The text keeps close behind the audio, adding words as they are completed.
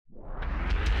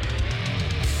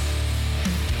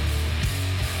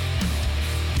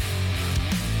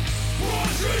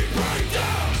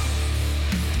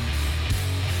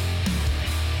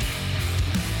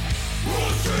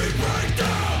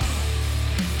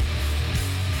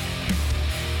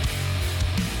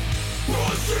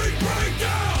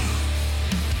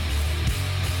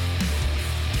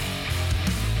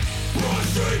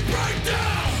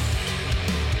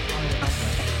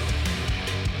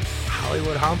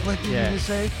off like you need to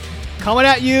say. Coming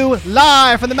at you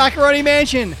live from the Macaroni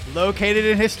Mansion, located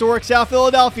in historic South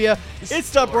Philadelphia. It's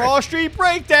the Broad Street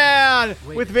Breakdown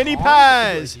with Vinny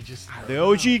Paz, the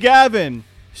OG Gavin,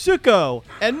 Suko,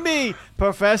 and me,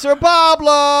 Professor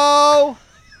Pablo.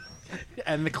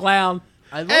 And the clown.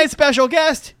 And special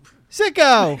guest,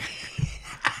 Sicko.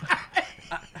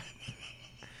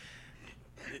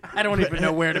 I don't even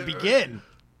know where to begin.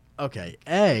 Okay,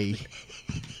 I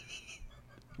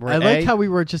We're at liked A. how we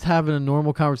were just having a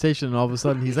normal conversation, and all of a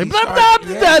sudden he's like, He blah, started-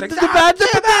 blah, yeah, blah, he's blah, like, blah,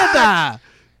 blah, blah,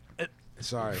 blah.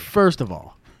 Sorry. First of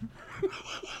all,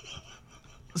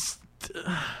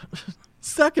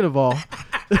 second of all,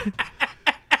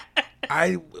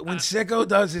 When Sicko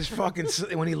does his fucking,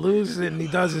 when he loses it and he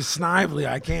does his snively,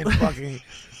 I can't fucking.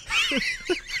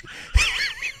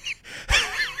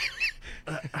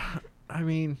 I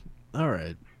mean, all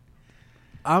right,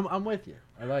 I'm with you.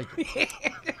 I like it.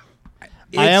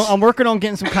 I'm working on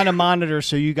getting some kind of monitor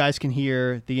so you guys can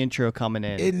hear the intro coming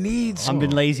in. It needs. I've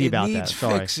been lazy about it that. needs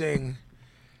Sorry. fixing.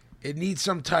 It needs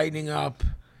some tightening up.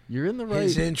 You're in the right.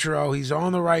 His intro, he's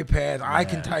on the right path. I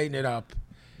can tighten it up.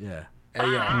 Yeah. Hey,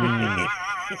 yo.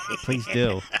 Please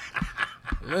do.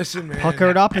 Listen, man. Pucker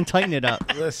it up and tighten it up.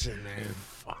 Listen, man.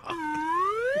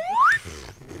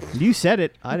 You said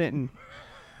it. I didn't.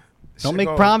 Don't make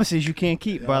Sicko. promises you can't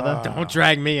keep, brother. Don't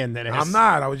drag me into this. I'm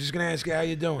not. I was just gonna ask you how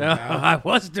you doing. No, pal. I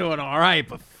was doing all right,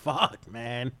 but fuck,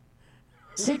 man.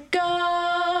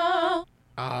 Sicko.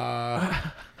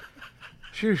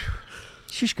 Phew.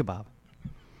 Shish kebab.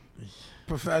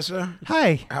 Professor,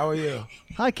 Hi. how are you?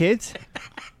 Hi, kids.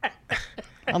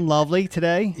 I'm lovely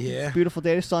today. Yeah. It's a beautiful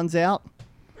day. The sun's out.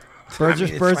 Birds I are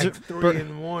mean, it's birds like are 3 bir- in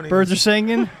the morning. birds are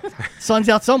singing. Sun's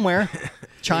out somewhere.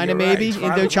 China You're right. maybe. It's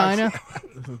 5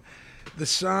 Indochina. The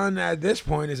sun at this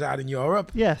point is out in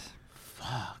Europe. Yes.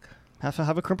 Fuck.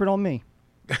 Have a crimpet on me.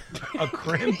 A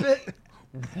crimpet?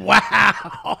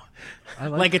 Wow. I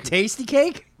Like a tasty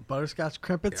cake? butterscotch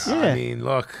crimpets. Yeah. I mean,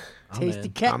 look, Tasty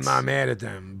in. cakes. I'm not mad at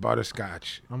them.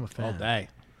 Butterscotch. I'm a fan. All day.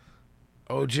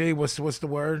 OG, what's the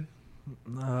word?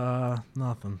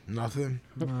 Nothing. Nothing.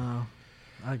 No,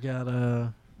 I got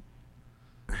I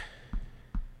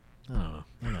don't know.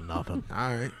 I got nothing.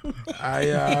 All right.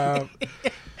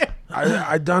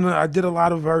 I did a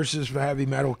lot of verses for Heavy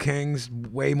Metal Kings,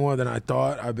 way more than I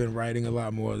thought. I've been writing a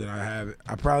lot more than I have.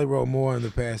 I probably wrote more in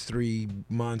the past 3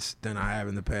 months than I have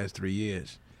in the past 3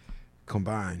 years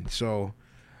combined. So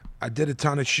I did a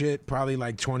ton of shit, probably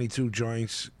like 22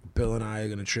 joints. Bill and I are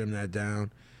gonna trim that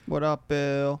down. What up,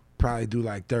 Bill? Probably do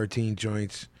like 13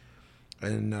 joints.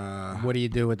 And What do you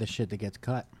do with the shit that gets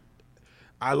cut?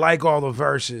 I like all the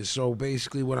verses, so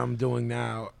basically what I'm doing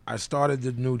now, I started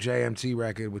the new JMT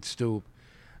record with Stoop.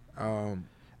 And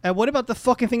what about the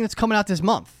fucking thing that's coming out this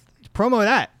month? Promo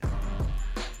that.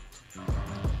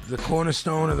 The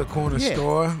Cornerstone of the Corner Yeah.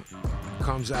 Store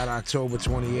comes out October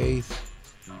 28th.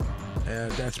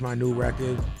 That's my new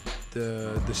record.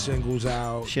 The single's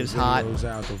out. Shit's the hot. video's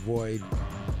out. The Void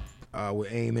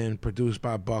with Eamon, produced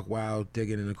by Buck Wild,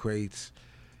 Digging in the Crates.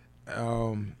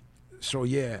 So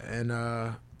yeah,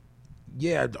 and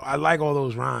yeah, I like all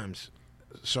those rhymes.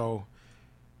 So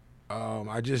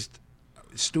I just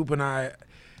Stoop and I,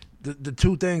 the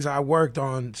two things I worked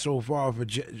on so far for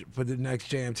the next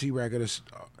JMT record is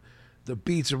the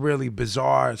beats are really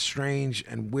bizarre, strange,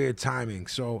 and weird timing.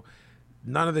 So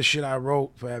none of the shit I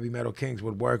wrote for Heavy Metal Kings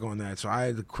would work on that. So I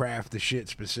had to craft the shit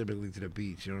specifically to the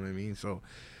beats. You know what I mean? So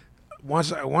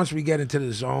once we get into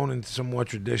the zone and some more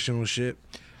traditional shit,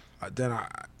 then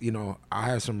I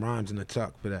have some rhymes in the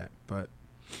tuck for that. But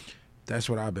that's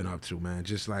what I've been up to, man.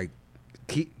 Just like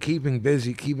keeping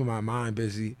busy, keeping my mind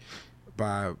busy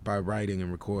by writing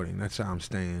and recording. That's how I'm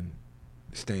staying.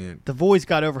 The Void's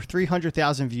got over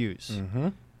 300,000 views. Mm-hmm.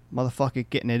 Motherfucker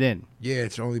getting it in. Yeah,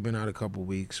 it's only been out a couple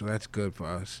weeks, so that's good for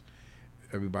us.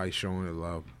 Everybody's showing it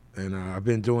love, and I've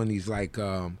been doing these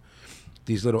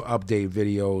these little update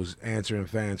videos, answering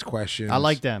fans' questions. I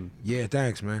like them. Yeah,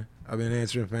 thanks, man. I've been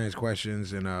answering fans'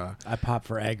 questions, and I pop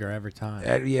for Edgar every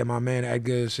time. yeah, my man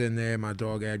Edgar's in there, my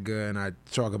dog Edgar, and I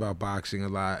talk about boxing a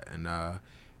lot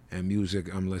and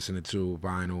music. I'm listening to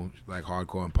vinyl, like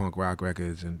hardcore and punk rock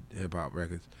records and hip hop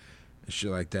records and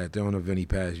shit like that. They're on the Vinny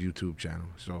Paz YouTube channel,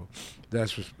 so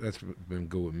that's been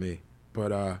good with me.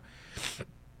 But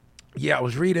yeah, I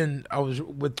was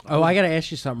with. Oh, I got to ask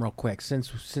you something real quick.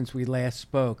 Since we last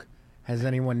spoke, has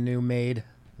anyone new made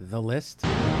the list?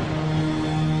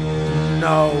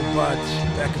 No, but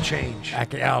that could change. I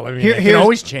mean, it can Here's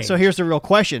always change. So here's the real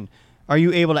question: are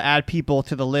you able to add people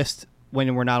to the list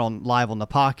when we're not on live on the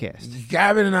podcast?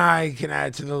 Gavin and I can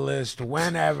add to the list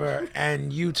whenever,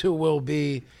 and you two will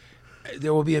be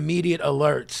there will be immediate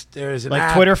alerts. There is an Like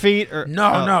app. Twitter feed or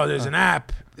No, there's an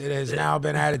app that has now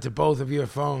been added to both of your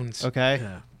phones. Okay.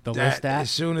 Yeah. The That list app.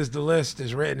 as soon as the list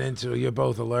is written into, you're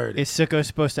both alerted. Is Sicko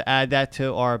supposed to add that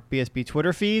to our BSB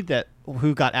Twitter feed? That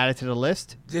who got added to the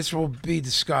list? This will be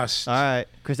discussed. All right,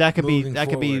 because that could be Moving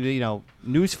forward. you know,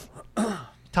 news,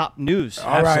 top news.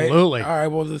 All right. Absolutely. All right.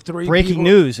 Well, the three Breaking people,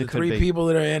 news, The it could three be. people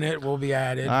that are in it will be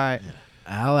added. All right.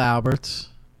 Al Alberts.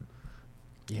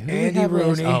 Yeah, who Andy we have last-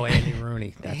 Rooney. Oh, Andy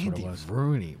Rooney. That's what Andy it was.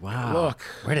 Rooney. Wow. Look,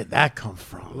 Where did that come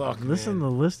from? Listen, man. the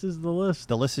list is the list.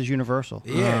 The list is universal.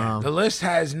 Yeah, Um, the list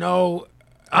has no.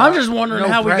 I'm just wondering no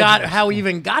how prejudice. we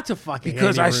even got to fucking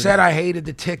Because Andy I Rooney. said I hated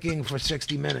the ticking for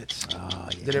 60 minutes. Oh,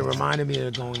 That it reminded me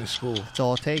of going to school. That's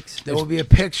all it takes. There will be a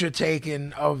picture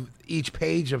taken of each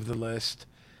page of the list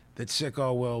that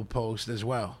Sicko will post as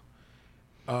well.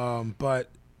 But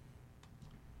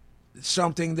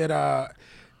something that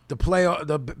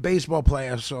the baseball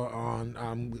player saw on.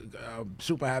 I'm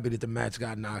super happy that the Mets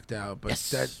got knocked out, but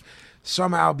that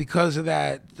somehow because of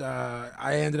that,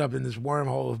 I ended up in this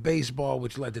wormhole of baseball,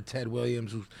 which led to Ted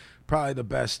Williams, who's probably the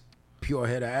best pure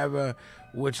hitter ever,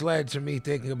 which led to me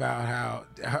thinking about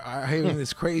how hearing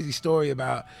this crazy story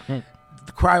about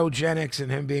the cryogenics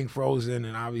and him being frozen,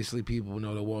 and obviously people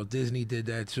know that Walt Disney did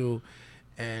that too,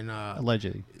 and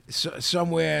Allegedly.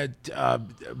 somewhere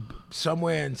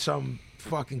in some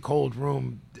fucking cold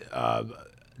room,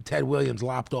 Ted Williams'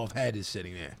 lopped off head is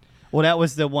sitting there. Well, that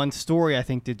was the one story. I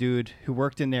think the dude who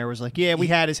worked in there was like, "Yeah, we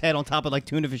had his head on top of like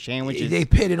tuna fish sandwiches." They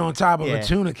pit it on top of Yeah. a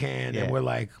tuna can, Yeah. and we're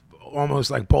like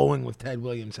almost like bowling with Ted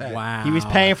Williams' head. Wow. He was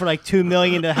paying for like $2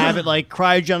 million to have it like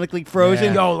cryogenically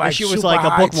frozen. Yo, That like shit super was like a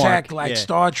high bookmark. tech, like Yeah.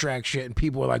 Star Trek shit, and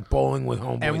people were like bowling with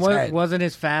homeboy's And head. wasn't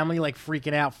his family like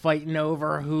freaking out, fighting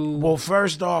over who? Well,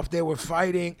 first off, they were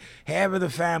fighting. Half of the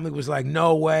family was like,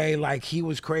 "No way!" Like he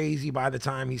was crazy by the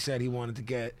time he said he wanted to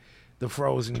get the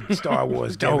Frozen Star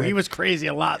Wars. No, gimmick. he was crazy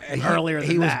a lot He- earlier than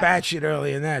he was that. batshit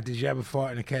earlier than that. Did you ever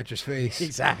fart in a catcher's face?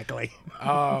 Exactly.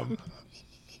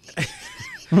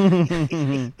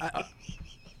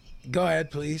 Go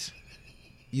ahead, please.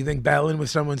 You think battling with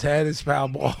someone's head is foul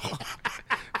ball?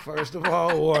 First of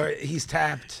all, or he's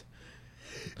tapped.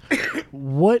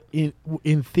 What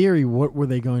in theory? What were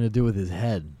they going to do with his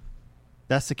head?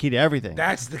 That's the key to everything.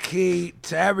 That's the key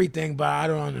to everything, but I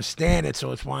don't understand it,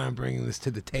 so it's why I'm bringing this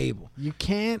to the table. You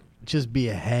can't just be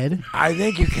a head. I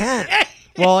think you can.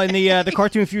 Well, in the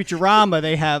cartoon Futurama,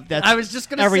 they have that. I was just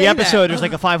gonna every say episode. that. There's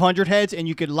like a 500 heads, and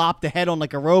you could lop the head on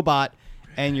like a robot,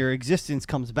 and your existence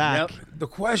comes back. Yep. The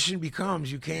question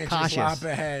becomes, you can't Cautious. just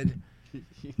lop ahead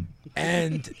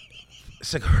and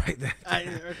it's like right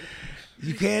there.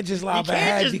 You can't just lop can't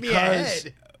ahead just be a because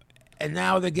head. and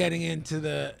now they're getting into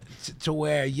the to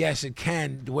where yes it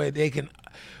can, where they can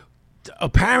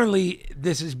apparently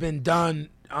this has been done.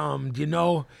 You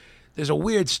know, there's a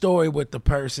weird story with the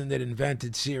person that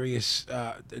invented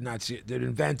that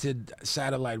invented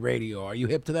satellite radio. Are you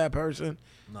hip to that person?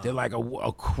 No. They're like a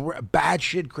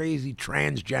batshit crazy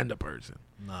transgender person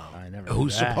I never.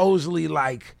 who's supposedly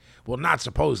like, well, not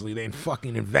supposedly, they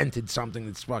fucking invented something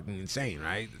that's fucking insane,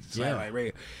 right? Satellite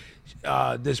radio.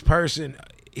 This person,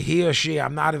 he or she,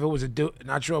 I'm not if it was a dude,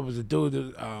 not sure if it was a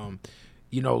dude,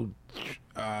 you know,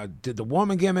 did the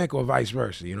woman gimmick or vice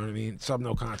versa. You know what I mean? Some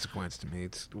no consequence to me. I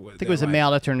think it was a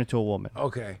male that turned into a woman.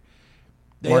 Okay.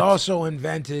 They also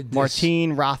invented this,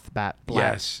 Martine Rothblatt.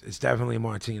 Yes, it's definitely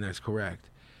Martine. That's correct.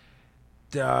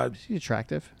 She's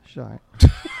attractive. She's all right.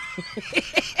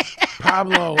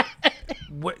 Pablo,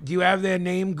 what do you have their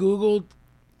name Googled?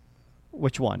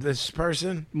 Which one? This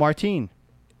person? Martine.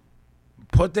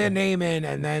 Put their name in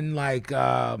and then like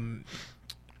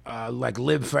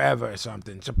live forever or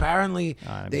something. So apparently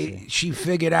let me she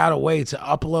figured out a way to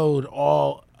upload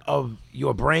all of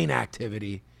your brain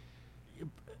activity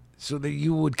so that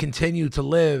you would continue to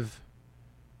live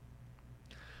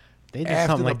They did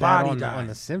after something the like that body died. on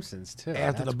The Simpsons too.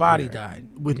 after the That's body weird. died.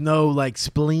 With no like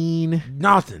spleen.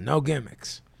 Nothing, no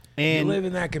gimmicks. And You live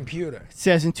in that computer. it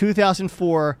says in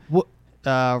 2004,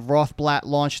 Rothblatt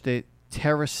launched the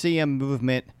Terracium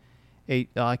movement.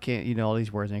 I can't, all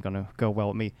these words ain't gonna go well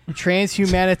with me.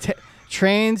 Transhumanist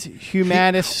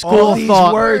school All of these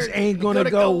thought. words ain't gonna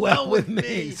go well with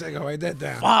me. So go write that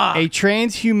down. A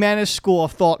transhumanist school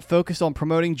of thought focused on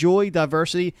promoting joy,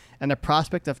 diversity, and the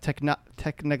prospect of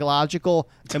technological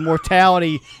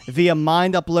immortality via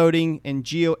mind uploading and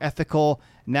geoethical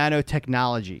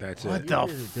nanotechnology. That's What it. the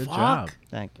Good fuck? job.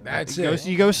 Thank you. That's you go, it.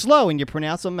 you go slow and you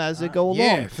pronounce them as they go along.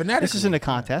 yeah, This phonetically. isn't a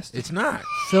contest. It's not.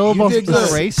 Syllable, You did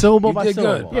good. race. syllable You by did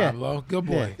syllable. good, Yeah. Pablo. Good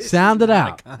boy. Sound it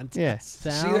out. Yeah. See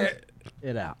Sound that?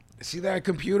 it out. See that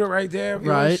computer right there? of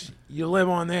Right. yours? You live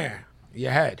on there.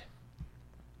 Your head.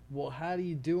 Well, how do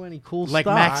you do any cool Like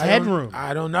stuff? Max Headroom.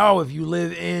 I don't know if you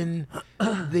live in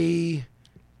the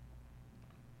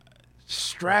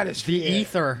stratosphere, The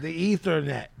ether. the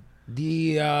Ethernet,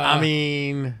 the. I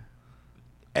mean,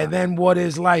 and then what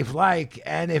is life like?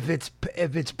 And if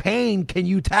it's pain, can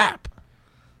you tap?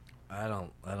 I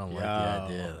don't like the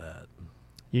idea of that.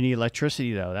 You need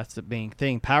electricity though. That's the main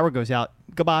thing. Power goes out.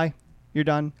 Goodbye. You're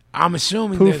done. I'm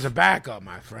assuming Poof. there's a backup,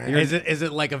 my friend. is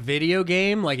it like a video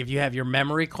game? Like if you have your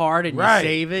memory card and right? you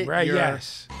save it? Right. you're-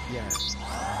 Yes.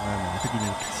 I think you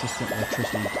need consistent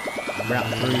electricity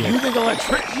route through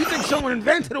You you. You think someone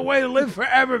invented a way to live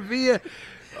forever via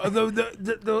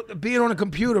the being on a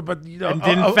computer, but you know, And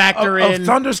didn't factor a in-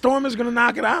 thunderstorm is going to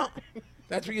knock it out?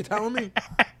 That's what you're telling me?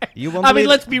 You won't I mean, believe-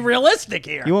 let's be realistic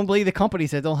here. You won't believe the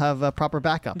companies that don't have proper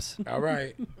backups. All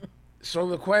right. So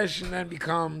the question then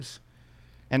becomes,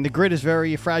 And the grid is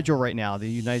very fragile right now. The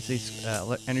United States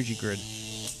energy grid.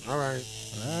 all right,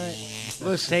 All right.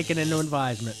 listen, Taken into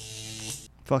advisement.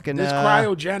 Fucking. this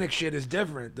cryogenic shit is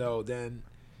different though than.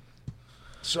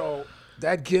 So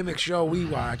that gimmick show we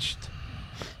watched,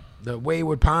 the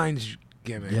Wayward Pines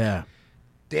gimmick. Yeah.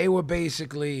 They were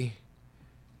basically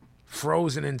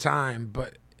frozen in time,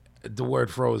 but the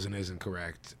word frozen isn't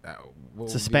correct. What would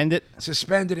be- Suspended.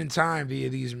 Suspended in time via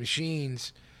these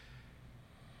machines,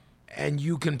 and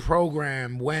you can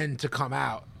program when to come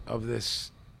out of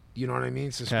this. You know what I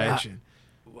mean? Suspension.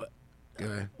 Go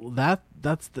ahead. Well,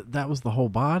 that was the whole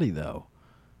body though.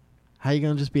 How you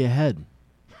gonna just be a head?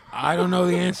 I don't know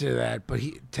the answer to that, but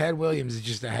Ted Williams is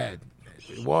just a head.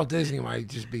 Walt Disney might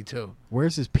just be too.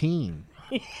 Where's his peen?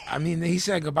 I mean, he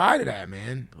said goodbye to that,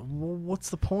 man. Well, what's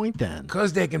the point then?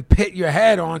 Because they can pit your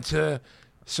head onto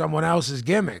someone else's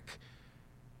gimmick.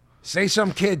 Say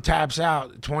some kid taps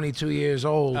out, 22 years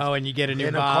old, Oh, and you get a new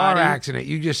in a body. car accident.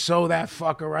 You just sew that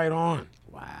fucker right on.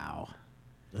 Wow.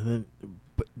 And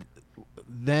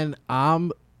then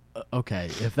I'm okay.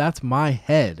 If that's my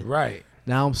head, Right.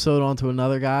 now I'm sewed onto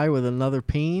another guy with another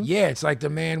peen. Yeah, it's like the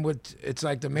man with with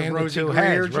Rosie two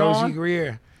Greer, heads. John? Rosie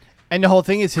Greer. And the whole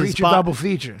thing is his Creature double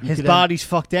feature. his could body's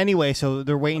fucked anyway, so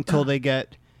they're waiting until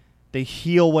they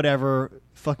heal whatever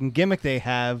fucking gimmick they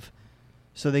have,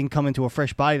 so they can come into a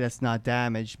fresh body that's not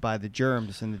damaged by the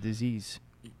germs and the disease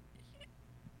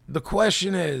The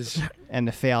question is, and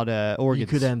the failed You organs.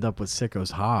 could end up with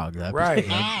Sicko's hog. Right.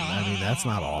 I mean, that's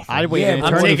not awful. I'd wait yeah, an but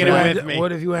I'm what eternity if taking for it that. you with end- me.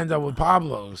 What if you end up with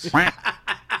Pablo's?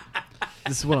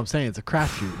 This is what I'm saying. It's a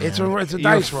crapshoot. It's man. a You're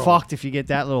dice roll. fucked if you get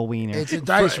that little wiener. It's a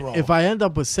dice roll. If I end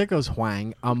up with Sicko's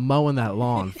Hwang, I'm mowing that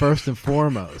lawn first and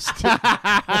foremost.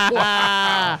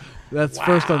 That's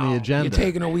first on the agenda. You're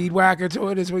taking a weed whacker to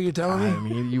it, is what you're telling I me?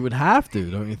 mean, you would have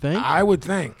to, don't you think? I would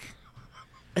think.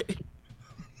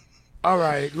 All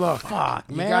right, look. Fuck,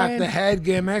 you man. got the head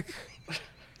gimmick.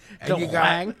 And The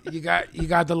wang. you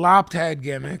got the lopped head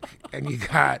gimmick, and you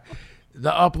got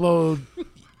the upload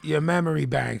your memory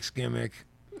banks gimmick.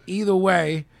 Either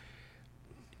way,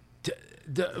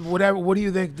 whatever. What do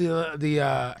you think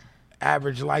the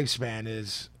average lifespan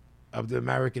is of the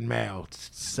American male?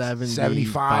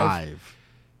 75.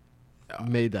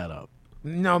 Made that up.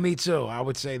 No, me too. I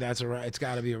would say that's around. It's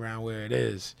got to be around where it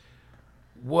is.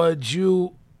 Would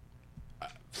you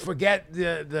forget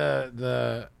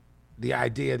the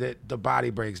idea that the body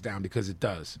breaks down, because it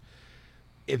does?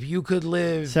 If you could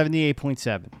live,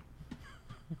 78.7.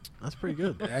 That's pretty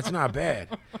good. that's not bad.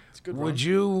 It's good. Would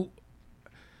you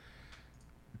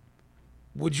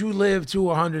live to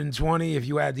 120 if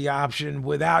you had the option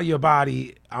without your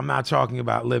body? I'm not talking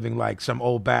about living like some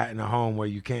old bat in a home where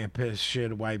you can't piss,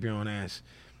 shit, or wipe your own ass.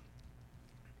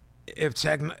 If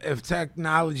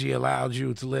technology allowed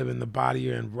you to live in the body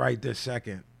you're in right this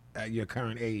second at your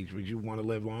current age, would you want to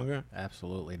live longer?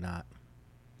 Absolutely not.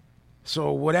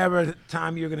 So whatever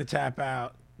time you're going to tap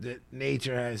out that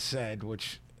nature has said,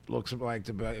 which looks like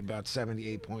to be about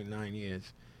 78.9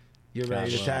 years, you're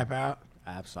ready to Well, tap out?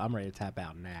 Absolutely. I'm ready to tap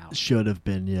out now. Should have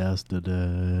been yesterday.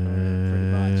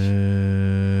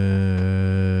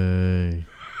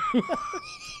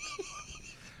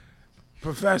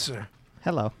 Professor,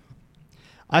 Hello.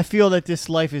 I feel that this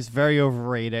life is very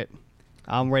overrated.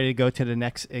 I'm ready to go to the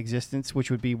next existence,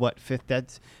 which would be what, fifth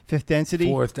density?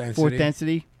 Fourth density. Fourth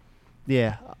density.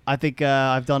 Yeah, I think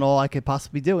I've done all I could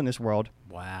possibly do in this world,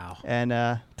 Wow. and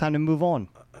time to move on.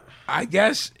 I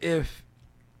guess if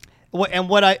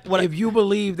If you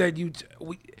believe that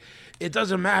it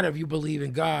doesn't matter if you believe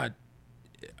in God.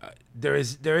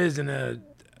 There's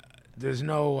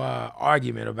no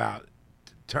argument about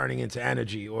turning into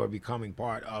energy or becoming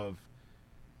part of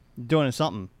doing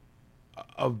something.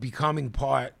 becoming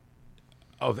part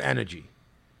of energy.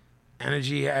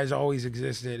 Energy has always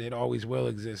existed. It always will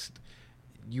exist.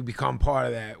 you become part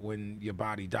of that when your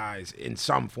body dies in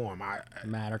some form.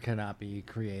 Matter cannot be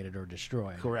created or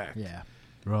destroyed. Correct. Yeah.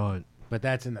 Right. But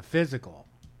that's in the physical.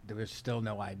 There's still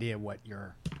no idea what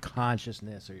your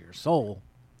consciousness or your soul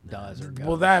does or goes.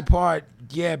 Well, that part,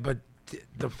 yeah, but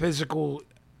the physical,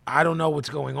 I don't know what's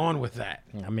going on with that.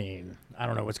 I mean, I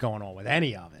don't know what's going on with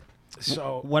any of it.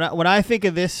 So When I think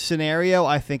of this scenario,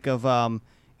 I think of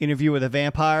Interview with a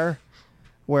Vampire,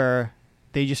 where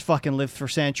they just fucking lived for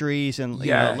centuries and in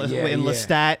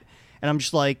Lestat, and I'm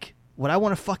just like, would I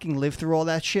want to fucking live through all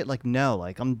that shit? Like, no,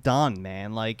 like I'm done,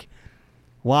 man. Like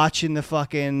watching the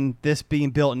fucking this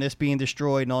being built and this being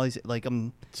destroyed and all these, like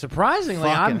I'm Surprisingly,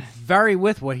 Fucking- I'm very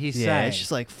with what he's yeah, saying. it's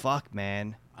just like fuck,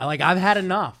 man. I've had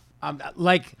enough. I'm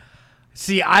like,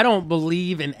 see, I don't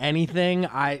believe in anything.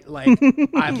 I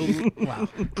wow.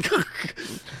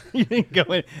 You didn't go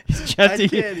in. Jesse,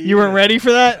 did, you weren't ready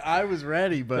for that? I was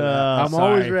ready, but Oh, I'm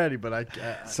always sorry. ready. But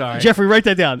Sorry. Jeffrey, write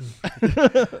that down.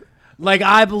 Like,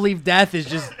 I believe death is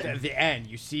just the end.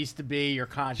 You cease to be your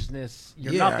consciousness,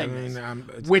 your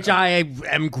nothingness, which I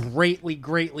am greatly,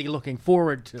 greatly looking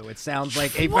forward to. It sounds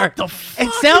like a very,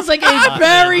 it sounds like a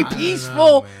very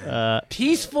peaceful,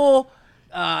 peaceful,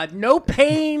 no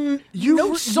pain,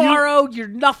 no sorrow. You're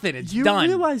nothing. It's you done.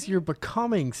 realize you're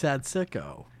becoming Sad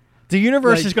Sicko. The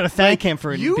universe Like- is going to thank like, him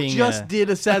for you being just did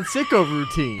a Sad Sicko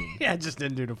routine. Yeah, I just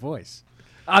didn't do the voice.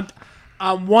 I'm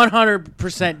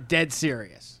 100% dead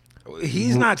serious.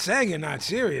 he's not saying you're not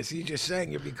serious. He's just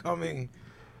saying you're becoming.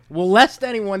 Well, lest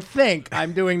anyone think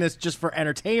I'm doing this just for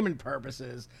entertainment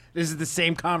purposes, this is the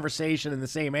same conversation and the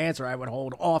same answer I would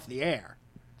hold off the air.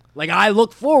 Like, I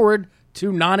look forward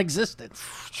to non-existence.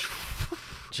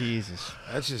 Jesus.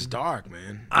 That's just dark,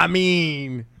 man. I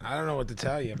mean, I don't know what to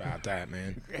tell you about that,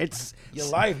 man. it's... Your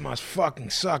life must fucking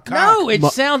suck. No, cock. it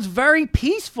sounds very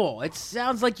peaceful. It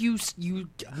sounds like you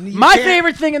my can't-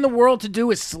 favorite thing in the world to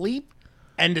do is sleep,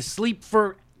 and to sleep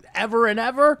forever and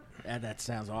ever. And that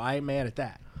sounds... I ain't mad at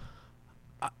that.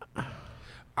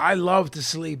 I love to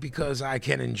sleep because I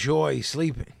can enjoy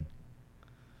sleeping.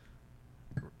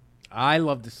 I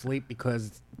love to sleep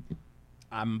because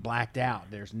I'm blacked out.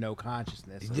 There's no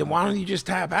consciousness. Then why don't you just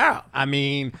tap out? I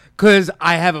mean, because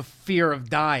I have a fear of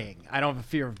dying. I don't have a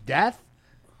fear of death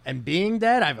and being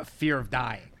dead. I have a fear of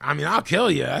dying. I mean, I'll kill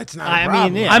you. That's not I a mean,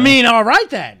 problem. yeah. I mean, all right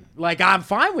then. Like, I'm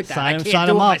fine with that. Sign I him- can't sign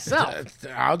do it him up. myself.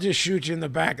 I'll just shoot you in the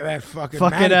back of that fucking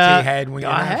Fucking, manatee head when go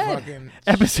you're not ahead. fucking.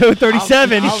 Episode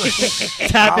 37. I'll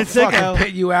Tap it, fucking sicko.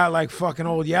 pit you out like fucking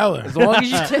old Yeller. As long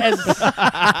as you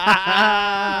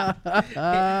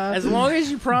as long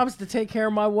as you promise to take care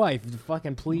of my wife,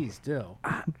 fucking please do.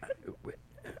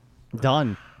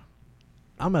 Done.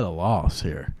 I'm at a loss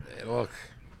here. Look,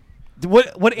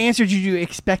 What answer did you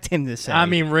expect him to say? I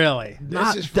mean, really.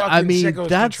 this is I fucking mean, Sicko's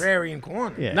that's- contrarian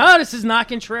corner. Yeah. No, this is not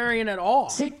contrarian at all.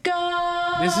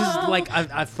 This is like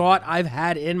a thought I've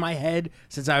had in my head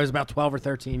since I was about 12 or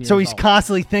 13 years so he's old.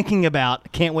 constantly thinking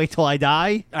about, can't wait till I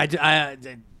die?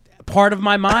 Part of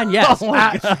my mind, yes. Oh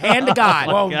my Hand to God.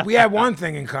 Well, we have one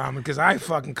thing in common because I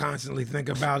fucking constantly think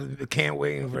about it. Can't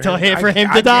wait for Till him. for him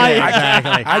I to die? can't-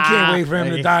 Exactly. I can't wait for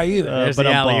him to die either. There's but the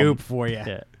I'm bummed. alley-oop for you.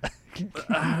 Yeah.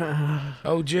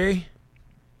 OG.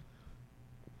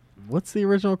 What's the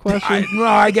original question?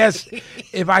 I guess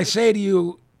if I say to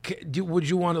you, would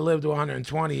you want to live to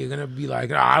 120? You're gonna be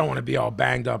like, I don't want to be all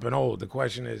banged up and old. The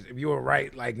question is, if you were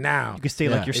right, like now, You can stay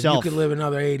Yeah. like If if yourself. you could live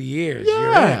another 80 years, Yeah.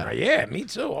 you're in, right? Yeah, me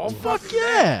too. All Fuck fucking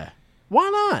yeah. Why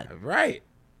not? right.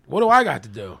 What do I got to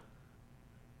do?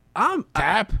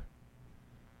 Tap?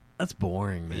 That's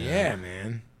boring, man. Yeah,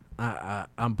 man.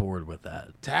 I'm bored with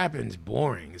that. Tapping's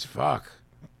boring as fuck.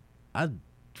 I'd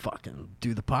fucking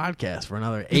do the podcast for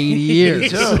another 80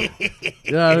 years. too.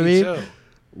 You know what I mean? too.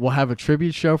 We'll have a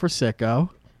tribute show for Sicko.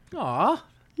 Aw.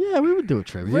 Yeah, we would do a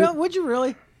tribute. Would you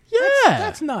really? Yeah.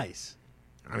 That's nice.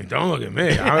 I mean, don't look at me.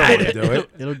 I don't want to do it.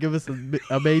 It'll give us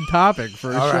a main topic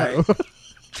for a All show. right.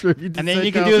 Tribute to And then Sicko.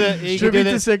 you can do the- you can tribute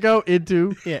do to Sicko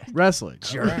into Yeah. wrestling.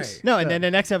 All right. No, and then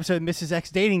the next episode, Mrs. X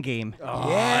dating game.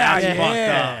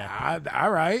 Yeah.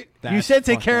 All right. You said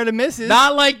take care of the missus.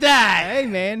 Not like that. Hey,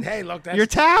 man. Hey, look, that's You're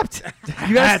tapped. You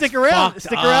gotta That's stick around. fucked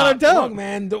Stick around or Look, don't.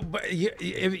 man. But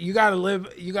you gotta live.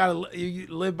 You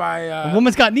live by. A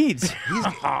woman's got needs.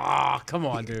 Aw, come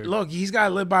on, dude. Look, he's got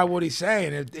to live by what he's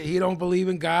saying. If he don't believe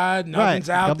in God, nothing's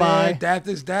Right. out Goodbye. there. Death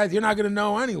is death. You're not gonna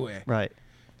know anyway. Right.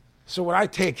 So when I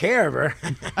take care of her,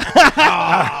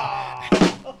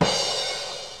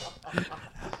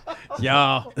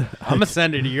 Yo, I'm gonna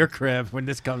send her to your crib when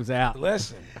this comes out.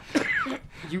 listen,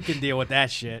 You can deal with that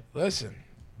shit. listen.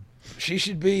 She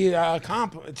should be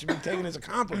it should be taken as a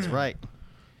compliment. Right.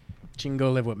 She can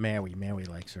go live with Mary. Mary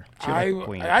likes her. I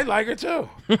like her too.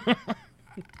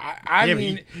 I Yeah,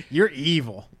 mean, you're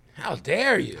evil. how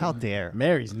dare you? How dare?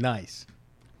 Mary's nice.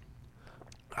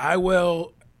 I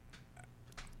will.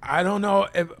 I don't know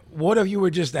if. What if you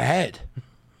were just a head?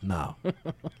 No.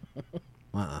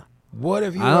 What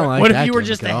if you I don't were? like What if that you were gimmick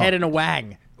just a at all. head in a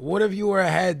wang? What if you were a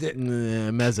head that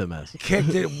Mez.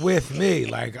 kicked it with me?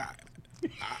 Like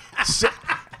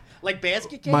Like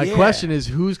basket case? My Yeah. question is,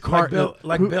 who's carting?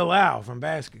 Bill Lau from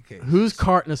Basket Case. Who's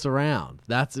carting us around?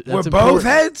 That's We're important. both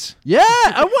heads. Yeah,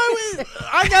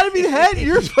 I gotta be the head.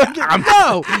 You're fucking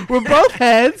no. We're both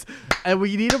heads, and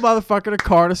we need a motherfucker to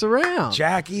cart us around.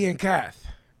 Jackie and Kath.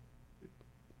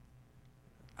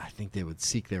 I think they would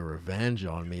seek their revenge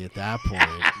on me at that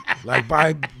point. Like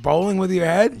by bowling with your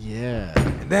head. Yeah,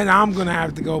 Then I'm gonna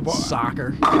have to go.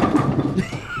 soccer.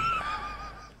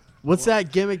 What's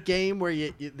that gimmick game where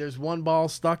you there's one ball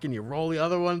stuck and you roll the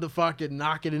other one to fucking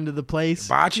knock it into the place?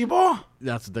 Bocce ball.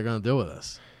 That's what they're gonna do with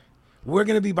us. We're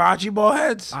gonna be bocce ball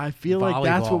heads. I feel like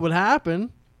that's Volleyball. what would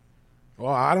happen.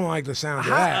 Well, I don't like the sound of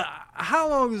that. How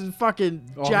long is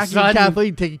fucking All of a Jackie and sudden-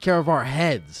 Kathleen taking care of our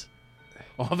heads?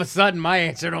 All of a sudden, my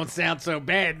answer don't sound so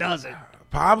bad, does it?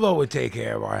 Pablo would take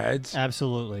care of our heads.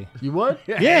 Absolutely. You would?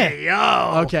 Hey,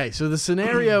 yo. Okay, so the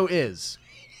scenario is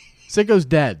Sicko's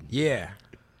dead. Yeah.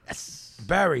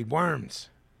 Buried worms.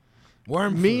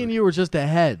 Worm. Me food. and you were just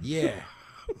ahead. Yeah.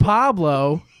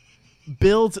 Pablo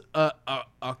builds a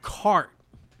cart,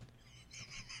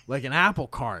 like an apple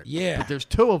cart. Yeah. But there's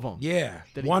two of them. Yeah.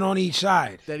 That he- One on each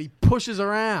side. That he pushes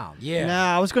around. Yeah.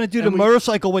 Nah, I was going to do And the we-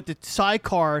 motorcycle with the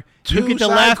sidecar. You Two get the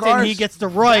left and he sidecars? gets the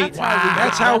right.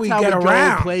 That's how we get go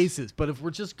around. places. But if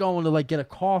we're just going to like get a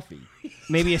coffee,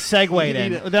 Maybe a Segway We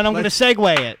then. need a- Then I'm going to like-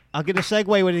 Segway it. I'll get a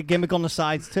Segway with a gimmick on the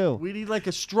sides too. we need like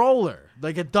a stroller,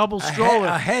 like a double A stroller.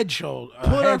 head, a head shoulder. a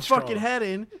Put our head fucking stroller. head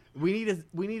in. We need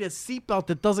a seatbelt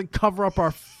that doesn't cover up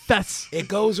our fess. It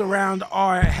goes around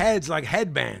our heads like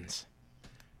headbands.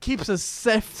 Keeps us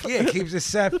safe. Yeah, it keeps us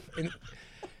safe.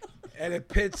 And it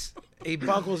pits. He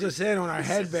buckles us in on our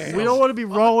headbands. We don't want to be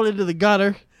rolling into the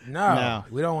gutter. No,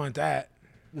 we don't want that.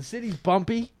 The city's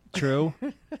bumpy. True.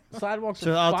 Sidewalks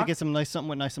So are I'll have to fucked. get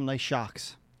some nice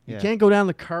shocks. You Yeah. can't go down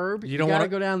the curb. You don't gotta wanna-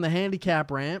 go down the handicap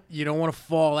ramp. You don't want to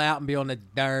fall out and be on the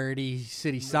dirty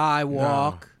city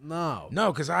sidewalk. No.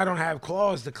 No, because I don't have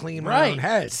claws to clean my own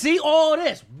head. See, all of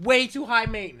this, way too high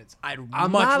maintenance. I'd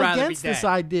I'm much not rather against be dead. this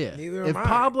idea. Neither if am I.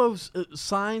 Pablo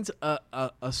signs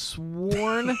a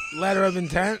sworn Letter of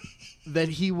intent. that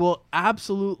he will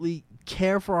absolutely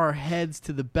care for our heads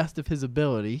to the best of his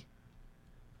ability.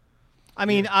 I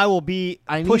mean, I will be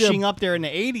I need pushing a- up there in the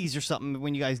 80s or something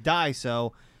when you guys die,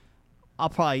 so I'll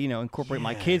probably, incorporate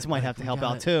my kids might have to help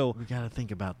out too. We gotta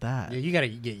think about that. Yeah, you got to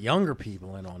get younger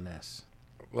people in on this.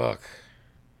 Look,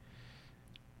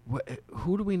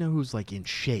 Who do we know who's like in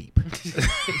shape?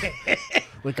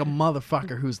 Like a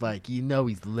motherfucker who's like,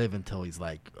 he's living till he's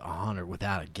like 100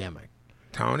 without a gimmick.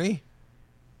 Tony.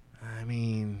 I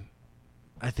mean,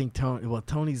 I think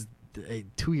Tony's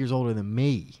 2 years older than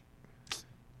me.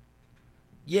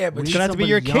 Yeah, but It's need gonna have to be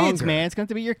your somebody kids, younger. man. It's gonna have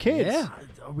to be your kids. Yeah.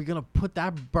 Are we gonna put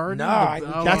that burden? No, on I- the-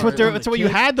 that's That's on what the that's what you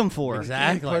kids? had them for.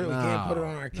 Exactly. we can't put it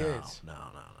on our kids. No.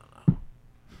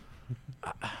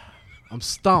 I'm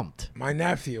stumped. My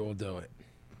nephew will do it.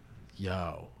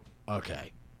 Yo.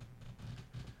 Okay.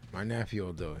 My nephew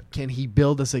will do it. Can he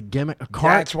build us a gimmick, a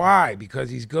cart? That's why, because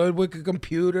he's good with the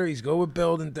computer. He's good with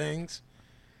building things.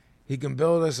 He can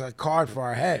build us a cart for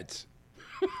our heads.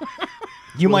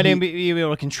 You might even be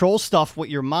able to control stuff with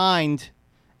your mind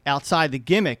outside the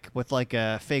gimmick with like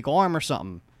a fake arm or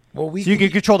something. Well, we So you can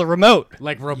control the remote.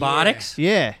 Like robotics?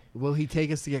 Yeah. Will he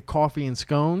take us to get coffee and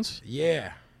scones?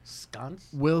 Yeah, Skunks?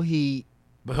 Will he?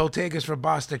 but he'll take us for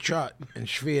Basta Chut and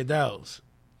Shviadels.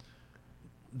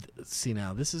 See,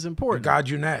 now this is Or important.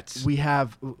 Gajunettes. We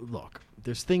have look.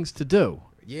 There's things to do.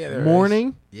 Yeah, there is.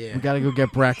 Morning. Yeah. We got to go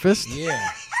get breakfast. Yeah,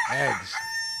 eggs.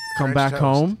 Come French back toast.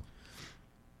 home.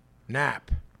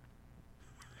 Nap.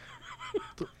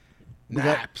 got-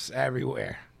 Naps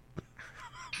everywhere.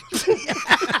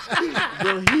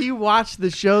 Will he watch the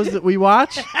shows that we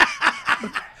watch?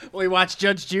 We watch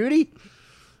Judge Judy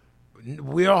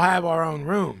We'll have our own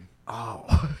room.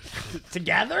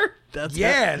 together? That's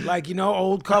Yeah, like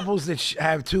old couples that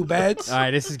have two beds. All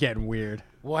right, this is getting weird.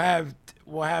 We'll have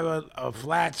a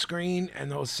flat screen,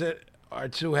 and they'll sit our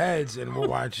two heads, and we'll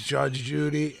watch Judge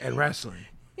Judy and wrestling.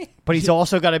 But he's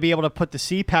also got to be able to put the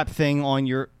CPAP thing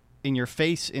in your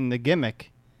face in the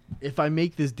gimmick. If I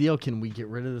make this deal, can we get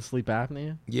rid of the sleep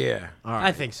apnea? Yeah. All right.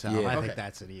 I think so. Yeah. I Okay. think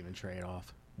that's an even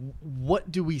trade-off. What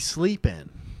do we sleep in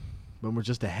when we're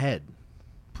just ahead?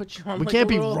 Put you on. We like can't a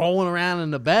be little, rolling around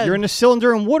in the bed. You're in a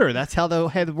cylinder in water. That's how the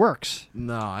head works.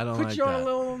 No, I don't Put like you on that. a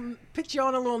little. Put you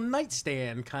on a little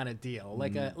nightstand kind of deal,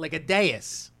 like a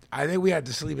dais. I think we had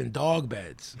to sleep in dog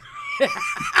beds.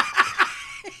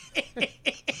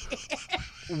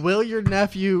 Will your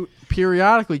nephew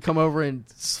periodically come over and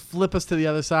flip us to the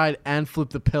other side and flip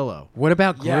the pillow? What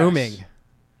about Yes. grooming?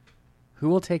 Who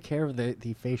will take care of the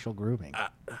facial grooming?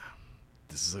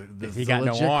 This is He a got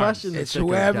no legit arms. question. that It's Sicko's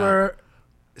whoever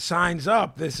signs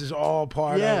up. This is all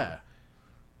part got. Yeah.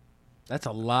 That's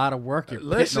a lot of work you're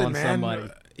Listen, putting on man.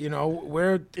 somebody. You know,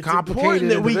 we're It's complicated important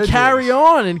that we individuals. carry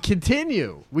on and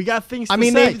continue. We got things to I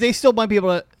mean, say. they still might be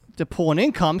able to pull an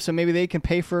income, so maybe they can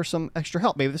pay for some extra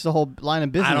help. Maybe this is a whole line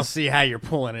of business. I don't see how you're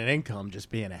pulling an income just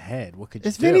being ahead. What could you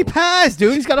It's do? Vinny Paz,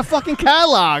 dude. He's got a fucking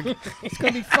catalog. He's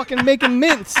gonna be fucking making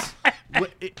mints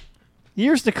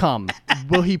years to come.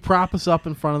 Will he prop us up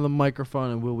in front of the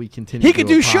microphone and will we continue? He to could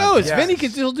do do a podcast? shows. Yes. Vinny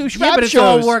could still do Yeah, but it's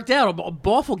shows. all worked out.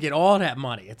 Boff will get all that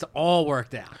money. It's all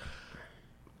worked out.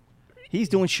 He's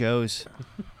doing shows.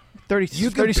 30 You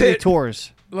can 30 city pit-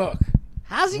 tours. Look,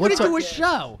 How's he going What's to do up? a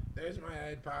show? there's my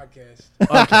head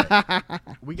podcast.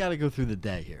 We got to go through the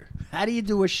day here. How do you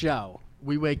do a show?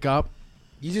 We wake up.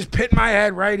 You just pit my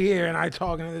head right here, and I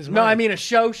talking to this. No, mic. I mean a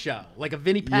show, like a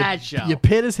Vinny Paz show. You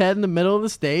pit his head in the middle of the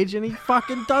stage and he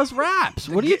fucking does raps.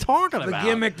 What are you talking the about?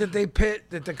 gimmick that they pit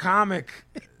that the comic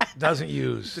doesn't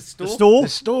use. The stool? The stool? The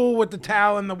stool with the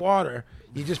towel in the water.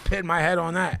 You just pit my head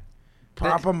on that.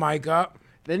 Prop a mic up.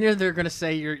 Then they're going to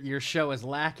say your show is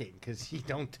lacking because you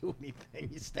don't do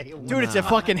anything. You stay away. Dude, it's a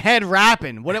fucking head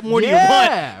rapping. What more do you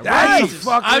Yeah, want? That's right. a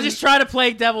fucking. I was just trying to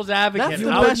play devil's advocate. That's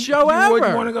the I best would- show you ever.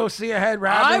 wouldn't want to go see a head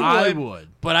rapping. I would.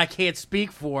 but I can't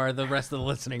speak for the rest of the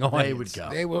listening audience. They would go.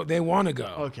 They will. They want to go.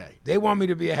 Okay. They want me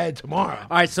to be ahead tomorrow.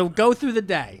 All right, so go through the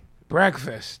day.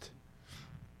 Breakfast.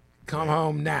 Come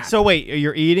home nap. So wait,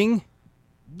 you're eating?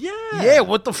 Yeah. yeah,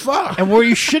 what the fuck? And where are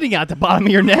you shitting out the bottom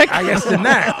of your neck? I guess the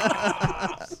neck.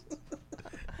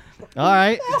 All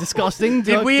right, disgusting.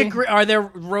 Did we agree? Are there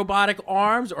robotic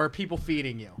arms or are people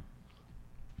feeding you?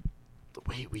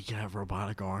 Wait, we can have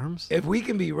robotic arms? If we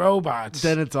can be robots,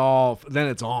 Then it's all. Then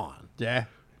it's on. Yeah.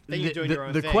 Then you're doing your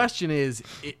own the thing. question is,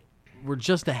 we're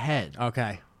just ahead.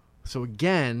 Okay. So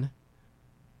again,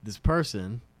 this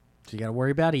person, So you got to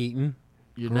worry about eating.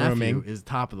 your Grooming. nephew, is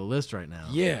top of the list right now.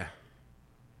 yeah,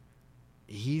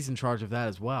 He's in charge of that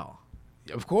as well.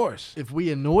 of course. If we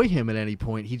annoy him at any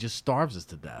point, he just starves us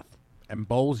to death. And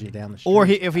bowls you down the street. Or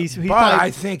if he's But probably,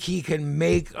 I think he can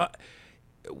make.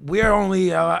 We're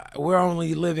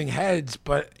only living heads,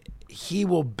 but he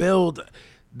will build.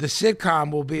 The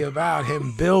sitcom will be about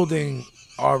him building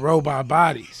our robot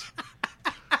bodies.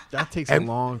 That takes And a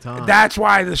long time. That's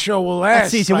why the show will last.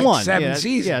 that's season like one. 7 yeah,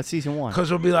 seasons. Yeah, it's season one. Because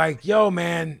we'll be like, yo,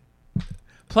 man.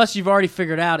 Plus, you've already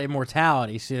figured out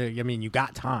immortality, so I mean, you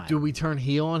got time. Do we turn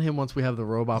heel on him once we have the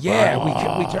robot Yeah,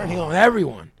 body? we turn heel on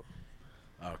everyone.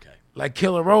 Okay. Like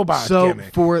Killer Robot So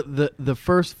gimmick. for the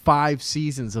first 5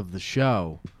 seasons of the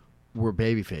show, we're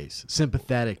babyface,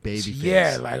 sympathetic babyface.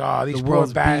 Yeah, like, oh, these the poor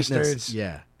world's beating us- bastards.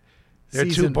 Yeah. They're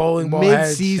two bowling ball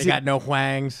heads. they Mid-season, got no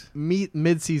whangs.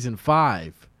 mid-season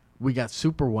 5, we got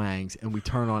super wangs and we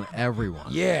turn on everyone.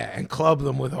 Yeah, and club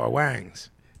them with our wangs.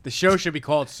 The show should be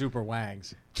called Super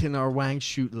Wangs. Can our wangs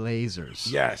shoot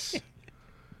lasers? Yes.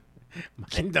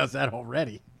 Mine does that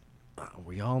already.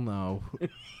 We all know.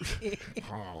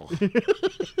 Oh.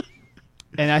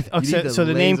 And You need to so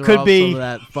the name laser could off be some of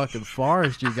that fucking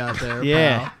forest you got there.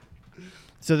 yeah. pal.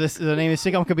 So the name of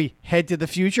the sitcom could be Head to the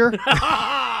Future.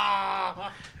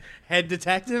 Head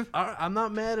detective? I'm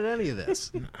not mad at any of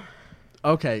this.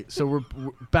 Okay, so we're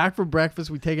back for breakfast.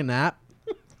 We take a nap,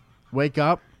 wake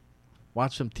up,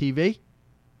 watch some TV.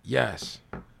 Yes.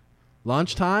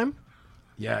 Lunchtime.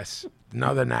 Yes.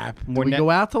 Another nap. Do we go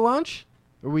out to lunch?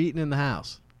 Or are we eating in the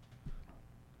house?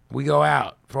 We go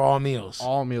out for all meals.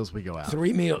 All meals we go out.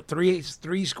 3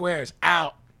 squares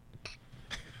out.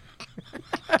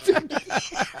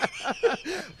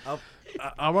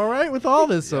 I'm all right with all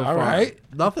this so All far. right.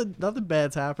 Nothing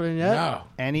bad's happening yet. No.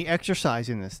 Any exercise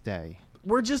in this day?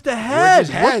 We're just ahead.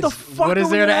 just What the heads. fuck What is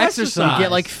are we there to gonna exercise? You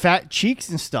get like fat cheeks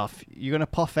and stuff. You're gonna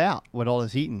puff out with all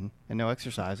this eating and no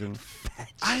exercising.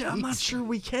 I'm not sure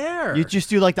we care. You just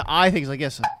do like the eye things, like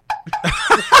this.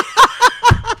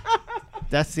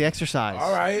 That's the exercise.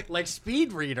 All right. Like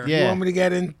Speed Reader. Yeah. You want me to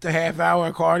get into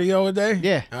half-hour cardio a day?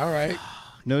 Yeah. All right.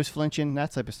 Nose flinching,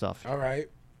 that type of stuff. All right.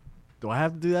 Do I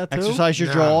have to do that too? Exercise your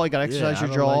Nah. jaw. You gotta Yeah, exercise I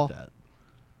your don't jaw. like that.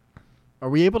 Are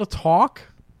we able to talk?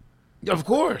 Of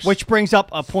course. Which brings up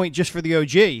a point just for the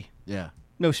OG. Yeah.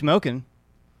 No smoking.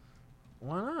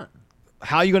 Why not?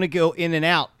 How are you gonna go in and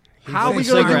out? How are we thinks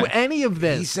going to do cigarette. any of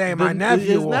this? He's saying my nephew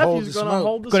his will nephew's hold the gonna smoke.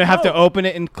 hold the Gonna have to smoke. open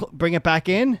it and bring it back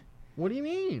in. What do you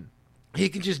mean? He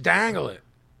can just dangle it.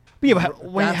 Yeah,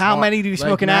 but That's how hard. many do you Like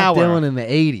smoke an Matt hour? Dillon in the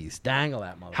 '80s, dangle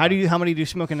that motherfucker. How many do you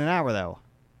smoke in an hour though?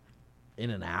 in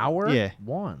an hour? Yeah.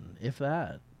 One, if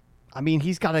that. I mean,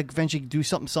 he's got to eventually do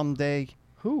something someday.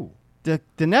 Who? The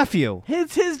nephew.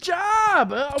 It's his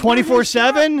job.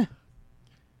 24/7.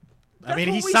 I mean,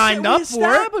 he signed up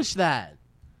for it. Established that.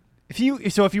 If you want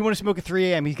to smoke at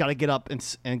 3 a.m., he's got to get up and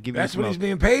give That's you what smoke. he's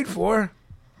being paid for.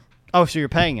 Oh, so you're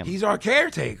paying him. He's our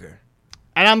caretaker.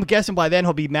 And I'm guessing by then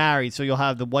he'll be married, so you'll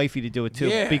have the wifey to do it too,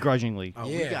 Yeah. begrudgingly. Oh,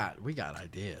 Yeah. we got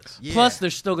ideas. Yeah. Plus, they're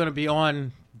still going to be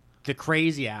on the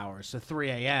crazy hours. So 3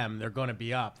 a.m. they're going to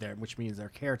be up there, which means their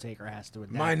caretaker has to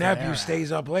adapt. My to their nephew hours.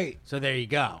 stays up late. So there you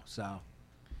go. So,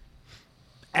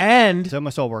 and So it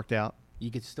must all worked out.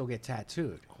 you could still get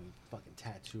tattooed. Fucking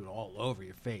tattooed all over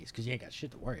your face because you ain't got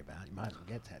shit to worry about. You might as well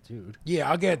get tattooed. Yeah,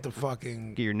 I'll get the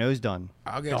fucking. Get your nose done.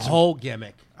 I'll The get some, whole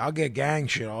gimmick. I'll get gang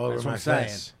shit all over That's my what I'm saying.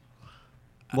 face.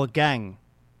 What gang?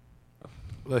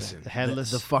 Listen. The The,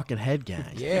 headless. the fucking head gang.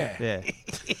 Yeah. yeah.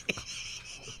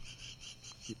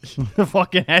 The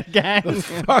fucking head gang.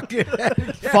 Fucking.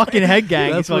 Fucking head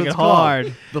gang. That's It's what fucking it's called.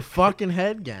 hard. The fucking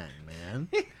head gang, man.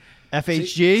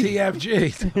 FHG.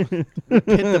 TFG. Hit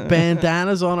the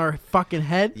bandanas on our fucking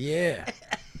head. Yeah.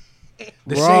 The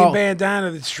We're same all-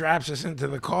 bandana that straps us into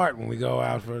the cart when we go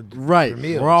out for Right. For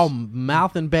meals. We're all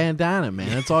mouth and bandana, man.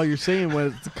 That's all you're seeing when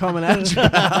it's coming at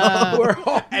you. We're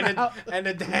all And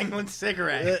a dangling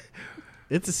cigarette.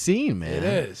 It's a scene, man. It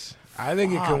is. I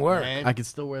think it can work. man. I can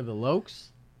still wear the lokes.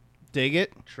 Dig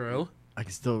it. True. I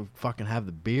can still fucking have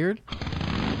the beard.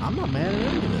 I'm not mad at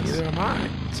any of this. Neither am I.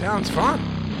 It sounds fun.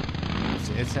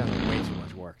 It sounds like way too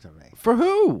much work to me. For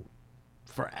who?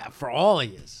 For all of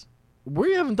yous.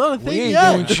 We haven't done a We thing ain't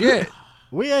yet. doing shit.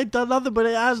 We ain't done nothing but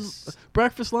as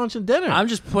breakfast, lunch, and dinner. I'm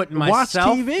just putting Watch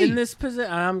myself TV. in this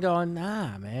position. I'm going,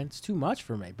 nah, man, it's too much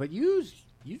for me. But you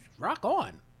rock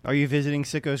on. Are you visiting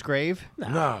Sicko's grave?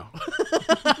 No.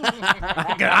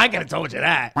 I could have told you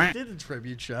that. We did a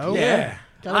tribute show. Yeah.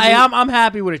 I'm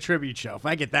happy with a tribute show. If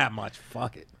I get that much,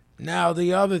 fuck it. Now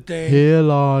the other thing. Here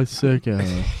lies Sicko.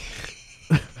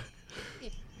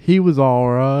 He was all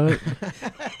right.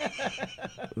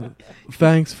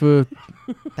 Thanks for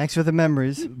Thanks for the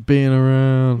memories. being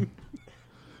around.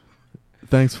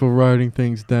 Thanks for writing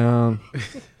things down.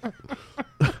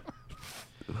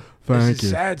 This Thank is you.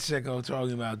 sad sicko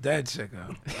talking about dead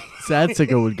sicko. Sad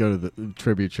Sicko would go to the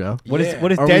tribute show. What is Yeah.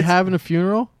 what is Are we dead? having a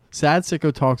funeral? Sad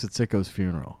Sicko talks at Sicko's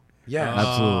funeral. Yes.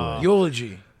 Absolutely.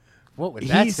 Eulogy. What would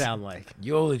that He's- sound like?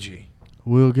 Eulogy.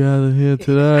 We'll gather here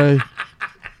today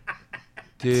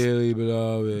Dearly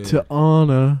beloved. to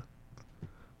honor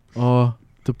our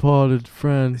departed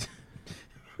friend,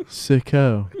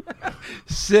 Sicko.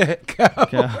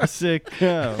 Sicko.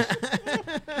 Sicko.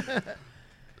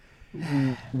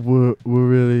 We're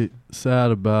really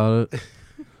sad about it.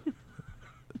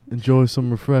 Enjoy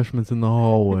some refreshments in the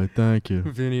hallway. Thank you.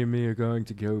 Vinny and me are going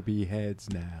to go be heads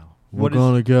now. We're What is-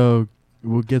 gonna go.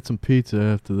 We'll get some pizza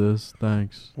after this.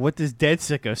 Thanks. What does dead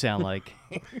Sicko sound like?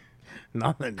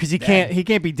 Nothing. Because he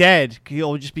can't be dead.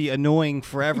 He'll just be annoying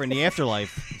forever in the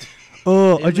afterlife.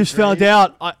 Oh, I the just found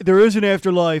out there is an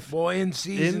afterlife. Boy, in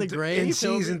season the grave, in he'll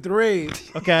season 3,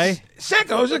 Okay.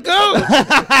 Sicko's a ghost.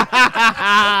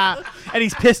 And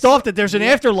he's pissed off that there's an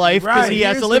afterlife because he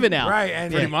has here's to live the- it now. Right,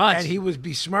 and Pretty much. and he was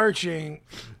besmirching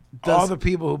all the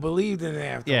people who believed in the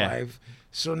afterlife.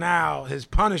 So now his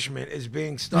punishment is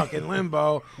being stuck in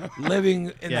limbo, living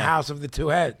in the Yeah. house of the two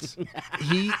heads.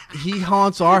 He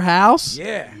haunts our house.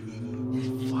 Yeah,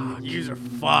 Yous are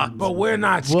fucked. but we're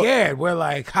not scared. We're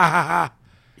like, ha ha ha.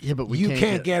 Yeah, but we You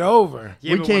can't get over.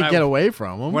 Yeah, we but can't when get I, away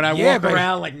from him. When I Yeah, walk but-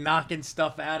 around like knocking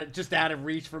stuff just out of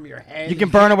reach from your head. You can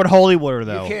burn it with holy water,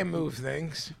 though. You can't move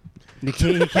things. He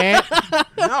can't?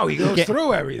 No, he goes can't-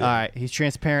 through everything. All right. He's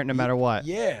transparent no matter what.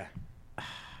 Yeah.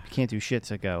 You can't do shit,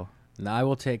 Sicko. No, I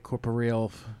will take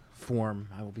corporeal form.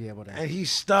 I will be able to. And he's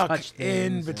stuck Touch in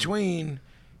things and- between.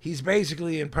 He's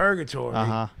basically in purgatory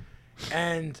Uh-huh.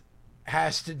 and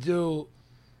has to do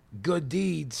good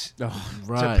deeds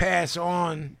right. to pass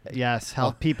on. Yes.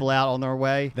 Help people out on their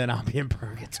way. Then I'll be in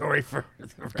purgatory for the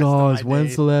rest Guys, of my when's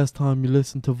days. the last time you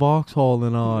listened to Vauxhall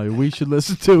and I? We should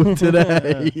listen to it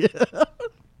today.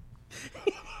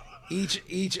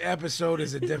 Each episode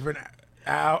is a different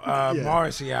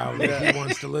Morrissey album that he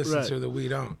wants to listen Right. to that we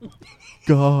don't.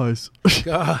 Guys,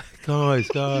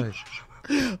 Guys.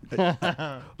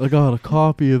 I got a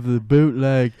copy of the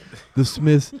bootleg, The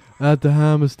Smiths at the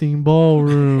Hammerstein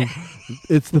Ballroom.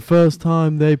 It's the first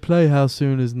time they play How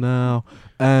Soon Is Now,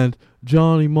 and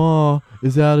Johnny Marr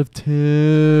is out of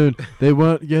tune. They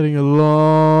weren't getting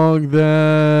along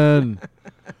then.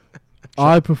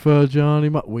 I prefer Johnny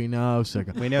Marr. We know,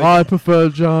 Sicko. We know. I prefer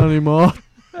Johnny Marr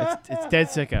It's dead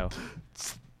sicko.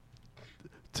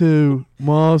 to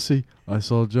Marcy. I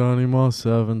saw Johnny Marr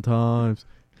 7 times.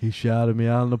 He shouted me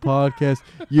out on the podcast.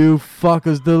 You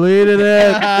fuckers deleted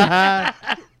it.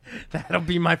 That'll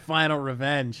be my final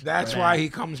revenge. That's why he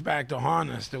comes back to haunt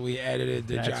us, that we edited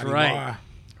the That's Johnny right. Marr.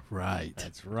 Right.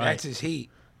 That's right. That's his heat.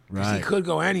 'Cause Right. he could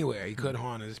go anywhere. He could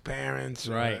haunt his parents.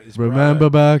 or Right. his Remember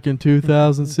brother. back in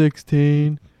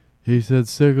 2016, he said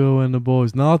Sicko and the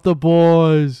boys. Not the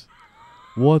boys.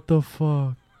 What the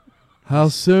fuck? How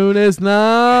soon is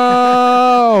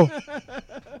now?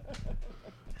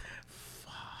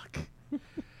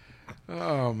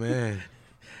 Oh, man.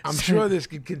 I'm sure this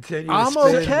could continue. to I'm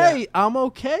spin okay. I'm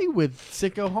okay with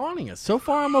Sicko haunting us. So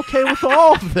far, I'm okay with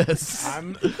all of this.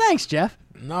 down. Thanks, Jeff.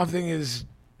 Nothing is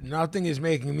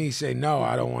making me say no.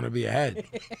 I don't want to be ahead.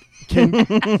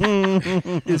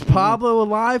 Is Pablo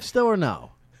alive still or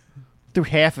no? Through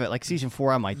half of it, like season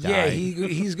 4, I might die. Yeah,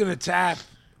 he's gonna tap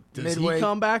Does midway. he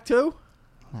come back too?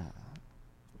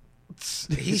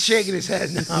 He's shaking his head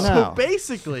no. No. So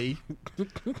basically,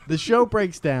 the show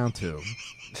breaks down to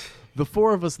the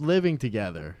 4 of us living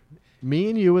together. Me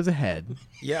and you as a head,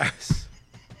 Yes.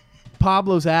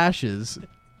 Pablo's ashes,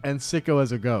 and Sicko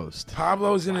as a ghost.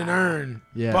 Pablo's in an urn,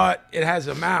 Yeah. but it has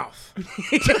a mouth.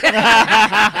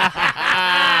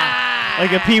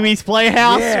 Like a Pee-wee's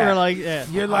Playhouse? Yeah. Or like, yeah.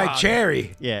 You're like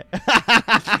Cherry. Yeah.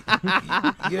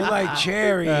 You're like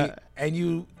Cherry, and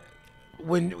you,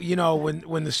 when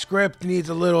the script needs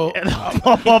a little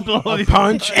a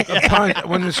punch,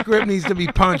 when the script needs to be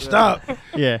punched up,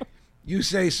 Yeah. you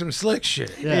say some slick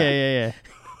shit Yeah.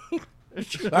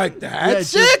 like that.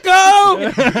 just-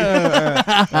 Sicko.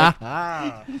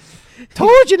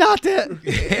 Told you not to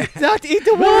eat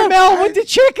the watermelon with the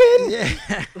chicken.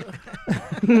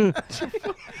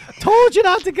 Told you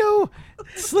not to go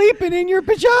sleeping in your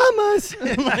pajamas.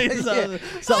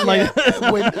 Something like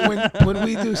that. when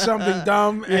we do something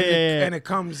dumb and, Yeah. and it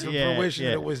comes to Yeah, fruition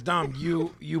yeah. that it was dumb,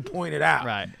 you point it out.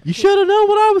 Right. You should have known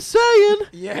what I was saying.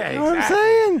 Yeah, You know what I'm exactly.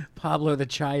 saying? Pablo the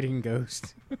chiding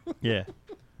ghost. Yeah.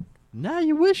 Now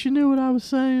you wish you knew what I was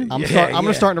saying. I'm Yeah, gonna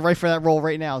yeah. start to write for that role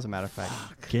right now, as a matter of fact.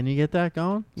 Can you get that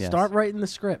going? Yes. Start writing the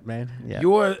script, man. Yeah.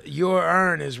 Your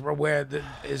urn is where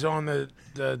is on the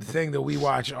thing that we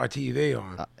watch our TV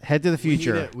on. Head to the We need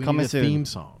future. we Coming need a soon. theme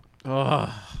song.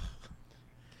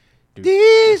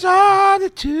 These are the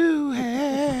two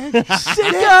heads.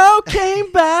 Sicko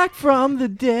came back from the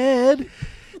dead.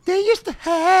 They used to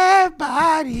have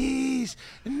bodies,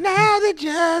 and now they're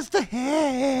just a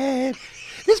head.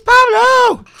 This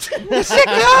Pablo, the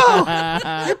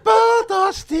Sicko, they both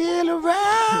are still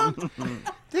around.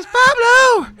 This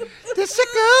Pablo, the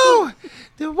Sicko,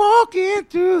 they're walking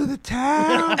through the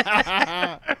town.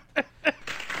 I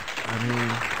mean,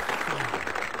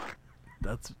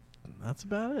 that's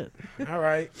about it. All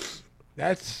right,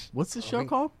 that's What's the show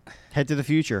called? Head to the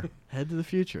future. Head to the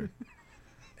future.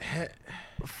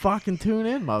 Fucking tune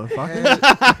in,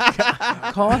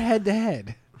 motherfucker. Call it head to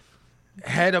head.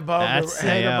 head above That's the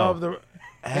head AO. above the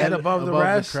head above the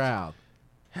rest. crowd.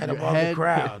 Head Your above head- the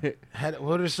crowd. Head.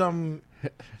 What are some?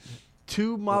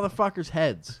 2 motherfuckers'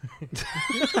 heads.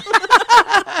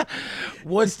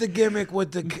 What's the gimmick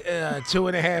with the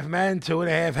 2.5 men,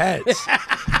 2.5 heads?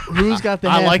 Who's got the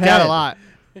I half like that head? a lot.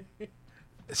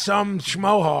 Some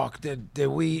schmohawk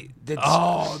that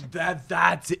Oh,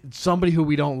 that's it. Somebody who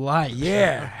we don't like.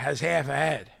 yeah has half a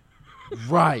head.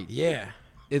 Right. Yeah,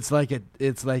 It's like a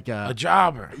a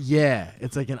jobber. yeah,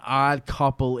 it's like an odd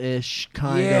couple-ish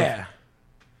kind of. Yeah,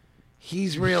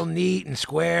 he's real neat and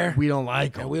square, We don't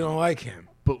like and him. we don't like him.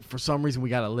 But for some reason we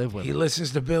got to live with He him.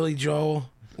 listens to Billy Joel.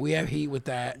 We have heat with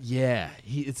that. Yeah,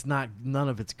 it's not none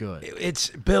of it's good. It's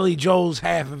Billy Joel's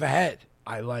half of a head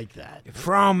I like that.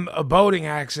 from a boating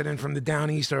accident from the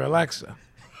Downeaster Alexa.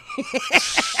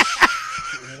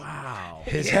 Wow.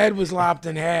 His head was lopped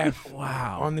in half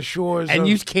Wow. on the shores. And of,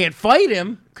 you can't fight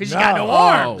him because you got no No.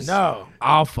 arms. no,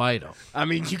 I'll fight him. I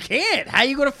mean, you can't. How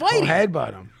you gonna fight I'll him?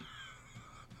 headbutt him.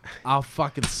 I'll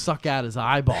fucking suck out his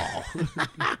eyeball.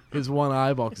 His one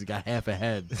eyeball because he got half a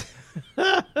head.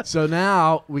 So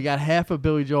now we got half of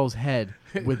Billy Joel's head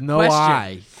with no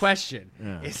eye. Question.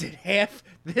 Yeah. Is it half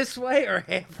this way or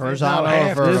half Horizontal No, or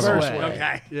half this vertical? way.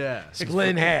 Okay. Yeah. Split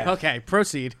in half. Okay,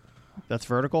 proceed. That's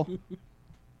vertical.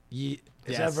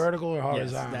 Is that vertical or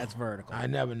horizontal? Yes, that's vertical. I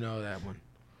never know that one.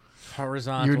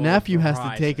 Horizontal. Your nephew has to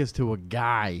horizon. take us to a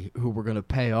guy who we're gonna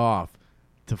pay off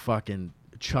to fucking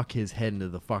chuck his head into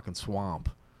the fucking swamp.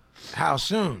 How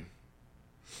soon?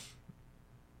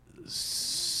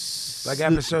 Like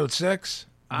episode 6?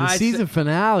 The season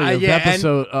finale of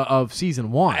episode of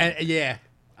season 1. Yeah.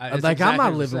 Like I'm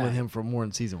not living with him for more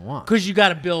than season 1. Because you got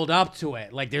to build up to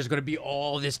it. Like there's going to be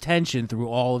all this tension through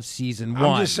all of season 1.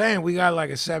 I'm just saying we got like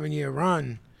a 7-year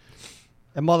run.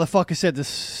 That motherfucker said the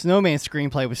Snowman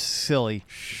screenplay was silly.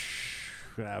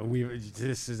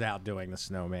 This is outdoing the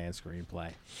Snowman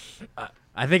screenplay.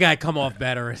 I think I come off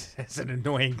better as an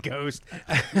annoying ghost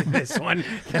in this one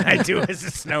than I do as a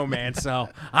snowman, so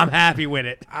I'm happy with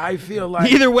it. I feel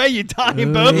like Either way, you die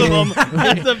in both of them.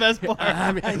 That's the best part.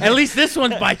 I mean, at least this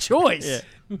one's by choice.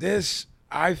 Yeah.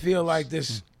 I feel like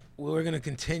this. We're gonna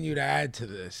continue to add to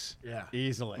this. Yeah,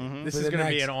 easily. This For is the going to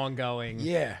be next- an ongoing.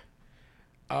 Yeah.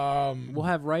 We'll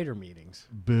have writer meetings.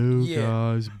 Boo, Yeah.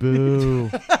 guys, boo.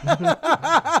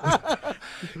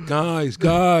 Guys,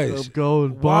 I'm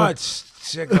going what?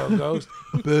 Sicko Ghost.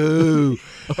 Boo.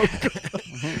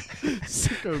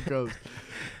 Sicko Ghost.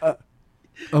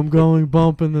 I'm going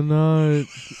bump in the night.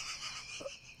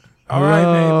 All right,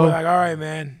 man. Hello? We're like, all right,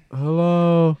 man.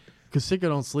 Hello. Because Sicko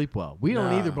don't sleep well. We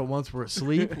don't Nah. either, but once we're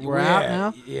asleep, we're Yeah, out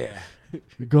now. Yeah.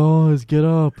 Guys, get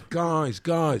up. Guys.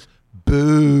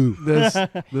 Boo.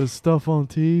 There's stuff on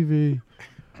TV.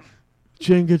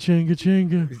 Chinga, chinga,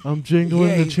 chinga. I'm jingling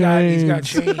Yeah, the he's chains. got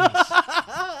chains.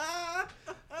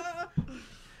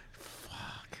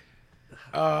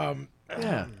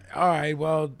 Yeah, All right,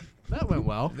 well, that went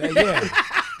well. yeah.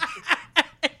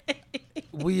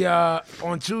 We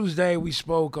on Tuesday we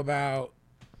spoke about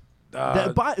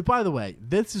By the way,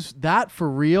 that for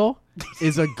real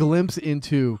is a glimpse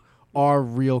into our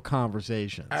real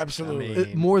conversations.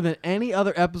 absolutely. More than any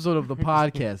other episode of the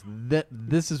podcast,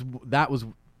 that was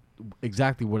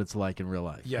exactly what it's like in real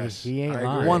life. Yes, He ain't I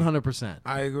lying. agree. 100%.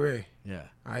 I agree. Yeah.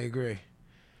 I agree.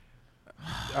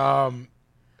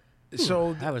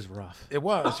 So That was rough. it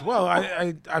was. Well,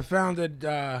 I found it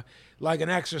like an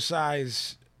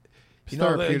exercise. You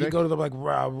know, you Therapeutic. go to the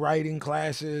writing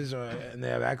classes, and they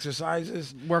have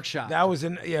exercises. Workshop. That was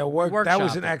an That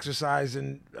was an Workshopping. exercise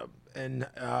in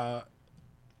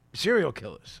serial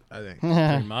killers, I think.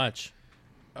 Pretty much.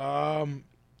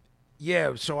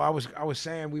 Yeah, so I was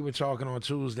saying we were talking on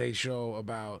Tuesday's show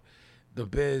about the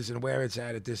biz and where it's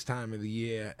at this time of the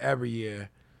year. Every year,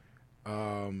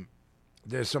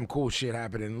 there's some cool shit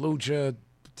happening in Lucha.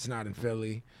 It's not in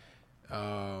Philly.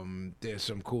 There's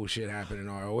some cool shit happening in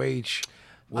ROH,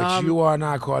 which you are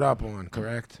not caught up on,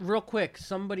 correct? Real quick,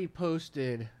 somebody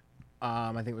posted,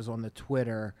 I think it was on the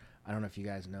Twitter, I don't know if you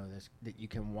guys know this, that you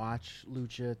can watch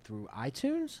Lucha through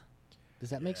iTunes. Does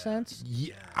that make sense?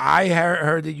 Yeah, I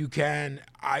heard that you can.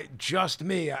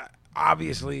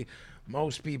 Obviously,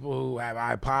 most people who have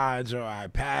iPods or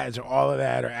iPads or all of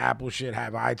that or Apple shit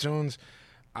have iTunes.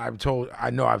 I've told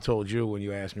you when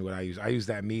you asked me what I use. I use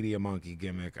that Media Monkey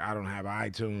gimmick. I don't have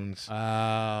iTunes.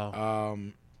 I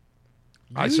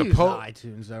use suppose.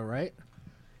 iTunes though, right?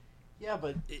 Yeah,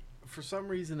 but for some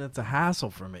reason it's a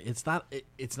hassle for me. It's not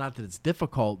that it's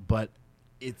difficult, but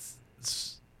it's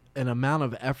an amount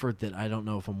of effort that I don't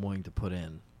know if I'm willing to put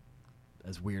in.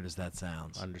 As weird as that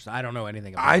sounds. I don't know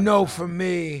anything about I know it. for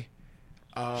me,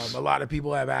 a lot of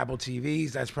people have Apple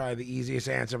TVs. That's probably the easiest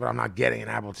answer, but I'm not getting an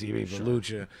Apple TV for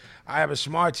Lucha. I have a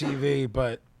smart TV,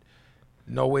 but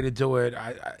no way to do it.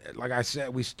 Like I said,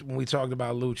 when we talked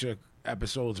about Lucha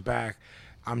episodes back,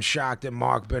 I'm shocked that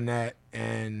Mark Burnett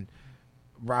and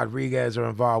Rodriguez are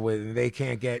involved with it, and they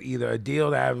can't get either a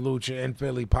deal to have Lucha in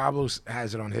Philly. Pablo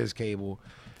has it on his cable,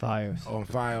 Fios. on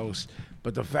Fios,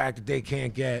 but the fact that they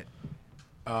can't get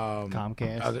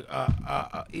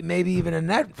Comcast. maybe even a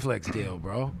Netflix deal,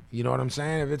 bro. You know what I'm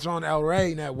saying? If it's on El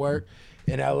Rey Network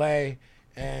in LA,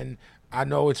 and I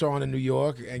know it's on in New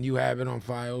York, and you have it on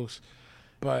Fios,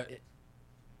 but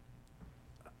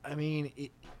I mean,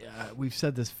 we've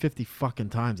said this 50 fucking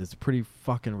times. It's pretty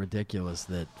fucking ridiculous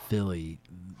that Philly,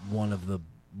 one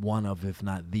of if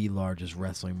not the largest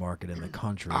wrestling market in the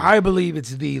country. I believe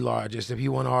it's the largest. If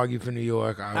you want to argue for New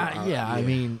York, I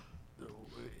mean,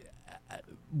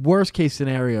 worst case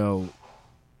scenario,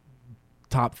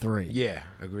 top 3. yeah,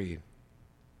 agreed.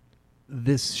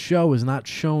 This show is not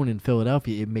shown in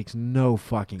Philadelphia. It makes no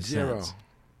fuking Zero. sense.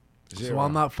 Zero. So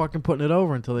I'm not fucking putting it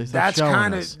over until they start That's showing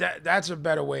kind us. of that's a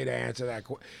better way to answer that.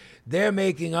 They're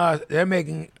making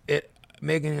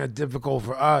it difficult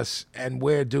for us, and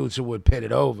we're dudes who would pit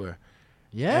it over.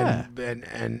 Yeah.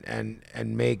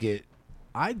 and make it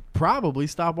I'd probably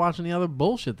stop watching the other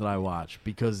bullshit that I watch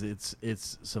because it's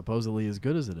supposedly as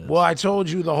good as it is. Well, I told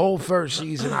you the whole first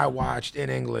season I watched in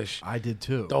English. I did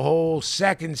too. The whole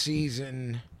second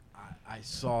season, I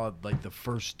saw like the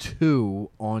first 2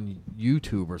 on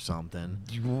YouTube or something,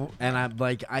 and I'm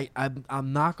like,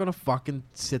 I'm not gonna fucking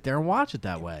sit there and watch it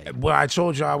that way. well, I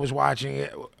told you I was watching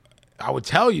it. I would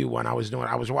tell you when I was doing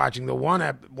it. I was watching the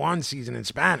one season in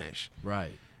Spanish.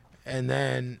 Right. And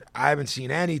then I haven't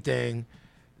seen anything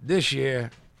this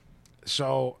year.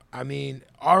 So, I mean,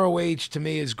 ROH to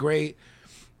me is great.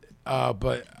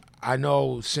 But I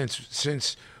know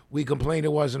since we complained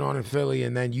it wasn't on in Philly,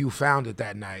 and then you found it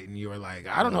that night, and you were like,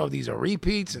 I don't know if these are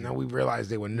repeats, and then we realized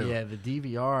they were new. Yeah, the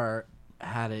DVR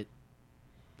had it,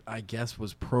 I guess,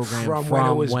 was programmed From from when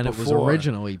it was was before,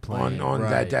 originally playing. on right.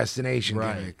 that destination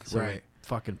Right. gimmick. So Right. it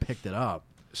fucking picked it up.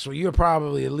 So you're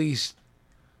probably at least,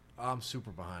 I'm super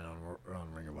behind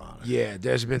on Ring of Honor. yeah,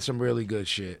 there's been some really good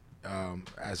shit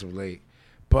as of late.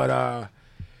 But,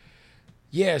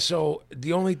 yeah, so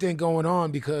the only thing going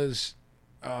on, because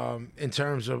in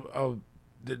terms of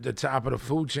the top of the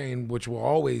food chain, which will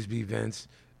always be Vince,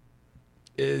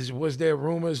 was there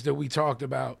rumors that we talked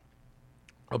about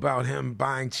him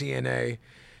buying TNA,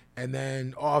 and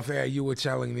then off air you were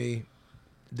telling me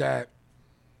that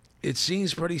it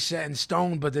seems pretty set in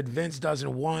stone, but that Vince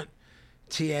doesn't want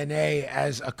TNA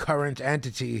as a current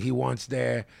entity. He wants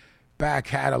their back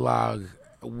catalog,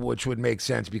 which would make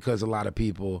sense because a lot of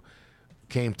people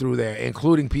came through there,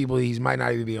 including people he might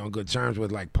not even be on good terms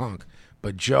with, like Punk.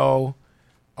 But Joe,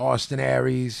 Austin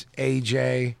Aries,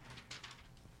 AJ.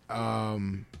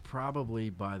 Probably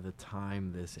by the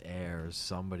time this airs,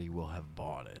 somebody will have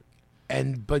bought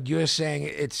it. But you're saying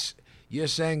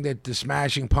that the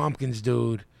Smashing Pumpkins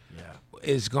dude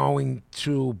is going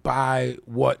to buy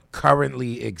what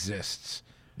currently exists,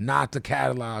 not the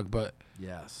catalog, but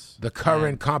Yes. the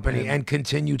current company, and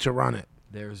continue to run it.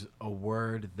 There's a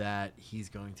word that he's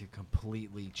going to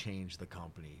completely change the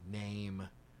company name,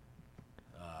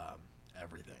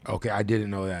 everything. Okay, I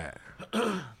didn't know that.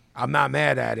 I'm not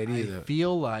mad at it either. I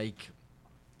feel like,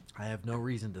 I have no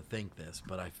reason to think this,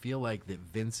 but I feel like that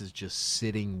Vince is just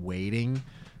sitting waiting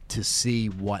to see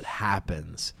what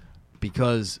happens,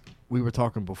 because we were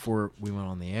talking before we went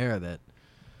on the air that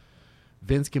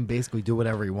Vince can basically do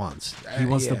whatever he wants. He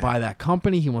wants to buy that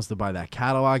company. He wants to buy that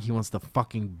catalog. He wants to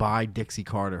fucking buy Dixie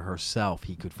Carter herself.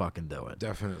 He could fucking do it.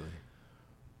 Definitely.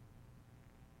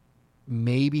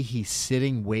 Maybe he's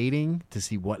sitting waiting to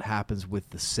see what happens with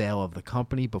the sale of the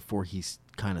company before he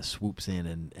kind of swoops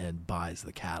in and buys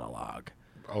the catalog.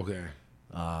 Okay.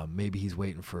 Maybe he's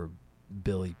waiting for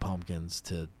Billy Pumpkins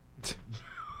to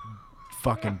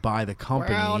fucking buy the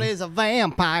company. Brown is a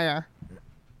vampire.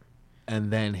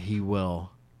 And then he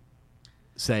will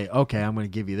say, okay, I'm going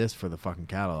to give you this for the fucking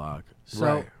catalog. So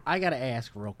Right. I gotta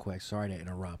ask real quick. Sorry to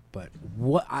interrupt, but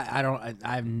what I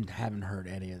haven't heard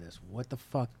any of this. What the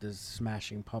fuck does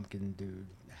Smashing Pumpkin dude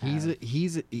have?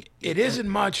 It isn't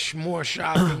much more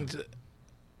shocking to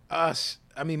us.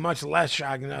 I mean, much less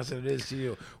shocking to us than it is to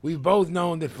you. We've both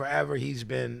known that forever he's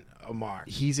been a mark.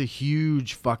 He's a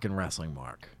huge fucking wrestling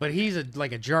mark. But he's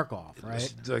like a jerk off, right?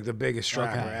 It's like the biggest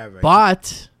striker Okay. ever.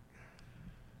 But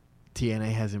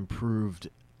TNA has improved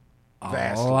a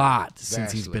Vastly. lot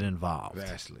since he's Vastly. been involved.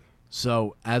 Vastly.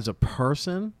 So as a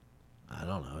person, I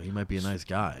don't know. He might be a nice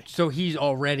guy. So he's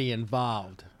already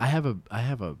involved. I have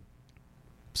a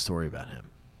story about him.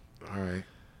 All right.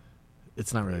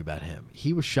 It's not really about him.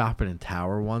 He was shopping in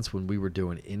Tower once when we were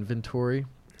doing inventory.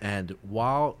 And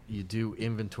while you do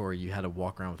inventory, you had to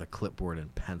walk around with a clipboard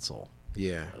and pencil.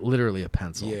 Yeah. Literally a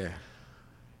pencil. Yeah.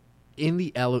 In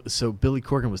the so Billy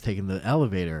Corgan was taking the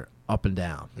elevator up and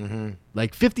down. Mm-hmm.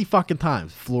 Like 50 fucking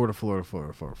times. Floor to floor to floor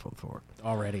to floor to floor to floor.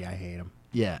 Already, I hate him.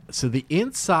 Yeah. So the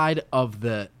inside of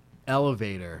the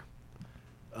elevator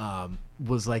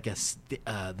was like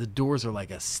the doors are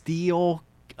like a steel.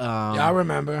 Yeah, I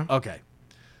remember. Okay.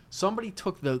 Somebody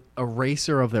took the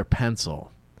eraser of their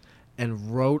pencil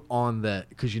and wrote on the,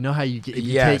 because you know how you get, if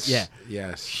you Yes. take,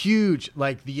 Yes. huge,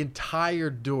 like the entire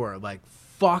door, like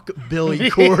fuck Billy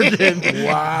Corgan.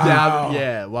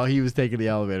 Wow. While he was taking the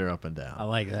elevator up and I down.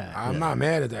 like that. I'm not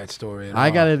mad at that story at I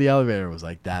all. got in the elevator and was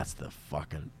like, that's the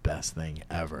fucking best thing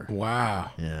ever.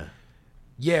 Wow. Yeah.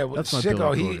 Yeah, That's my Sicko,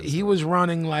 Billy Corgan he story. was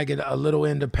running like a little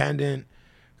independent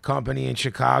company in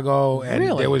Chicago, and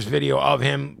Really? there was video of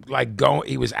him like going.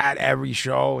 He was at every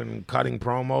show and cutting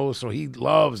promos, so he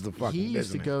loves the fucking He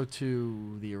used to business. go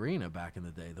to the arena back in the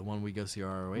day, the one we go see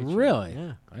ROH. Really?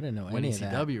 Yeah. I didn't know When any of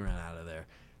that. ECW ran out of there.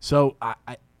 So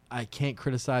I can't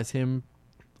criticize him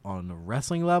on the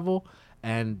wrestling level.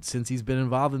 And since he's been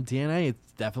involved in TNA,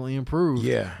 it's definitely improved.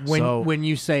 Yeah. When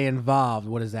you say involved,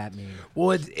 what does that mean?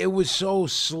 Well, it was so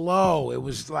slow. It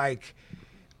was like,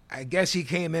 I guess he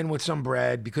came in with some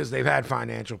bread because they've had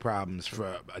financial problems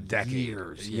for a decade.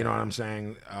 Years, You know what I'm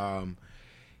saying?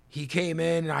 He came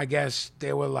in, and I guess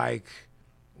they were like,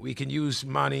 we can use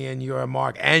money and you're a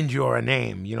mark and you're a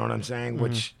name. You know what I'm saying?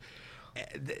 Which,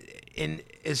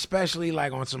 especially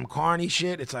like on some carny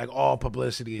shit, it's like all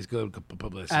publicity is good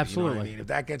publicity. Absolutely. You know what I mean? If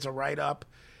that gets a write-up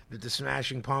that the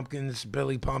Smashing Pumpkins,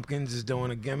 Billy Pumpkins is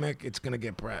doing a gimmick, it's going to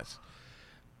get press.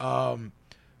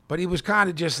 But he was kind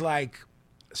of just like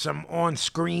some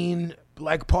on-screen,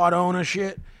 like part owner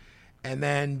shit. And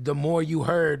then the more you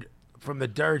heard from the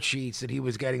dirt sheets that he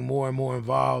was getting more and more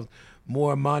involved,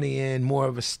 more money in, more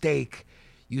of a stake,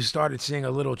 you started seeing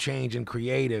a little change in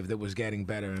creative that was getting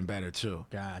better and better too.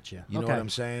 Gotcha. You know what I'm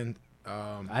saying?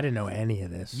 I didn't know any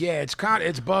of this. Yeah, it's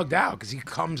bugged out because he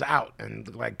comes out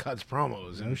and like cuts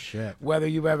promos. No And shit. whether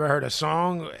you've ever heard a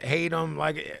song, hate him,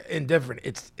 like indifferent,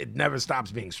 it never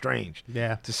stops being strange.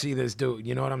 Yeah. To see this dude,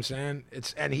 you know what I'm saying?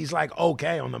 And he's like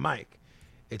okay on the mic.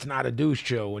 It's not a douche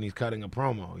chill when he's cutting a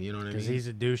promo. You know what I mean? Because he's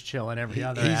a douche chill in every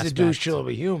other He's aspect. a douche chill of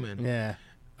a human. Yeah.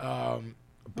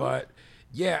 But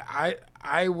yeah,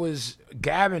 I was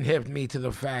Gavin hipped me to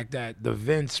the fact that the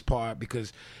Vince part,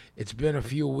 because it's been a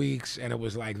few weeks and it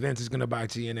was like Vince is gonna buy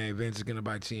TNA, Vince is gonna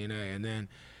buy TNA, and then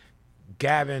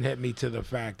Gavin hit me to the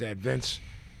fact that Vince,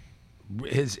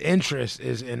 his interest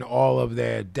is in all of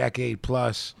their decade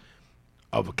plus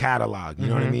of a catalog. You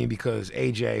know what I mean? Because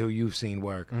AJ, who you've seen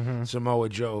work, Samoa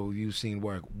Joe, who you've seen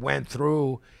work, went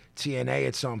through TNA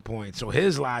at some point. So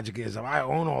his logic is, if I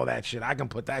own all that shit, I can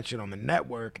put that shit on the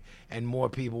network and more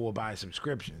people will buy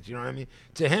subscriptions. You know what I mean?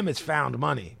 To him, it's found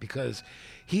money because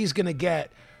he's going to get,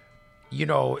 you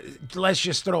know, let's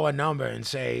just throw a number and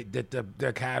say that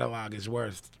their catalog is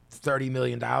worth $30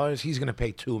 million. He's going to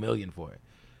pay $2 million for it.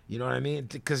 You know what I mean?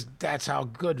 Because that's how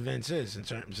good Vince is in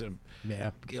terms of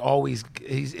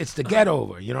it's the get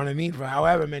over. You know what I mean? For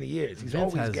however many years, he's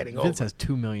always getting over. Vince has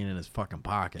 $2 million in his fucking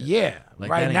pocket. Yeah, like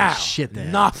right that ain't now, shit. To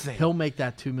him. Nothing. He'll make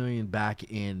that $2 million back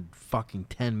in fucking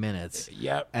 10 minutes.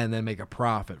 Yep. And then make a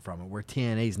profit from it. Where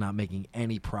TNA's not making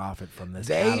any profit from this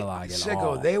catalog at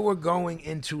all. They were going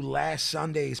into last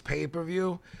Sunday's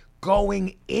pay-per-view,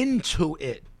 going into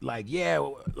it like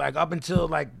up until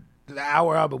like the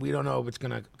hour of it, we don't know if it's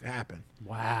gonna happen.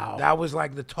 Wow. That was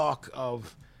like the talk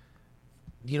of,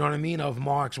 you know what I mean, of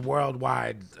Mark's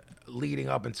worldwide leading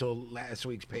up until last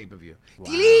week's pay-per-view.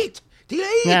 Wow.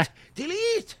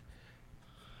 Delete.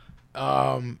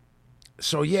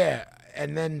 So yeah,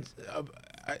 and then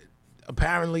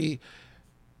apparently,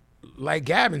 like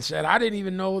Gavin said, I didn't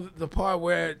even know the part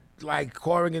where like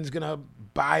Corrigan's gonna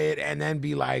buy it and then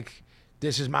be like,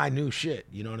 "This is my new shit."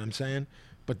 You know what I'm saying?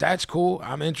 But that's cool.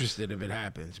 I'm interested if it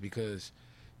happens because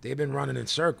they've been running in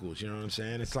circles. You know what I'm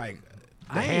saying? It's like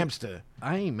the hamster.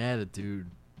 I ain't mad at dude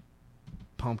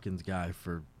Pumpkins guy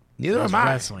for Neither this am I.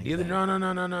 wrestling Neither. thing.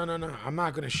 No. I'm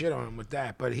not gonna shit on him with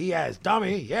that. But he has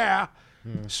dummy. Yeah.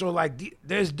 So like,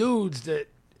 there's dudes that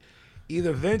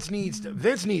either Vince needs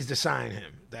to sign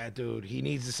him. That dude, he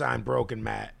needs to sign Broken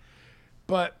Matt.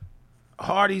 But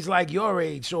Hardy's like your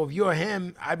age, so if you're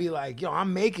him, I'd be like, yo,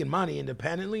 I'm making money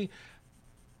independently.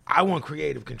 I want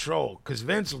creative control because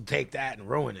Vince will take that and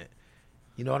ruin it.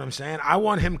 You know what I'm saying? I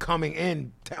want him coming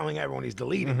in telling everyone he's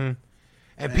deleting.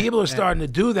 And people are starting to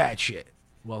do that shit.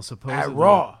 Well, supposedly At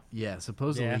Raw. Yeah,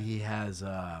 supposedly he has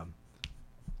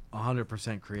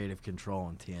 100% creative control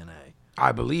in TNA.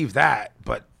 I believe that,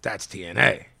 but that's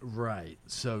TNA. Right.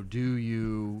 So do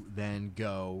you then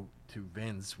go to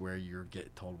Vince where you're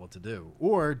get told what to do?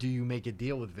 Or do you make a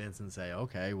deal with Vince and say,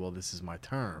 okay, well, this is my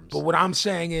terms? But what I'm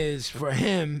saying is, for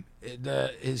him,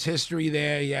 his history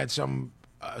there, he had some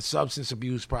substance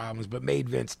abuse problems, but made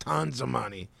Vince tons of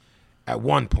money at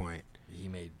one point. He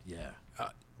made,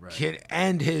 right.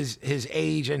 And his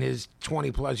age and his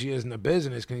 20-plus years in the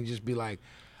business, can he just be like,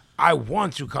 I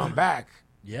want to come back,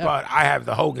 but I have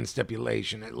the Hogan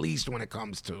stipulation, at least when it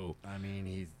comes to... I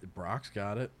mean, Brock's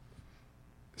got it.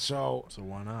 So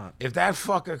why not? If that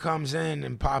fucker comes in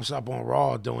and pops up on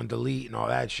Raw doing delete and all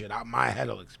that shit, my head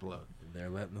will explode. They're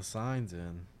letting the signs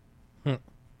in.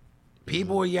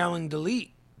 People were yelling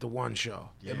delete the one show.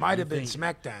 Yeah, it might have been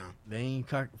SmackDown. They ain't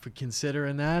for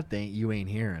considering that. You ain't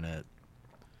hearing it.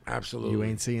 Absolutely. You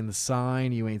ain't seeing the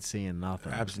sign. You ain't seeing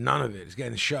nothing. None of it. It's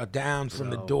getting shut down from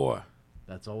the door.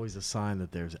 That's always a sign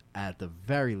that there's at the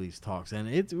very least talks, and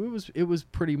it was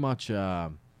pretty much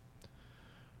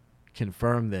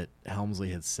confirmed that Helmsley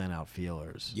had sent out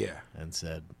feelers. Yeah. And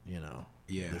said,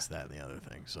 this, that, and the other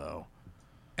thing. So.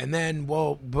 And then,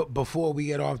 well, before we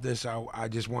get off this, I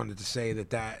just wanted to say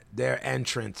that their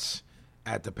entrance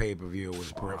at the pay-per-view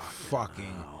was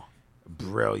fucking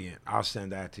brilliant. I'll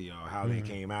send that to y'all, how they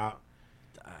came out.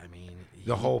 I mean,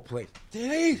 The whole place.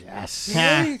 Did he? Yes.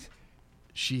 Did he?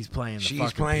 she's playing the She's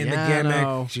fucking playing the piano.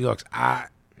 gimmick. She looks hot.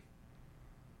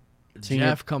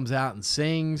 Jeff comes out and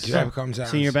sings. Jeff comes out.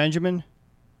 Senior Benjamin.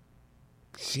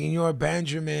 Senior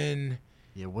Benjamin.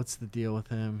 Yeah, what's the deal with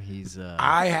him? He's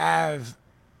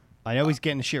I know he's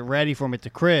getting the shit ready for him at the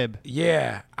crib.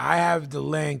 I have the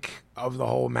link of the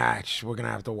whole match. We're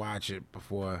gonna have to watch it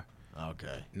before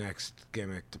okay. next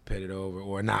gimmick to pit it over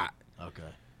or not. Okay.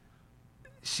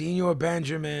 Senior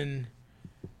Benjamin.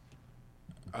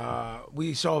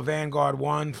 We saw Vanguard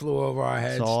 1 flew over our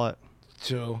heads. Saw it.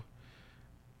 2.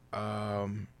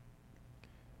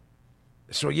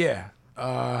 So yeah,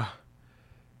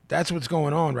 that's what's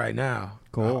going on right now.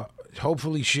 Cool.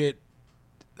 Hopefully shit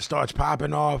starts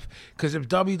popping off, because if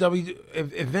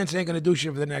if Vince ain't gonna do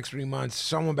shit for the next 3 months,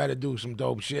 someone better do some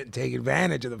dope shit and take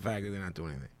advantage of the fact that they're not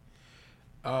doing anything.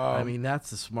 I mean, that's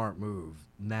the smart move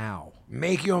now.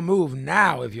 Make your move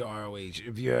now if you're ROH.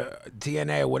 If you're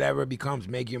TNA or whatever it becomes,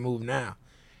 make your move now.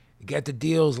 Get the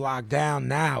deals locked down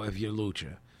now if you're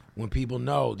Lucha. When people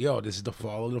know, yo, this is the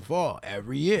fall of the fall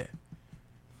every year.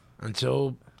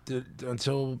 Until the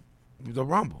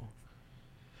Rumble.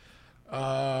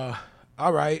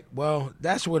 All right, well,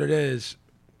 that's what it is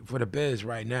for the biz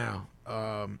right now.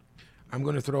 I'm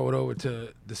going to throw it over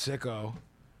to the Sicko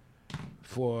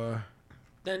for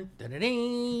Dun, dun, dun,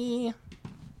 dun.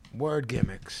 word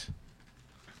gimmicks.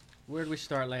 Where'd we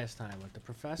start last time? With the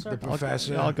professor? The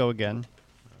professor. I'll go again.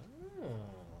 Oh,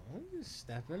 he's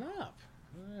stepping up.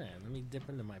 All right, let me dip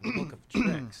into my book of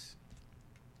tricks.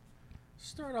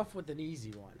 Start off with an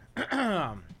easy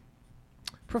one.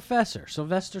 Professor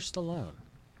Sylvester Stallone.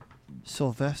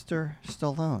 Sylvester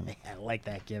Stallone. I like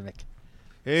that gimmick.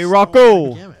 Hey, Stole Rocco.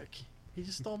 my gimmick. He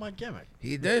just stole my gimmick.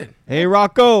 He did. Hey,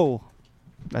 Rocco.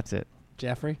 That's it.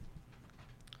 Jeffrey?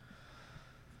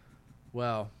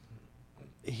 Well,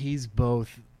 he's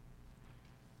both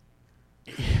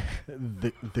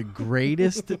the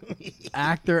greatest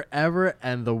actor ever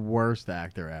and the worst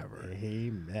actor ever.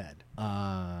 Amen.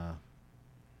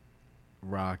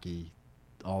 Rocky,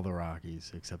 all the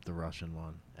Rockies except the Russian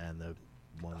one and the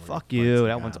one. where Fuck he fights you, the that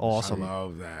guy one's on the awesome. I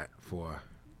love that for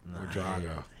Nah,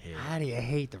 Drago. Hate How do you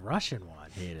hate the Russian one?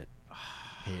 Hate it.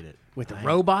 Hate it. With the I ain't-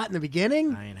 robot in the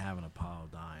beginning? I ain't having Apollo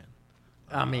dying.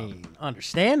 I mean,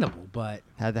 understandable, but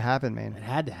Had to happen, it man.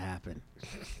 had to happen.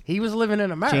 He was living in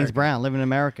America. James Brown, living in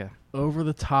America. Over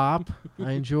the Top,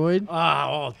 I enjoyed. Oh,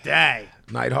 all day.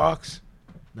 Nighthawks.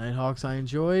 Nighthawks, I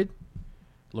enjoyed.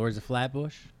 Lords of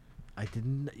Flatbush. I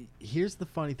didn't. Here's the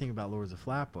funny thing about Lords of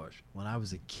Flatbush. When I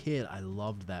was a kid, I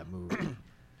loved that movie.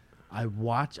 I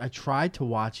tried to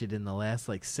watch it in the last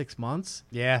like 6 months.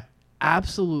 Yeah.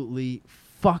 Absolutely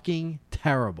fucking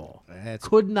terrible. It's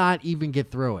Could not even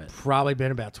get through it. probably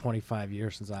been about 25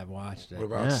 years since I've watched it. What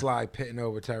about Yeah. Sly pitting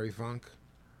over Terry Funk?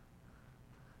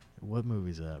 What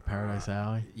movie's that? Paradise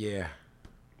Alley? Yeah.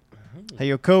 Hey,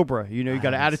 yo, Cobra. You know you I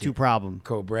got an haven't seen attitude problem.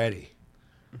 Cobretti.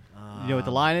 You know what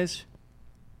the line is?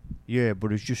 Yeah,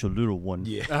 but it's just a little one.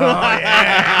 Yeah.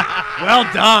 Well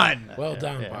done. Well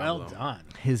done, Well Pablo. done.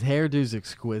 His hairdo's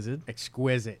exquisite.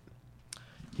 Exquisite.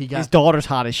 He His got. daughter's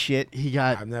hot as shit. He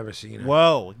got. I've never seen it.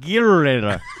 Whoa, get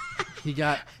her. He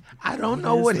got. I don't What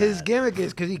know is what his that? gimmick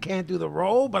is because he can't do the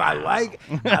role, but I like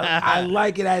I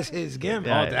like it as his gimmick.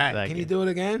 Yeah, All that. like Can it. you do it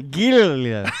again? Get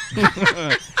her.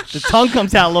 The tongue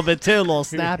comes out a little bit too, a little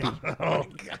snappy.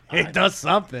 It does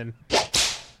something.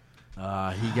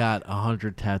 He got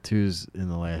 100 tattoos in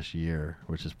the last year,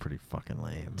 which is pretty fucking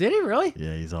lame. Did he really?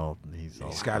 Yeah, he's all.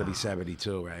 He's got to be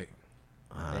 72, right?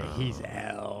 He's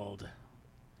old.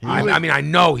 I mean, I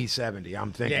know he's 70.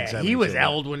 I'm thinking Yeah, 72. he was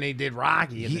old when they did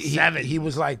Rocky in the 70s. He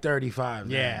was like 35.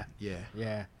 Yeah. Man. Yeah.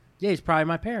 Yeah. Yeah, he's probably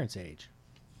my parents' age.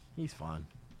 He's fun.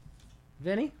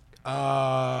 Vinny?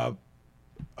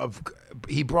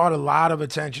 He brought a lot of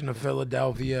attention to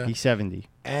Philadelphia, He's 70.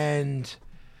 and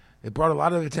it brought a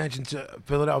lot of attention to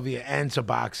Philadelphia and to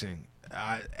boxing,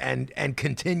 and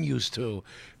continues to,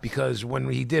 because when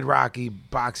he did Rocky,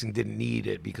 boxing didn't need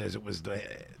it because it was the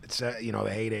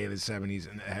heyday of the 70s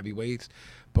and the heavyweights.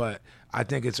 But I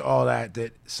think it's all that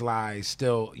Sly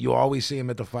still, you always see him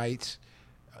at the fights,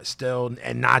 still,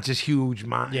 and not just huge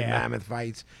mammoth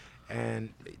fights. And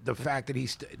the fact that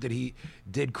he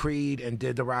did Creed and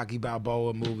did the Rocky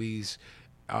Balboa movies,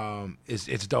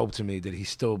 it's dope to me that he's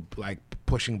still like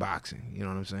pushing boxing. You know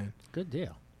what I'm saying? Good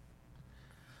deal.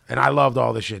 And I loved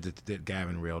all the shit that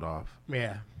Gavin reeled off.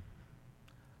 Yeah.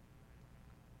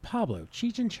 Pablo,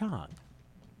 Cheech and Chong.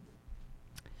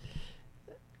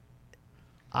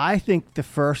 I think the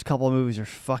first couple of movies are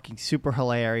fucking super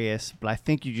hilarious, but I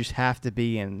think you just have to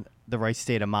be in the right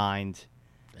state of mind.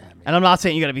 And I'm not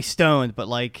saying you got to be stoned, but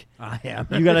like I am.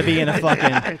 you got to be in a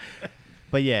fucking.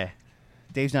 But yeah,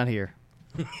 Dave's not here.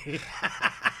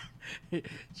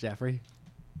 Jeffrey.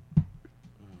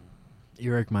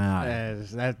 Eric, my eye.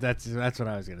 That's what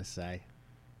I was gonna say.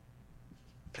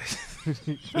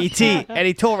 E.T.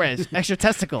 Eddie Torres, extra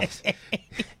testicles.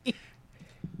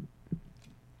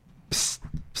 Psst,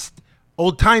 psst.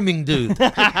 Old timing dude.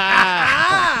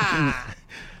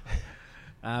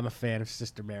 I'm a fan of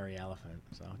Sister Mary Elephant.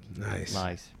 So Nice.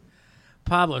 Nice.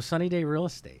 Pablo, Sunny Day Real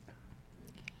Estate.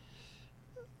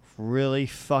 Really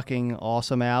fucking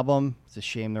awesome album. It's a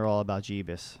shame they're all about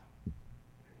Jeebus.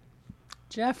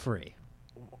 Jeffrey.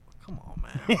 Come on,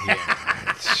 man.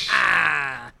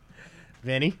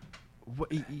 Vinny.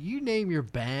 What, you name your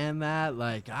band that?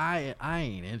 Like, I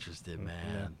ain't interested,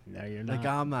 man. No, you're not. Like,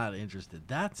 I'm not interested.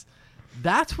 That's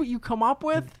what you come up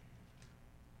with?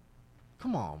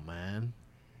 Come on, man.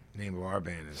 Name of our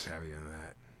band is heavy on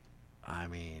that. I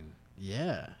mean,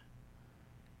 yeah.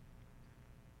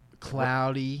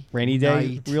 Cloudy. Rainy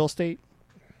Day Night, Real Estate.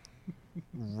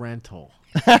 Rental.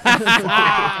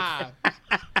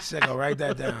 Sicko, write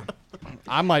that down.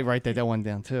 I might write that one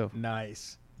down too.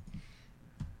 Nice.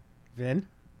 Vin.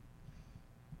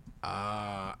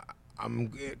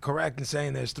 I'm correct in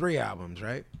saying there's 3 albums,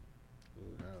 right?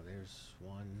 No, there's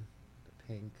one. The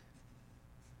Pink.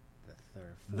 The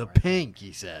third. The fourth. Pink,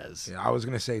 he says. Yeah, I was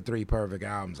gonna say 3 perfect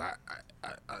albums. I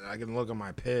can look at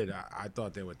my PID. I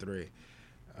thought there were 3.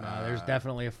 No, there's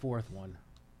definitely a fourth one.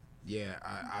 Yeah,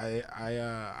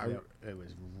 It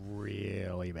was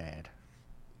really bad.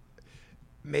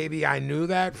 maybe I knew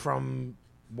that from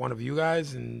one of you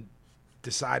guys and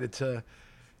decided to,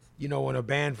 when a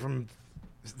band from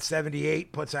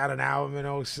 78 puts out an album in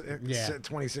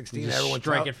 2016, You just everyone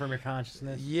strike it from your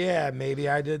consciousness. Yeah, maybe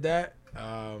I did that.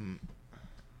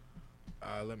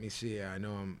 Let me see. I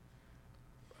know I'm.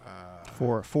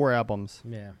 Four albums.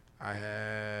 Yeah. I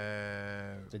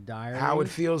have The Diary. How It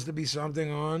Feels to Be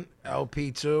Something on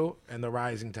LP2 and The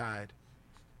Rising Tide.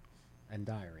 And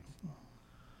Diary.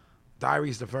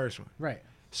 Diary's the first one. Right.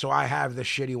 So I have the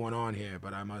shitty one on here,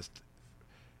 but I must.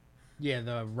 Yeah,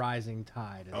 The Rising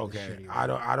Tide. Is Okay, The shitty one.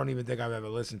 I don't even think I've ever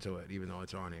listened to it, even though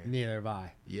it's on here. Neither have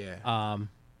I. Yeah.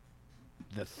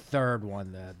 The third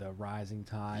one, the Rising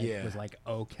Tide, Yeah. was like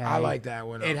okay. I like that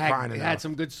one. It had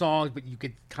some good songs, but you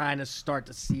could kind of start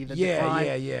to see the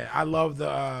decline. Yeah. I love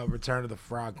the Return of the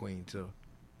Frog Queen too.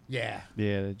 Yeah.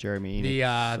 Yeah, the Jeremy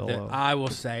Enix solo. I will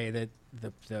say that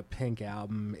the Pink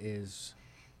album is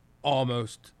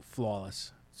almost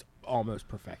flawless. It's almost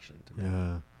perfection to me.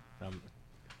 Yeah.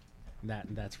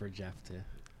 That's for Jeff to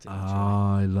enjoy.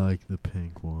 I like the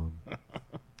Pink one.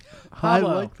 I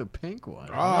Pablo. like the Pink one.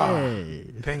 Oh, Hey.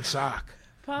 Pink Sock.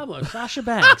 Pablo, Sasha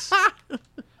Banks.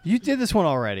 You did this one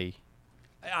already.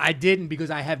 I didn't because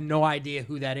I have no idea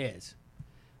who that is.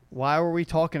 Why were we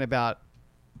talking about?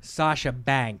 Sasha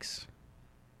Banks.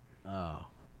 Oh.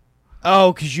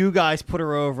 Oh, because you guys put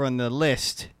her over on the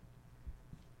list.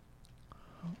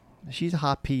 She's a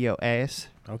hot P.O. ass.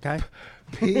 Okay.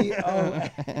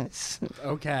 P.O.S.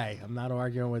 Okay. I'm not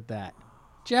arguing with that.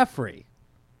 Jeffrey.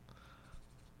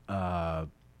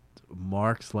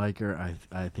 Mark's like her.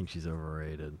 I think she's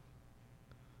overrated.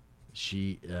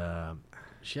 She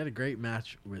had a great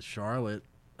match with Charlotte,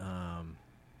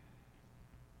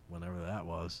 whenever that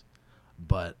was,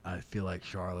 but I feel like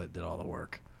Charlotte did all the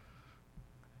work.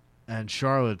 And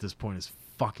Charlotte at this point is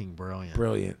fucking brilliant.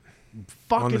 Brilliant.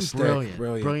 Fucking On the stick, brilliant.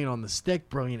 brilliant. Brilliant on the stick,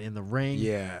 brilliant in the ring.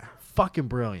 Yeah. Fucking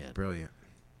brilliant. Brilliant.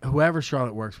 Whoever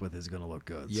Charlotte works with is going to look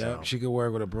good. Yep. So. She could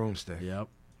work with a broomstick. Yep.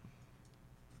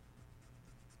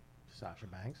 Sasha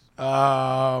Banks.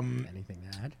 Anything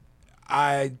to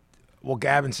add?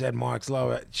 Gavin said Mark's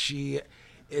low.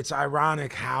 It's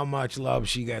ironic how much love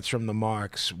she gets from the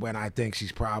Marks when I think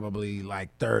she's probably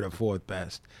like 3rd or 4th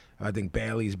best. I think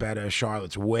Bailey's better.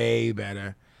 Charlotte's way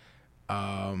better.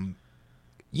 The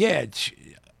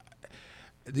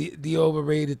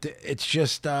overrated. It's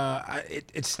just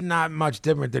it's not much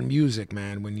different than music,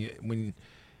 man. When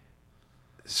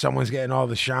someone's getting all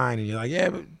the shine and you're like, yeah,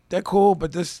 but they're cool,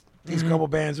 but these couple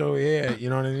bands over here, you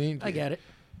know what I mean? I get it.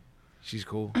 She's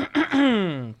cool.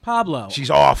 Pablo. She's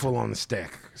awful on the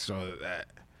stick. So that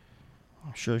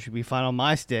I'm sure she'd be fine on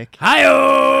my stick.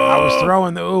 Hi-oh! I was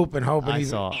throwing the oop and hoping I he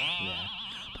saw.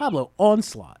 Pablo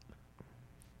Onslaught.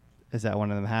 Is that one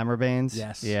of them Hammer bands?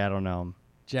 Yes. Yeah, I don't know 'em.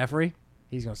 Jeffrey.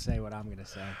 He's gonna say what I'm gonna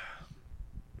say.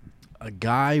 A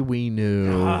guy we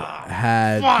knew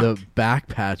had the back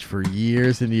patch for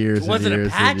years and years It wasn't and a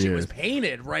years patch. and It years. was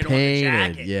painted right Painted, on the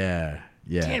jacket. yeah.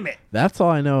 Yeah. Damn it. That's all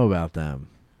I know about them.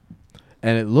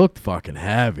 And it looked fucking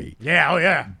heavy. Yeah, oh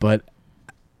yeah. But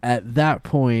at that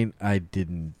point, I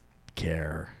didn't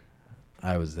care.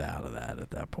 I was out of that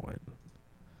at that point.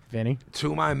 Vinny?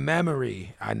 To my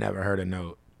memory, I never heard a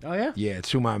note. Oh yeah? Yeah,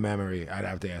 to my memory, I'd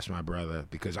have to ask my brother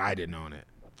because I didn't own it.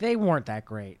 They weren't that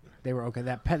great. They were okay.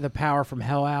 The Power from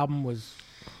Hell album was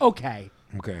okay.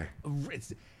 Okay.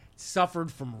 It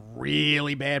suffered from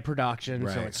really bad production,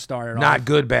 so Right. it started Not off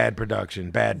good bad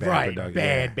production. Bad right, production.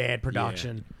 bad Yeah.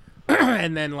 production.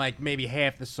 And then like maybe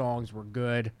half the songs were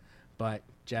good, but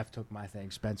Jeff took my thing.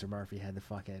 Spencer Murphy had the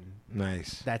fucking.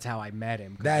 Nice. That's how I met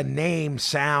him. That name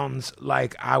sounds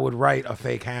like I would write a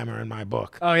fake hammer in my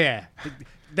book. Oh yeah,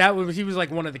 he was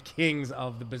like one of the kings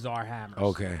of the bizarre hammers.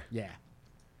 Okay. Yeah.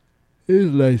 He's a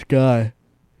nice guy.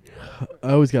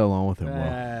 I always got along with him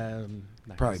well.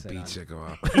 Not Probably gonna beat sit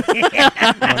Sicko up.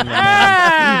 on-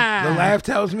 The laugh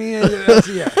tells me that's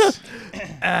a yes.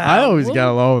 I always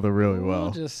got along with him really We'll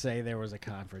well. just say there was a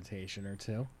confrontation or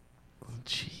two.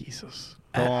 Jesus.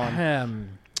 Go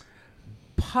on.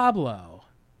 Pablo.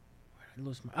 Where did I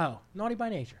lose my? Oh, Naughty by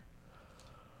Nature.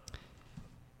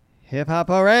 Hip hop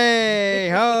hooray!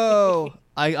 Ho!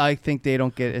 I think they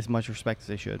don't get as much respect as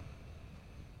they should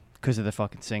because of the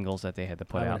fucking singles that they had to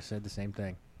put I would out. have said the same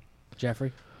thing.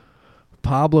 Jeffrey.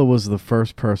 Pablo was the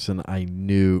first person I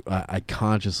knew, I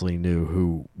consciously knew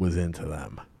who was into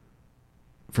them.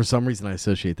 For some reason, I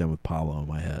associate them with Pablo in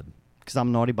my head. Because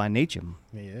I'm naughty by nature.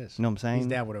 He is. You know what I'm saying? He's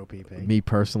down with OPP. Me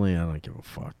personally, I don't give a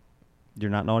fuck. You're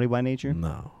not naughty by nature?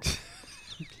 No.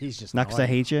 He's just Not because I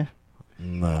naughty. hate you?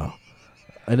 No.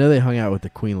 I know they hung out with the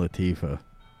Queen Latifah.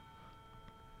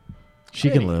 She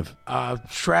can live.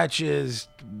 Tretch is.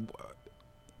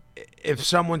 If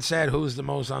someone said who's the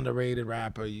most underrated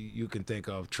rapper you can think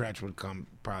of, Tretch would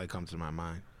probably come to my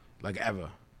mind, like ever.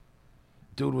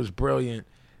 Dude was brilliant.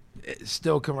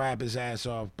 Still can rap his ass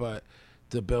off, but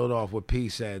to build off what P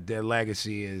said, their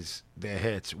legacy is their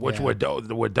hits, which Yeah. were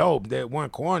dope. They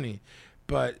weren't corny,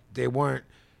 but they weren't.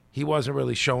 He wasn't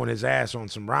really showing his ass on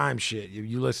some rhyme shit.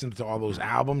 You listen to all those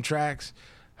album tracks,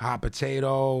 Hot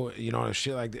Potato,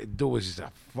 shit like that. Dude was just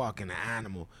a fucking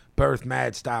animal. Birth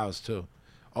Mad Styles too.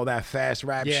 All that fast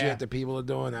rap Yeah. shit that people are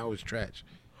doing, that was Tretch.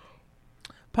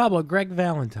 Pablo, Greg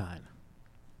Valentine.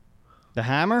 The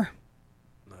Hammer?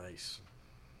 Nice.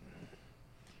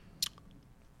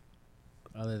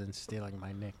 Other than stealing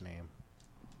my nickname.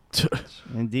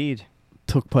 Indeed.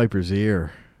 Took Piper's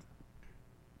ear.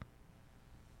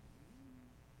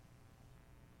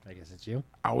 I guess it's you.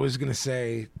 I was gonna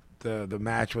say the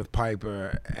match with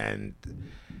Piper, and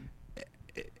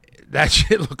that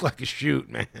shit looked like a shoot,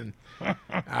 man.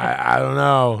 I don't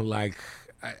know, like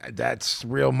that's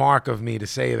real mark of me to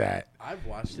say that. I've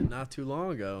watched it not too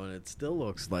long ago, and it still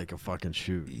looks like a fucking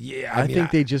shoot. Yeah, I mean,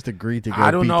 think they just agreed to go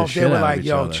I don't beat know the if shit they were out of like, each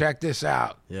 "Yo, other. check this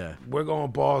out. Yeah. We're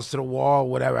going balls to the wall.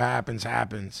 Whatever happens,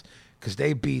 happens." Because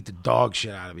they beat the dog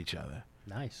shit out of each other.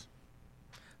 Nice.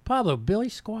 Pablo, Billy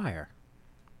Squire.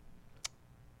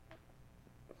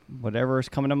 Whatever is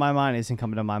coming to my mind isn't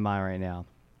coming to my mind right now.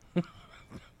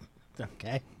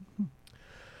 Okay.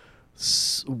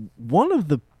 One of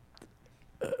the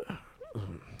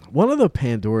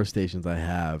Pandora stations I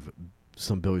have,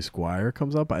 some Billy Squire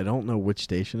comes up. I don't know which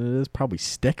station it is. Probably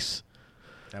Styx.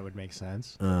 That would make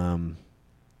sense. I'm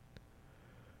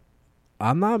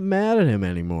not mad at him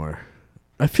anymore.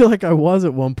 I feel like I was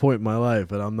at one point in my life,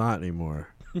 but I'm not anymore.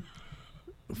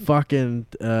 Fucking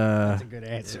That's a good It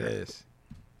answer. is.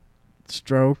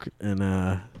 Stroke and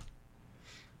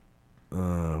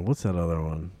what's that other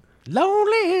one?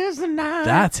 Lonely is the night.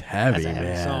 That's heavy, That's a heavy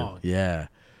man. song. Yeah.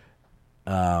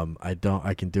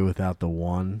 I can do without the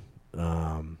one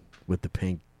with the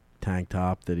pink tank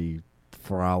top that he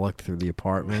frolicked through the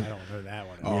apartment. I don't know that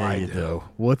one. Oh, yeah, I you do.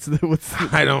 What's the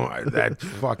I don't. That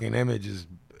fucking image is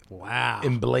Wow.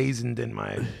 emblazoned in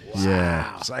my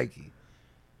Yeah. psyche.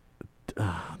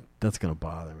 That's gonna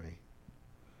bother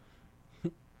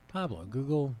me. Pablo,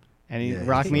 Google. Any Yeah,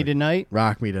 Rock he's Me like- Tonight?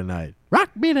 Rock me tonight.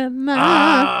 Rock me Oh,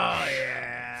 tonight.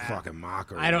 yeah. Fucking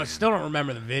mockery. I man. still don't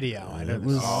remember the video. I know It the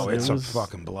was- song, Oh, it it's was- a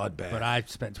fucking bloodbath. but I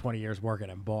spent 20 years working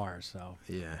in bars, so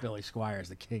Yeah. Billy Squire is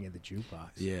the king of the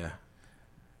jukebox. Yeah.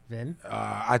 Vin?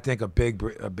 I think a big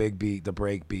beat, the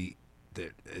break beat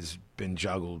that has been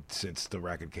juggled since the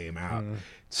record came out.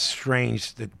 It's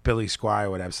strange that Billy Squire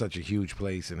would have such a huge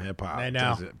place in hip hop. I know.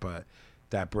 does it? But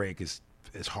that break is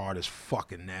as hard as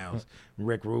fucking nails.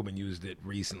 Rick Rubin used it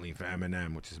recently for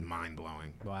Eminem, which is mind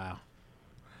blowing. Wow.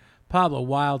 Pablo,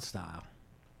 Wild Style.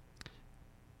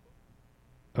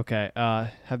 Okay.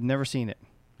 Have never seen it.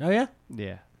 Oh, yeah?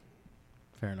 Yeah.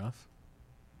 Fair enough.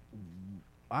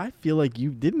 I feel like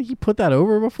didn't he put that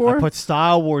over before? I put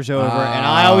Star Wars over, and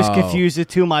I always confuse the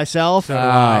two myself.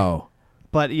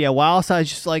 But yeah, Wild Side is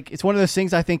just like, it's one of those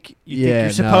things I think you're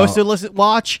supposed to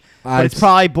watch, but it's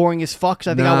probably boring as fuck.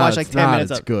 So I think I watched like 10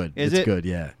 minutes. It's good. Is it's it good?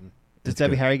 Yeah. Does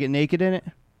Debbie Harry get naked in it?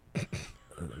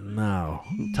 No.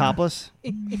 Topless?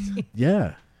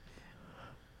 Yeah.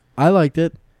 I liked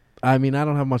it. I mean, I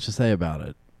don't have much to say about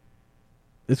it.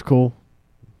 It's cool.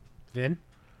 Vin?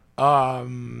 I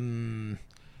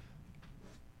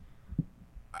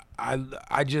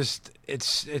just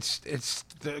it's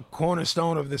the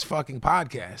cornerstone of this fucking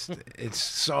podcast. It's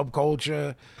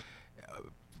subculture.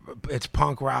 It's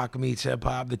punk rock meets hip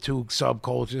hop, the two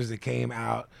subcultures that came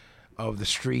out of the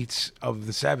streets of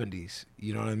the 70s.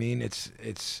 You know what I mean?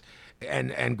 It's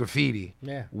and graffiti.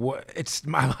 Yeah. It's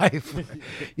my life.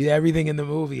 Yeah, everything in the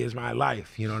movie is my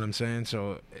life. You know what I'm saying?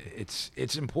 So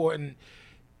it's important,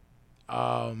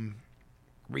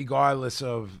 regardless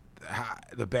of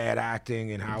the bad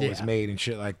acting and how it was made and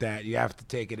shit like that. You have to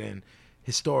take it in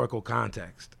historical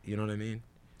context. You know what I mean?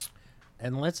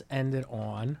 And let's end it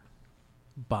on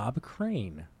Bob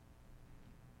Crane.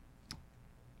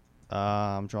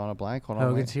 I'm drawing a blank. Hold on.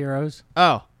 Hogan's Heroes.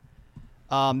 Oh.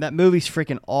 That movie's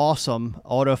freaking awesome.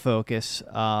 Autofocus.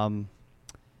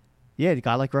 Yeah, the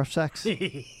guy like rough sex.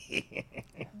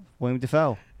 William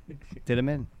Dafoe. Did him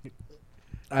in.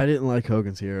 I didn't like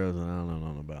Hogan's Heroes, and I don't know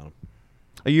nothing about him.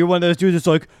 Are you one of those dudes that's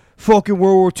like, fucking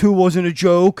World War II wasn't a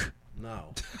joke?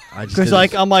 No. I just Because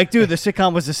like, I'm like, dude, the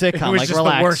sitcom was a sitcom. It was like, just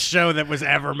relax. the worst show that was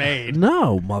ever made.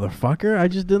 No, motherfucker. I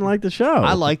just didn't like the show.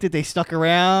 I liked it. They stuck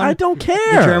around. I don't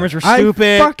care. The Germans were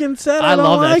stupid. I fucking said I don't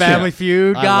love that like show. Family it.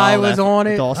 Feud I guy love was that. on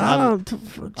it.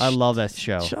 Dawson, I love that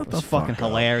show. Shut it was the fuck fucking up.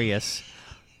 hilarious.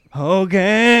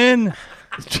 Hogan.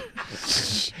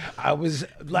 I was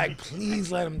like,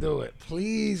 please let him do it.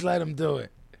 Please let him do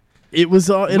it. It was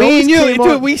all. It Me always and you, came dude,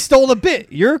 on. we stole the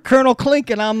bit. You're Colonel Klink,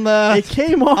 and I'm the. It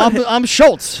came on. I'm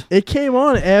Schultz. It came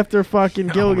on after fucking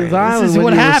Gilligan's man, Island this is when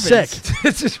what you were happens. sick.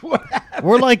 This is what happened.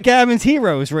 We're like Gavin's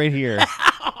heroes right here.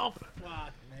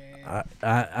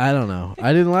 I don't know.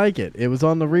 I didn't like it. It was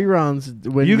on the reruns.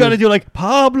 When You got to do like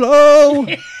Pablo.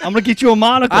 I'm gonna get you a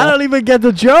monocle. I don't even get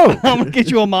the joke. I'm gonna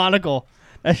get you a monocle.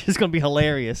 That's just gonna be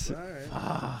hilarious.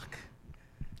 Fuck.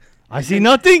 I see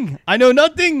nothing. I know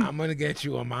nothing. I'm gonna get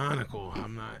you a monocle.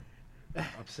 I'm not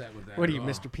upset with that. What are at you, all.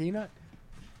 Mr. Peanut?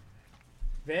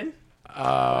 Vin?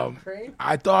 Crane?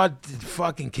 I thought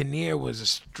fucking Kinnear was a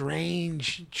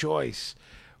strange choice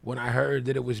when I heard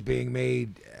that it was being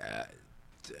made.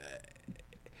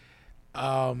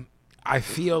 I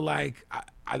feel like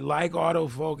I like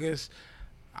autofocus.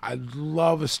 I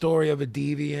love a story of a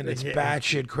deviant. It's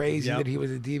batshit crazy that he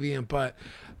was a deviant, but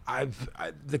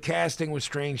the casting was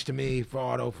strange to me for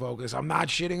autofocus. I'm not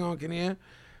shitting on Kinnear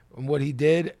and what he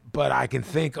did, but I can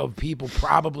think of people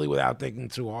probably without thinking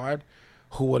too hard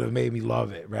who would have made me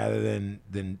love it rather than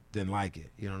like it.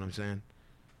 You know what I'm saying?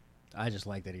 I just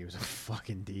like that he was a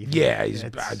fucking diva. Yeah,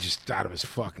 I just out of his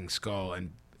fucking skull,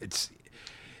 and it's.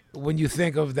 When you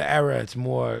think of the era, it's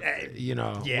more,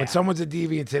 when someone's a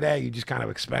deviant today, you just kind of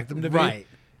expect them to be. Right.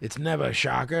 It's never a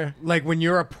shocker. Like when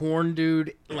you're a porn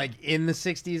dude, like in the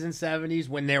 60s and 70s,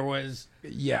 when there was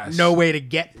Yes. no way to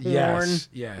get porn.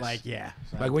 Yes. Like, yeah.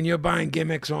 So- Like when you're buying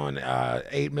gimmicks on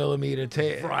 8mm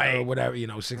tape Right. or whatever,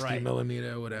 16 Right.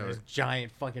 millimeter or whatever. Those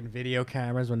giant fucking video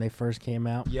cameras when they first came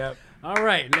out. Yep. All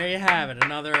right, and there you have it.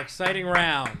 Another exciting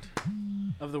round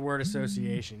of the word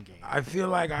association game. I feel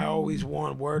like I always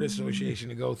want word association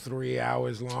to go 3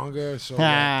 hours longer so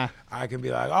that I can be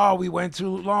like, oh, we went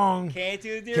too long. Can't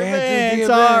do Dear Can't do Vin. Dear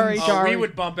Sorry, Vin. Oh, sorry. we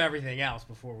would bump everything else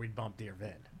before we'd bump Dear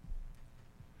Vin.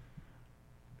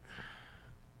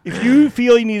 If you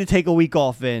feel you need to take a week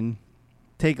off, Vin,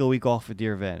 take a week off for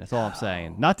Dear Vin. That's all I'm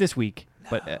saying. Not this week,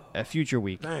 but a future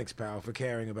week. Thanks, pal, for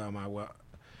caring about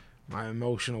my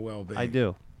emotional well-being. I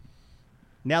do.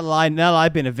 Now that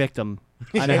I've been a victim,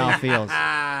 I know how it feels.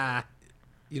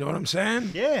 You know what I'm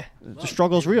saying? Yeah, the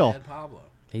struggle's real.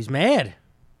 He's mad.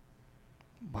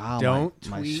 Wow, Don't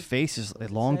my tweet. face is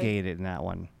elongated in that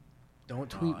one. Don't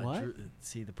tweet what?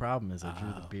 See, the problem is I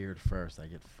drew the beard first. I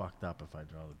get fucked up if I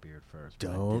draw the beard first. but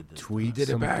I Don't did this tweet did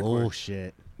it some backwards.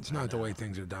 bullshit. It's not the way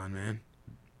things are done, man. time.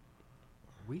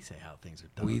 We say how things are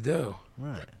done. We do.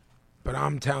 Right. But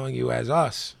I'm telling you as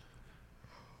us.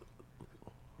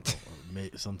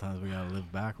 Sometimes we gotta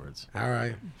live backwards. All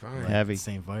right, fine. Heavy.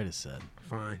 St. Vitus said.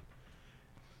 Fine.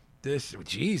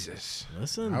 Jesus.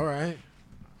 Listen. All right.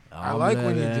 I'm like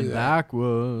when you living do that.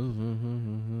 backwards.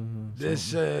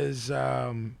 This is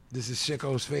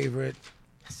Sicko's favorite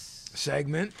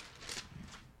segment.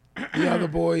 The other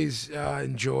boys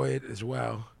enjoy it as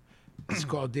well. It's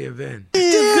called Dear Vin.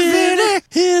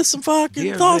 Here's some fucking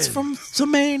Dear thoughts Vin. from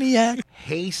some maniac.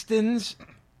 Hastens,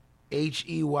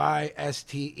 Heystens.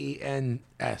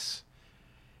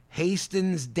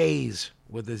 Hastens Days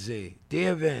with a Z.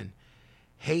 Dear Vin,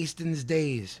 Hastens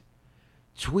Days.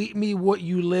 Tweet me what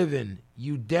you live in.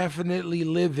 You definitely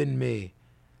live in me.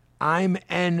 I'm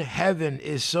in heaven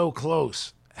is so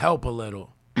close. Help a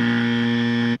little.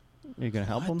 You gonna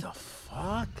help him?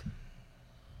 Fuck.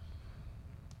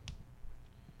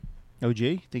 OG,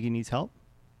 think he needs help?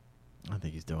 I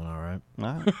think he's doing all right.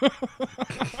 Nah.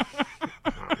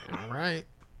 All right.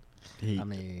 I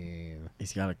mean,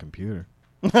 He's got a computer.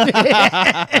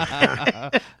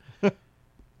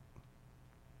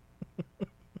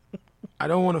 I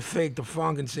don't want to fake the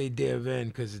funk and say Dear Vin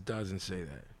because it doesn't say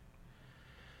that.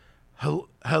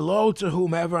 Hello to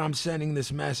whomever I'm sending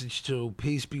this message to.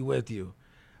 Peace be with you.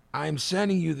 I'm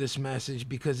sending you this message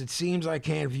because it seems I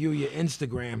can't view your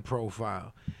Instagram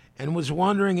profile and was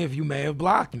wondering if you may have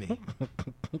blocked me.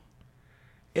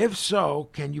 If so,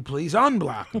 can you please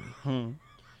unblock me?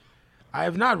 I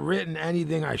have not written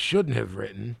anything I shouldn't have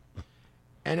written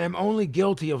and am only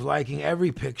guilty of liking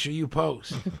every picture you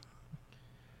post.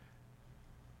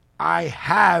 I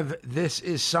have This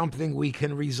is something we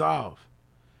can resolve.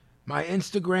 My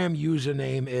Instagram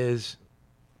username is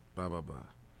blah, blah, blah.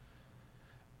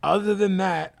 Other than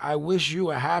that, I wish you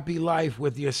a happy life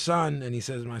with your son, and he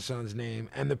says my son's name,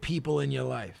 and the people in your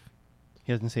life.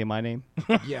 He doesn't say my name.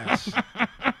 Yes.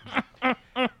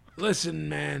 Listen,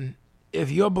 man, if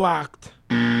you're blocked,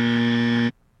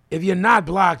 if you're not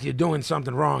blocked, you're doing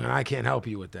something wrong, and I can't help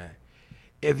you with that.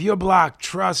 If you're blocked,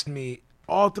 trust me,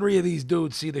 all three of these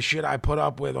dudes see the shit I put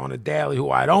up with on a daily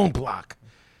who I don't block.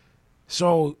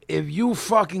 So if you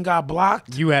fucking got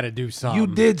blocked, you had to do something. you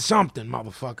did something,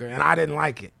 motherfucker, and I didn't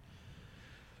like it.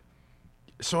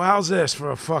 So how's this for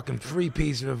a fucking free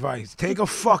piece of advice? Take a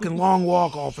fucking long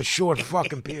walk off a short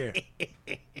fucking pier.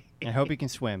 I hope he can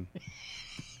swim.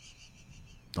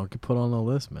 Don't get put on the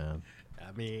list, man.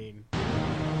 I mean,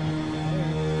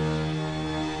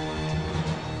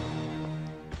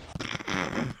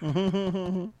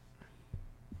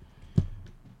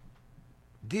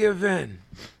 Dear Vin,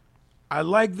 I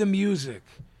like the music.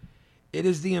 It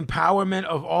is the empowerment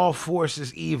of all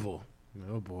forces evil.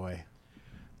 oh boy.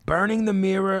 Burning the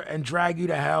mirror and drag you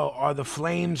to hell are the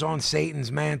flames on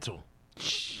Satan's mantle.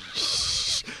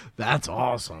 That's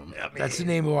awesome. That's the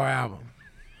name of our album.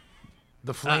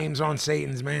 The flames on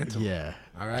Satan's mantle. Yeah.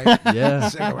 All right? Yeah.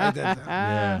 Sick, write that down.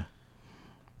 Yeah.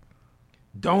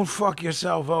 Don't fuck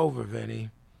yourself over, Vinny.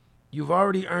 You've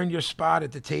already earned your spot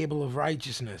at the table of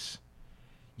righteousness.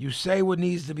 You say what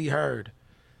needs to be heard.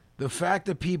 The fact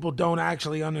that people don't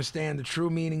actually understand the true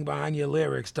meaning behind your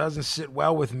lyrics doesn't sit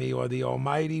well with me or the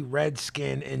almighty red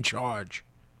skin in charge.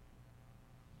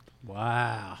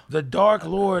 Wow. The Dark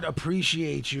Lord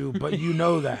appreciates you, but you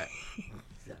know that.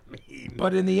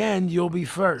 But in the end, you'll be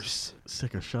first.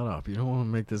 Sicker, shut up. You don't want to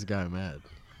make this guy mad.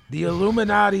 The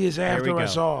Illuminati is we after go.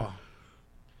 us all.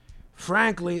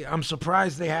 Frankly, I'm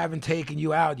surprised they haven't taken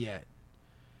you out yet.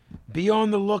 Be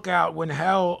on the lookout when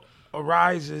hell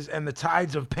arises and the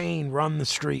tides of pain run the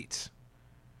streets.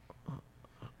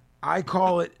 I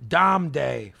call it Dom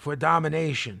Day for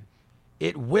domination.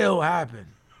 It will happen.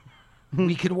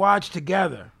 We can watch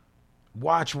together.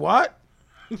 Watch what?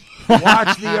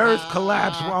 Watch the earth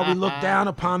collapse while we look down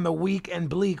upon the weak and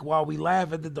bleak while we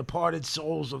laugh at the departed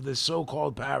souls of this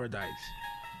so-called paradise.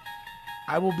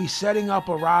 I will be setting up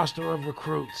a roster of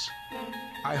recruits.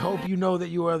 I hope you know that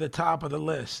you are the top of the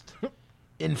list.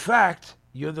 In fact,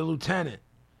 you're the lieutenant.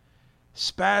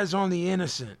 Spaz on the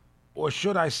innocent. Or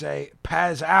should I say,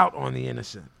 Paz out on the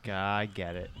innocent. I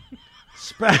get it.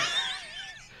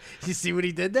 You see what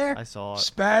he did there? I saw it.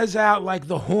 Spaz out like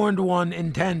the horned one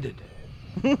intended.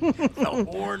 The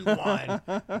horn one.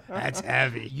 That's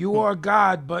heavy. You are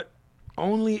God, but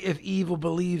only if evil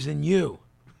believes in you.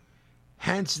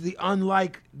 Hence the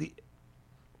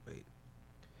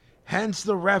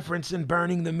reference in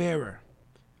Burning the Mirror.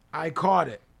 I caught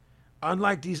it.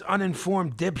 Unlike these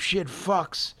uninformed dipshit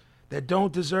fucks that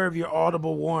don't deserve your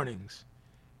audible warnings.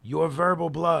 Your verbal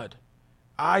blood.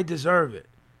 I deserve it.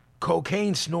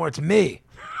 Cocaine snorts me.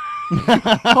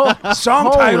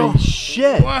 Song title. Holy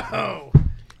shit. Whoa.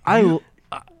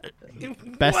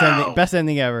 Best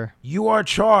ending ever. You are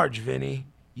charged, Vinny.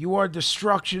 You are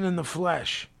destruction in the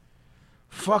flesh.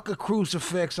 Fuck a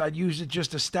crucifix, I'd use it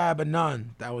just to stab a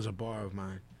nun. That was a bar of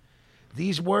mine.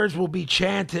 These words will be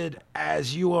chanted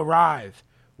as you arrive.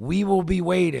 We will be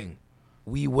waiting.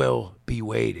 We will be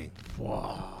waiting.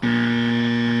 Whoa.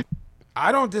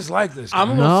 I don't dislike this guy.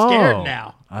 I'm a little scared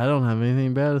now. I don't have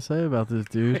anything bad to say about this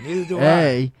dude. Neither do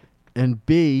A, And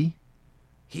B,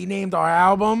 he named our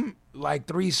album like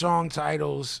 3 song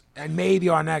titles and maybe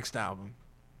our next album.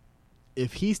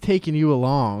 if he's taking you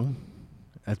along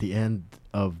at the end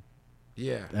of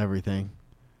Yeah. everything,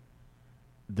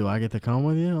 do I get to come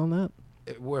with you on that?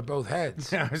 We're both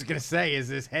heads. I was gonna say, is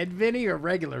this head Vinny or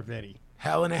regular Vinny?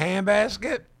 Hell in a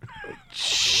handbasket.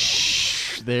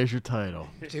 There's your title.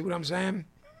 See what I'm saying?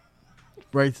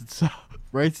 Writes itself.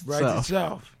 Writes Writes itself.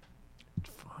 itself.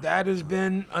 That has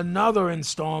been another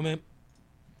installment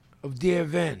of Dear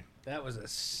Vin. That was a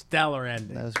stellar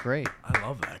ending. That was great. I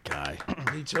love that guy.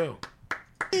 Me too.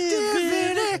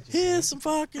 Here's some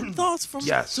fucking thoughts from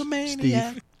Yes. some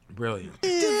maniac. Steve. Brilliant.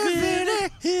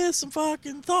 Here's some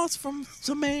fucking thoughts from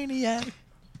some maniac.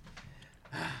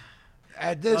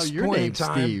 At this your point in name's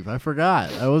time, Steve. I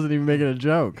forgot. I wasn't even making a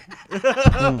joke.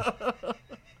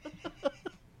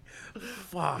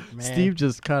 Fuck, man. Steve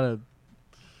just kind of.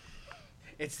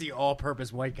 It's the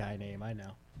all-purpose white guy name. I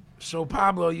know. so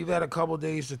Pablo, you've had a couple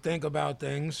days to think about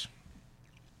things.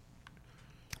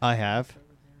 I have.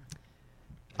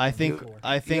 I think.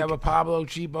 You have a Pablo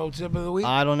Cheapo tip of the week?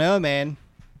 I don't know, man.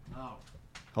 No.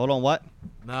 Hold on. What?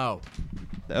 No.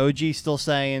 The OG's still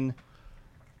saying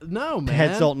No, man.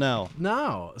 heads don't know.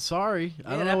 No. Sorry.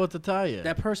 I Yeah, don't know what to tell you.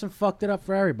 That person fucked it up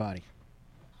for everybody.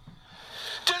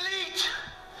 Delete!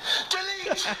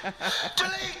 Delete!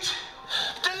 Delete!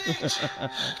 Delete!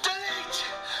 Delete!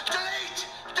 Delete!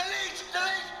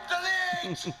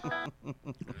 Delete!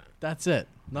 Delete! That's it.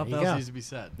 Nothing There you else go. needs to be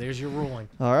said. There's your ruling.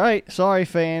 All right. Sorry,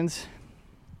 fans.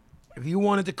 If you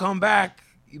wanted to come back,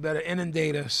 you better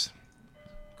inundate us.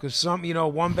 Because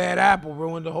one bad apple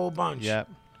ruined the whole bunch. Yep.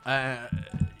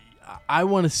 I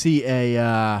want to see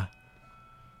a.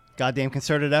 Goddamn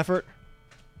concerted effort.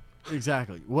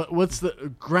 Exactly. What's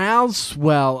the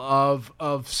groundswell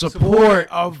of support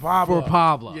of Pablo. for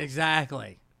Pablo?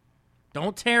 Exactly.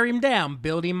 Don't tear him down.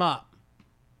 Build him up.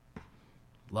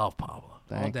 Love Pablo.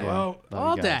 Thank day. you. Well, Love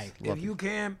all you guys. day. Love If you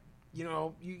can't,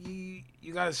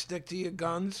 you got to stick to your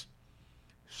guns.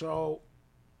 So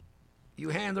you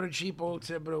handle the cheapo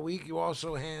tip of the week. You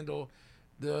also handle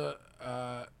the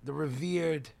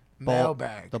revered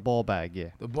mailbag, The ball bag, yeah.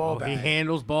 the ball He bag.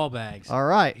 handles ball bags. All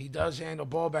right. He does handle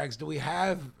ball bags. Do we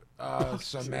have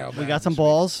some mailbags? We got some this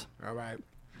balls. week? All right.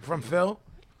 From Phil?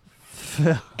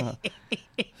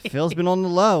 Phil's been on the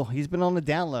low. He's been on the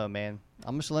down low, man.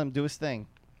 I'm just let him do his thing.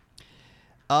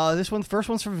 First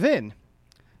one's from Vin,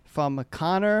 from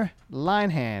Connor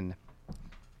Linehan.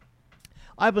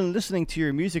 I've been listening to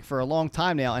your music for a long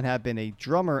time now and have been a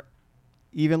drummer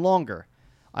even longer.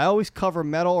 I always cover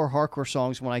metal or hardcore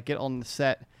songs when I get on the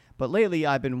set, but lately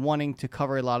I've been wanting to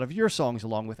cover a lot of your songs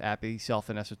along with Appy, Self,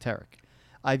 and Esoteric.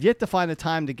 I've yet to find the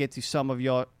time to get to some of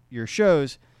your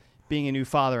shows, being a new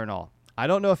father and all. I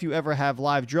don't know if you ever have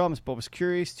live drums, but was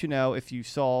curious to know if you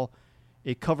saw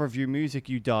a cover of your music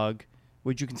you dug,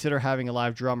 would you consider having a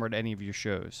live drummer at any of your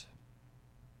shows?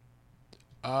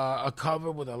 A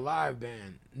cover with a live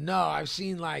band. No, I've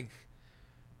seen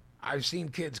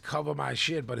kids cover my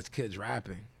shit, but it's kids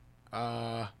rapping.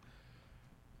 I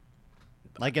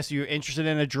guess you're interested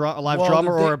in a live Well,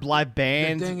 drummer the or thing- a live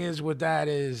band. The thing is with that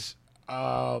is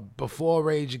before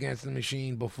Rage Against the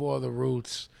Machine, before the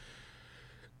Roots,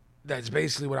 that's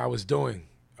basically what I was doing.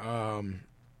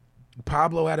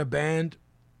 Pablo had a band,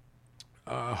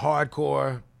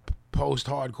 hardcore,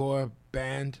 post-hardcore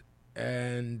band,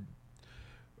 and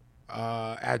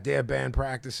at their band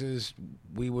practices,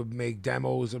 we would make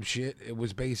demos of shit. It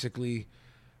was basically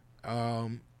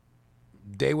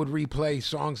they would replay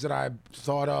songs that I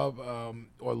thought of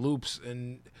or loops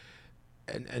and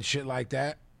shit like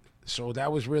that. So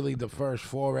that was really the first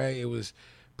foray. It was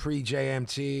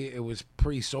pre-JMT. It was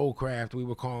pre-Soulcraft. We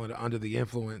were calling it Under the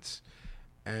Influence.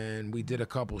 And we did a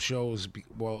couple shows.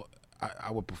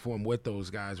 I would perform with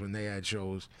those guys when they had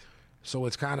shows. So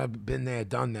it's kind of been there,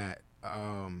 done that.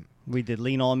 We did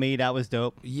Lean On Me. That was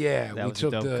dope. Yeah, That we was a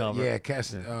took dope the cover.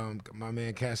 my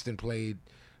man Keston played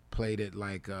it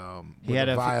like He with had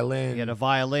a violin. He had a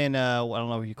violin. I don't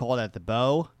know what you call that. The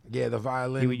bow. Yeah, the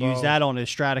violin. He would use bow. that on his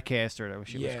Stratocaster. That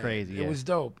shit Yeah, was crazy. It was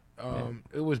dope.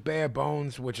 It was bare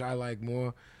bones, which I like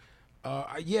more.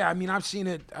 Yeah, I mean, I've seen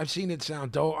it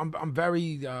sound dope. I'm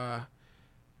very,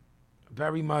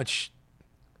 very much,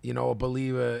 a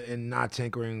believer in not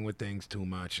tinkering with things too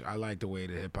much. I like the way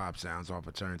the hip hop sounds off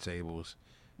of turntables,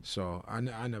 so I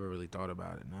never really thought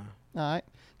about it. No. All right.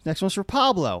 Next one's for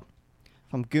Pablo,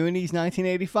 from Goonies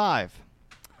 1985.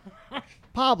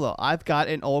 Pablo, I've got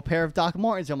an old pair of Doc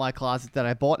Martens in my closet that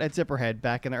I bought at Zipperhead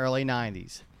back in the early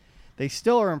 90s. They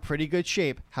still are in pretty good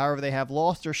shape. However, they have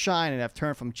lost their shine and have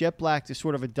turned from jet black to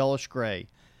sort of a dullish gray.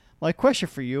 My question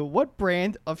for you, what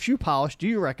brand of shoe polish do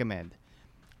you recommend?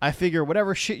 I figure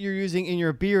whatever shit you're using in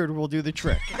your beard will do the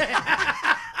trick.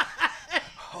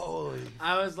 Holy.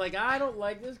 I was like, I don't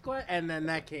like this question, and then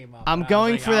that came up. I'm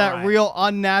going for that real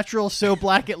unnatural, so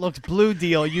black it looks blue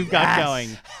deal you've got going.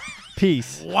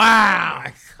 Peace. Wow.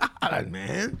 God,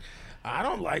 man. I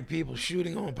don't like people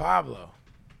shooting on Pablo.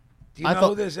 Do you know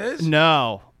who this is?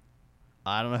 No.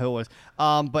 I don't know who it was.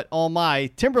 But on my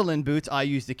Timberland boots, I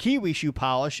use the Kiwi shoe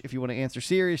polish, if you want to answer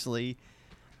seriously.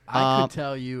 I could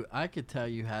tell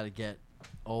you how to get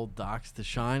old docs to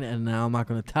shine, and now I'm not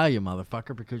going to tell you,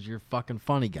 motherfucker, because you're a fucking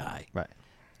funny guy. Right.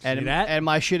 See that? And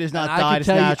my shit is not And dyed, it's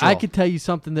natural. I could tell you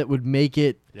something that would make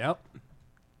your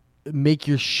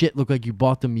shit look like you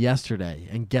bought them yesterday,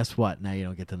 and guess what? Now you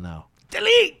don't get to know.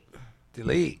 Delete.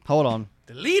 Hold on.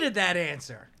 Deleted that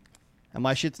answer. And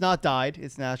my shit's not dyed,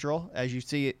 it's natural. As you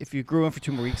see it, if you grew in for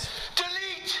 2 more weeks.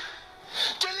 Delete!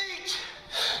 Delete!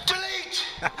 Delete!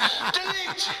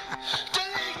 Delete!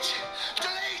 Delete!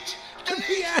 Delete!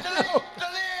 Delete!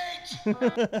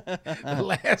 Delete! The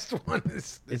last one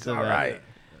is It's all a- right.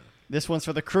 This one's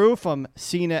for the crew from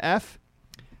Cena F.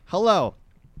 Hello.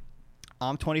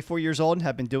 I'm 24 years old and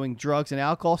have been doing drugs and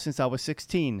alcohol since I was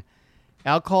 16.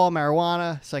 Alcohol,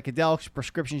 marijuana, psychedelics,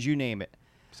 prescriptions, you name it.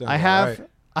 Sounds I all have, right.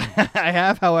 I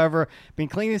have, however, been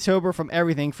clean and sober from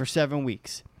everything for 7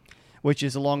 weeks, which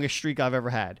is the longest streak I've ever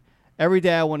had. Every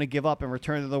day I want to give up and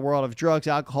return to the world of drugs,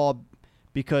 alcohol,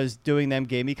 because doing them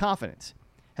gave me confidence.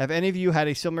 Have any of you had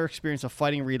a similar experience of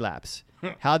fighting relapse?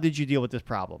 How did you deal with this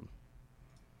problem?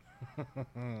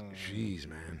 Jeez,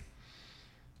 man.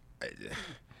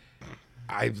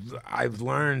 I've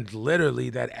learned literally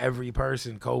that every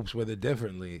person copes with it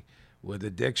differently. With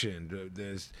addiction,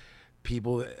 there's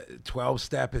people.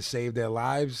 12-step has saved their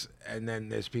lives, and then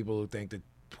there's people who think that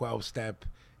 12-step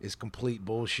is complete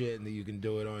bullshit and that you can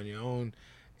do it on your own.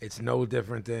 It's no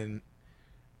different than,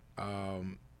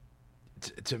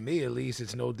 to me at least,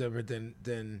 it's no different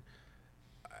than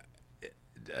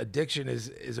addiction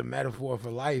is a metaphor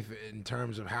for life in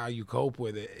terms of how you cope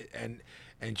with it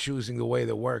and choosing the way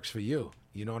that works for you.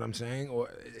 You know what I'm saying? Or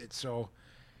it's so,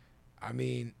 I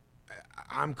mean,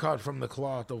 I'm cut from the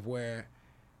cloth of where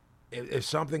if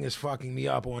something is fucking me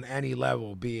up on any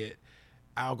level, be it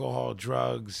alcohol,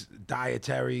 drugs,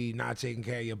 dietary, not taking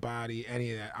care of your body,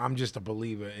 any of that, I'm just a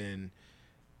believer in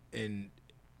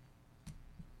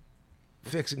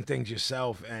fixing things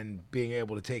yourself and being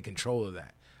able to take control of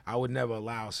that. I would never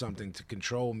allow something to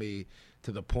control me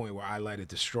to the point where I let it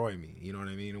destroy me. You know what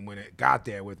I mean? And when it got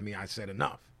there with me, I said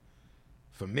enough.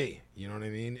 For me, you know what I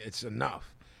mean? It's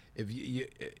enough. If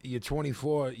you're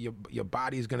 24, your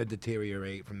body's gonna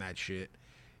deteriorate from that shit.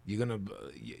 You're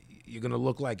gonna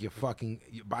look like you're fucking.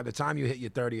 By the time you hit your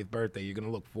 30th birthday, you're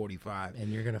gonna look 45,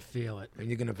 And you're going to feel it. and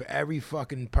you're gonna. For every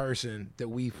fucking person that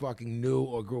we fucking knew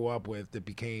or grew up with that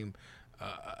became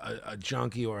a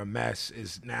junkie or a mess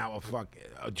is now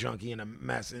a junkie and a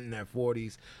mess in their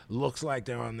 40s. Looks like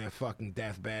they're on their fucking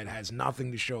deathbed. Has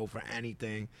nothing to show for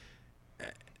anything.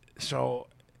 So,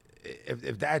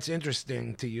 if that's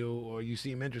interesting to you or you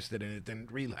seem interested in it, then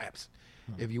relapse.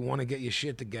 If you want to get your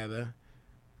shit together,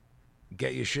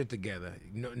 get your shit together.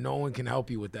 No one can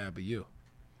help you with that but you.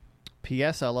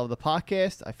 P.S. I love the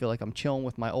podcast. I feel like I'm chilling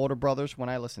with my older brothers when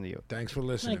I listen to you. Thanks for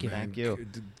listening, Thank you. man.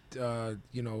 Thank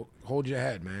You. Hold your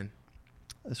head, man.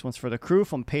 This one's for the crew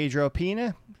from Pedro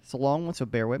Pina. It's a long one, so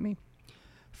bear with me.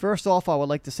 First off, I would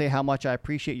like to say how much I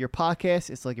appreciate your podcast.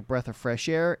 It's like a breath of fresh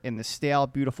air in the stale,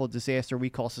 beautiful disaster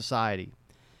we call society.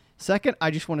 Second,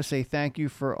 I just want to say thank you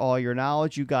for all your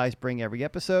knowledge you guys bring every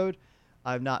episode.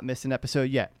 I've not missed an episode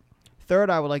yet.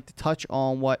 Third, I would like to touch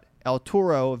on what El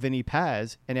Toro, Vinny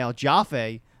Paz, and El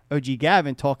Jaffe, OG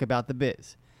Gavin, talk about the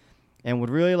biz. And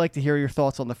would really like to hear your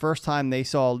thoughts on the first time they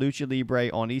saw Lucha Libre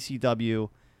on ECW.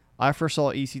 I first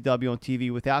saw ECW on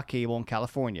TV without cable in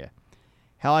California.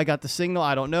 How I got the signal,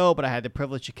 I don't know, but I had the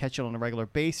privilege to catch it on a regular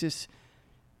basis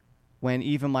when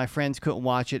even my friends couldn't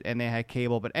watch it and they had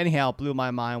cable. But anyhow, it blew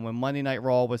my mind when Monday Night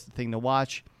Raw was the thing to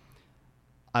watch.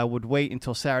 I would wait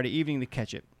until Saturday evening to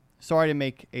catch it. Sorry to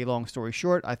make a long story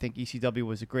short. I think ECW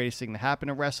was the greatest thing to happen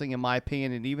in wrestling, in my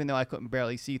opinion. And even though I couldn't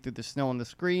barely see through the snow on the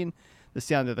screen, the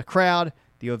sound of the crowd,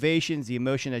 the ovations, the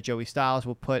emotion that Joey Styles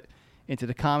will put into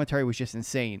the commentary was just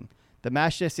insane. The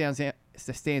match that stands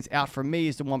out for me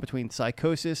is the one between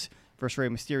Psychosis versus Rey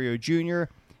Mysterio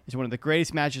Jr. It's one of the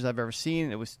greatest matches I've ever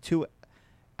seen. It was 2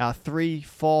 out of 3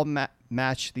 fall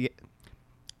matches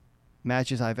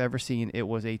I've ever seen. It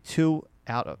was a 2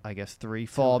 out of, I guess, 3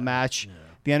 fall match. Yeah.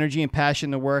 The energy and passion,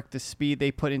 the work, the speed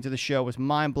they put into the show was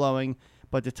mind-blowing.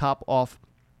 But to top off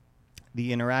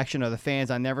the interaction of the fans,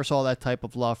 I never saw that type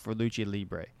of love for Lucha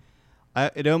Libre.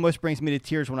 It almost brings me to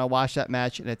tears when I watch that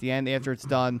match, and at the end, after it's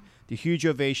done, the huge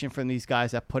ovation from these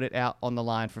guys that put it out on the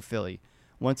line for Philly.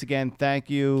 Once again, thank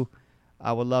you.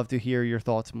 I would love to hear your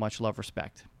thoughts. Much love,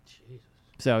 respect. Jesus.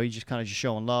 So he's just kind of just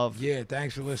showing love. Yeah,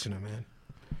 thanks for listening, man.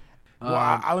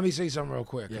 Well, let me say something real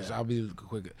quick, because I'll be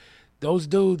quick. Those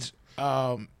dudes,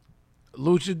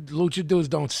 lucha dudes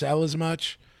don't sell as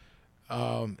much.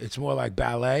 It's more like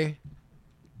ballet.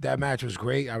 That match was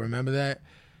great. I remember that.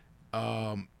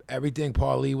 Everything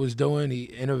Paul Lee was doing, he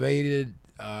innovated.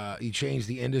 He changed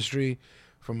the industry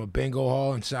from a bingo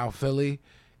hall in South Philly.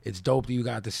 It's dope that you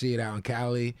got to see it out in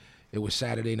Cali. It was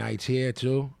Saturday nights here,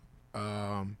 too.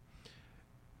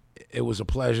 It was a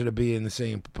pleasure to be in the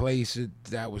same place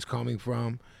that was coming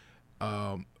from.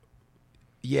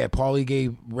 Yeah, Paulie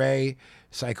gave Ray,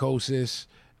 Psychosis,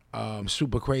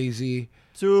 Super Crazy.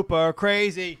 Super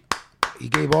Crazy. He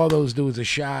gave all those dudes a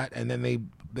shot, and then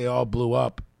they all blew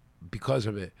up because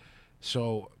of it.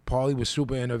 So Paulie was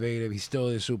super innovative. He still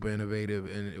is super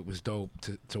innovative, and it was dope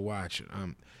to watch.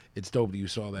 It's dope that you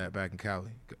saw that back in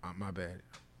Cali. My bad.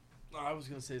 I was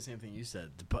going to say the same thing you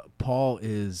said. Paul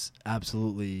is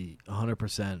absolutely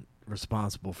 100%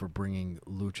 responsible for bringing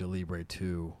Lucha Libre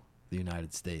to the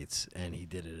United States, and he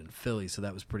did it in Philly, so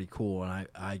that was pretty cool. And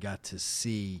I got to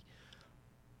see,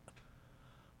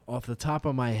 off the top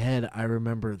of my head, I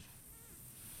remember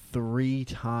 3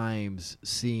 times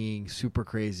seeing Super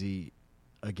Crazy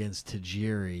against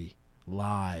Tajiri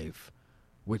live,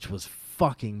 which was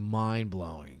fucking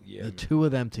mind-blowing. Yeah, the man. 2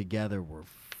 of them together were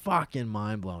fucking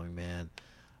mind-blowing, man.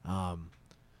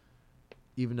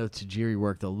 Even though Tajiri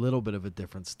worked a little bit of a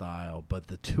different style, but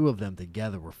the 2 of them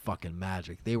together were fucking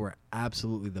magic. They were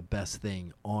absolutely the best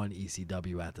thing on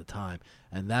ECW at the time,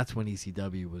 and that's when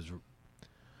ECW was, I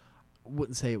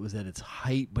wouldn't say it was at its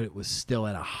height, but it was still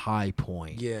at a high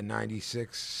point. Yeah,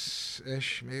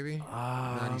 96-ish, maybe?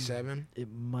 97?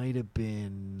 It might have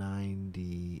been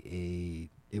 98.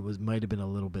 It might have been a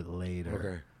little bit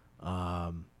later.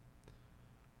 Okay.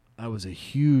 I was a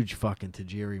huge fucking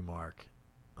Tajiri mark.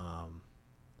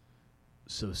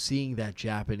 So seeing that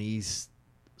Japanese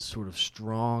sort of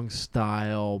strong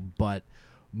style, but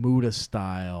Muda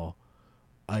style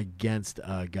against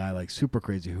a guy like Super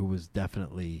Crazy, who was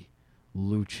definitely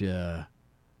lucha,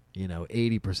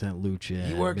 80% lucha.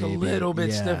 He worked maybe. a little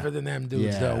bit Yeah. stiffer than them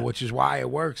dudes, Yeah. though, which is why it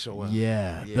works so well.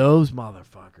 Yeah, Yeah. those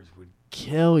motherfuckers would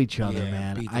kill each other, Yeah,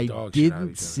 man. beat the I dog shit out of didn't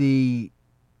each other. see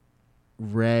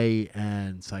Ray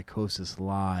and Psychosis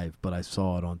live, but I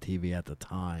saw it on TV at the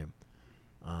time.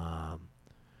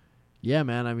 Yeah,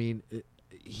 man. I mean,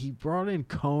 he brought in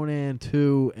Conan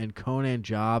too, and Conan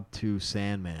jobbed to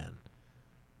Sandman.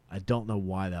 I don't know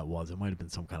why that was. It might have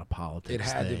been some kind of politics. It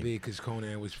had thing. to be because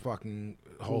Conan was fucking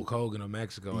Hulk Hogan of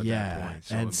Mexico at that Yeah, point.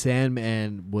 So and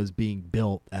Sandman was being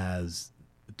built as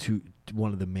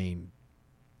one of the main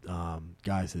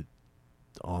guys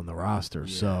on the roster.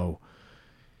 Yeah. So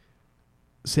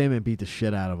Sandman beat the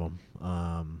shit out of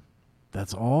him.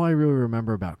 That's all I really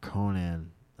remember about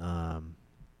Conan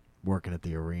working at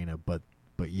the arena. But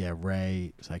yeah,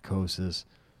 Ray, Psychosis,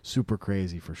 Super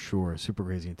Crazy for sure. Super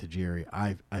Crazy and Tajiri.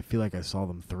 I feel like I saw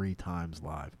them 3 times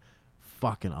live.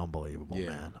 Fucking unbelievable, Yeah.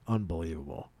 man.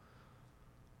 Unbelievable.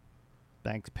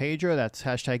 Thanks, Pedro. That's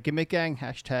hashtag Gimmick Gang,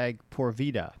 hashtag Por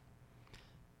Vida.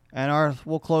 And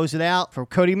we'll close it out from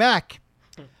Cody Mack.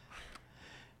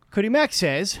 Cody Mack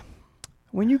says,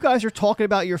 when you guys are talking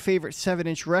about your favorite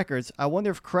 7-inch records, I wonder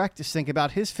if Crack is thinking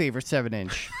about his favorite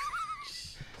 7-inch.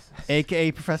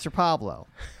 A.K.A. Professor Pablo.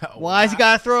 Why has he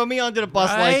got to throw me under the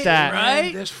bus like that?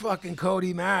 Man, this fucking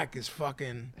Cody Mack is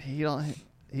fucking. He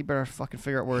better fucking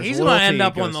figure out where He's his going to loyalty end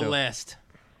up goes on the to. list.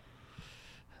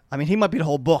 I mean, he might be the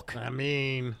whole book. I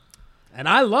mean, and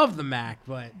I love the Mac,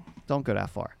 but Don't go that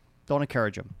far. Don't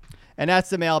encourage him. And that's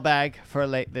the mailbag for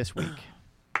late this week.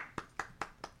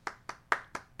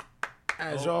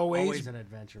 As always an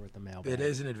adventure with the mailbag. It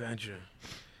is an adventure.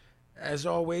 As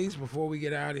always, before we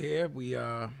get out of here, we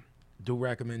do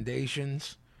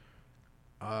recommendations.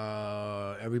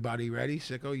 Everybody ready?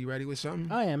 Sicko, you ready with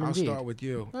something? I am, I'll indeed. start with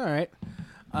you. All right.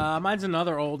 Mine's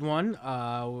another old one.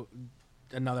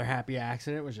 Another happy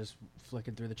accident. Was just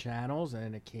flicking through the channels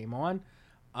and it came on.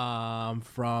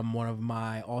 From one of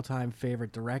my all-time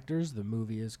favorite directors. The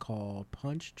movie is called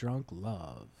Punch Drunk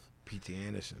Love. P.T.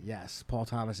 Anderson. Yes, Paul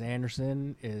Thomas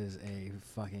Anderson is a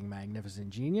fucking magnificent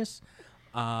genius.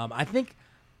 I think,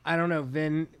 I don't know,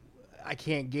 Vin, I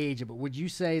can't gauge it, but would you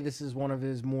say this is one of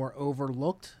his more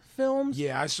overlooked films?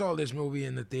 Yeah, I saw this movie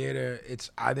in the theater.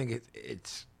 I think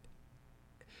it's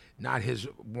not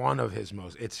one of his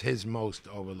most. It's his most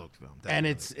overlooked film. And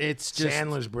definitely. it's just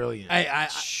Sandler's brilliant.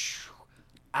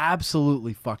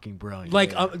 absolutely fucking brilliant.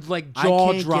 Like I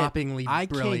jaw-droppingly I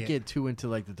brilliant. can't get too into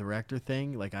like the director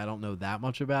thing. Like I don't know that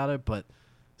much about it, but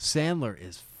Sandler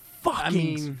is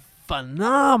fucking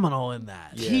phenomenal in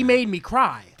that. He made me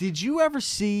cry. Did you ever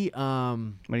see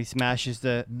When he smashes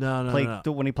the No, plate,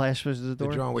 no. when he smashes the The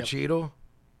door. drawing with Cheeto.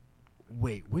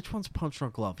 Wait, which one's Punch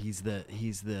Drunk Love? He's the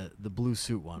blue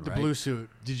suit one, The right? blue suit.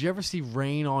 Did you ever see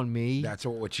Rain on Me? That's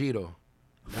what with Cheeto.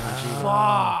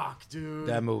 Fuck, dude.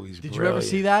 That movie's Did you ever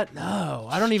see brilliant. that? No,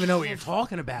 I don't even know what you're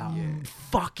talking about.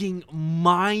 Fucking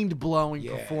mind-blowing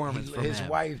Yeah, performance from his him.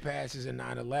 wife passes in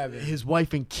 9/11. His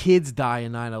wife and kids die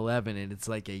in 9/11, and it's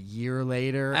like a year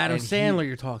later. Adam and Sandler,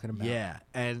 you're talking about. Yeah,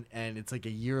 and it's like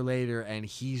a year later, and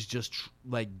he's just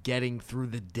like getting through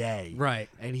the day. Right.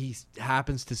 And he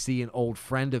happens to see an old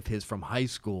friend of his from high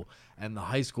school, and the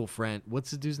high school friend,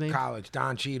 what's the dude's name? College,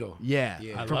 Don Cheeto. Yeah,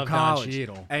 Yeah. I from love Don college.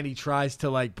 Cheadle. And he tries to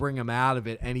like bring him out of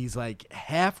it, and he's like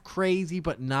half crazy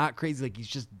but not crazy. Like he's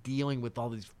just dealing with all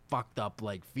these fucked up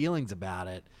like feelings about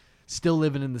it. Still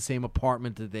living in the same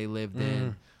apartment that they lived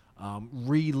in,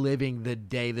 reliving the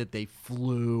day that they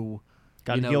flew.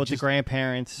 Got to deal with the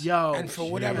grandparents. Yo, And for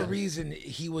whatever reason,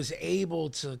 he was able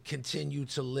to continue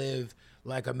to live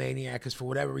like a maniac because for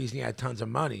whatever reason, he had tons of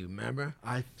money, remember?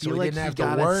 I So feel he like didn't he have to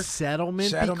got a work.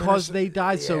 settlement Settlement because or they so-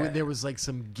 died. So yeah. there was like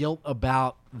some guilt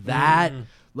about that.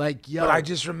 Like, yo, But I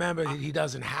just remember he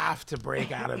doesn't have to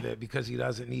break out of it because he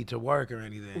doesn't need to work or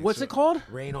anything. What's it called?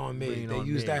 Rain on Me. Rain They on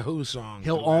used Me. that Who song.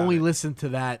 he'll throughout only it. listen to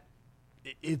that.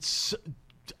 It's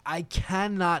I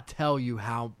cannot tell you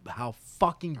how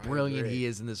fucking brilliant agree. he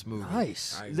is in this movie.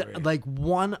 Nice. I agree. Like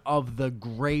one of the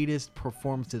greatest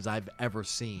performances I've ever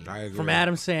seen. I agree. From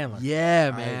Adam Sandler.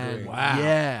 Yeah, man. agree. Wow.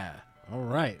 Yeah. All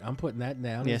right, I'm putting that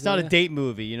down. Yeah, it's not a date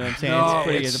movie. You know what I'm saying? No, it's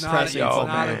pretty it's not, depressing. it's Yo,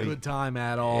 not a man. good time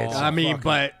at all. It's I mean, fucking-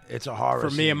 but it's a horror for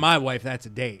scene. me and my wife, that's a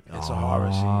date. It's a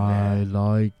horror scene, man.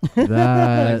 like I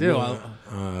that. do.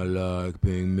 I like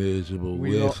being miserable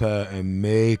We with lo- her and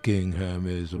making her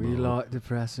miserable. We like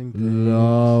depressing things.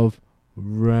 Love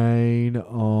rain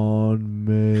on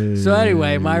me. So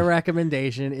anyway, my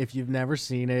recommendation, if you've never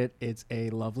seen it, it's a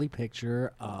lovely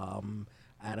picture.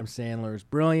 Adam Sandler is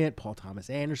brilliant. Paul Thomas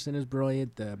Anderson is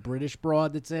brilliant. The British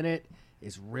broad that's in it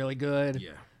is really good.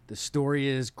 Yeah. The story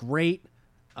is great.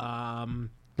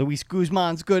 Luis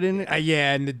Guzman's good in it.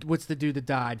 Yeah, and what's the dude that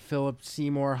died? Philip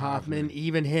Seymour Hoffman.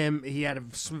 Even him, he had a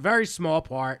very small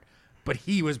part, but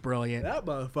he was brilliant. that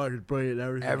motherfucker's brilliant.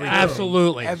 Everything. Everything.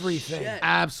 Absolutely. Everything.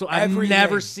 Absolutely. I've Everything.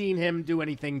 never seen him do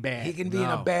anything bad. He can be in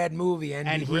a bad movie and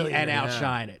be brilliant. and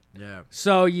outshine it. Yeah.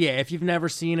 So yeah, if you've never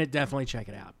seen it, definitely check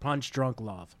it out. Punch Drunk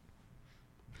Love.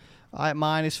 All right,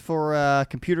 mine is for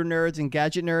computer nerds and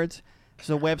gadget nerds. There's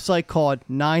a website called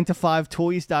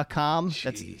 9to5toys.com.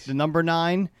 That's Jeez. the number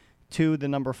 9 to the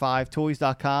number 5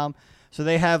 toys.com. So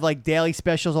they have like daily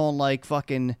specials on like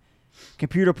fucking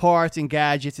computer parts and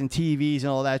gadgets and TVs and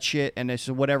all that shit. And it's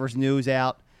whatever's news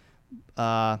out.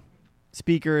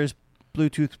 Speakers,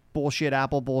 Bluetooth bullshit,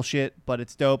 Apple bullshit, but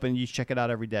it's dope and you should check it out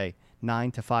every day.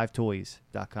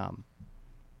 9to5toys.com.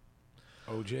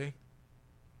 OJ?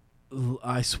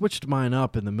 I switched mine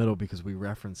up in the middle because we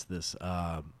referenced this.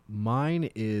 Mine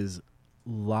is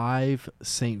live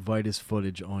St. Vitus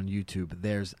footage on YouTube.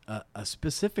 There's a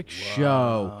specific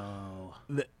show.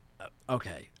 That,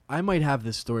 okay, I might have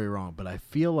this story wrong, but I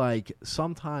feel like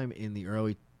sometime in the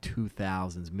early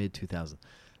 2000s, mid 2000s,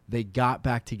 they got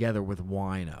back together with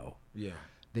Wino. Yeah.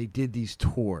 They did these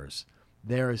tours.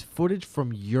 There is footage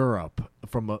from Europe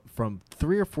from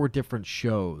 3 or 4 different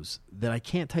shows that I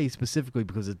can't tell you specifically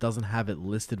because it doesn't have it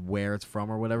listed where it's from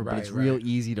or whatever, but Right, it's real right.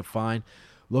 easy to find.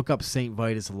 Look up St.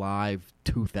 Vitus Live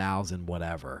 2000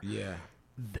 whatever. Yeah.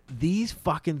 These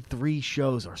fucking 3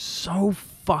 shows are so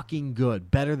fucking good.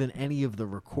 Better than any of the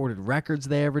recorded records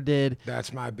they ever did.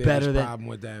 That's my Better biggest than- problem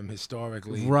with them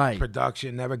historically. Right.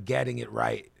 Production, never getting it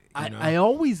right. You know? I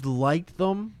always liked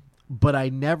them, but I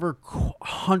never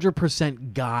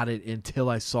 100% got it until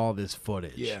I saw this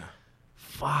footage. Yeah.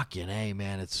 Fucking A,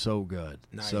 man, it's so good.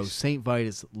 So Nice. St.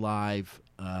 Vitus Live,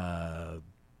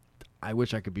 I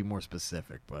wish I could be more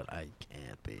specific, but I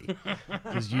can't be.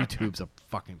 Because YouTube's a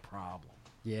fucking problem.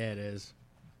 Yeah, it is.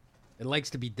 It likes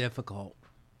to be difficult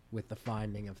with the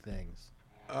finding of things.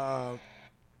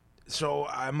 So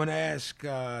I'm gonna ask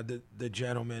the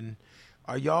gentleman,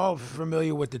 are y'all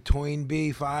familiar with the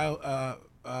Toynbee file?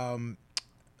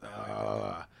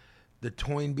 The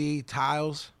Toynbee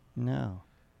tiles. No.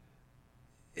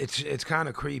 It's kind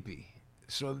of creepy.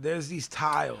 So there's these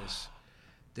tiles.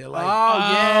 They're like,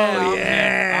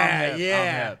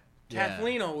 yeah.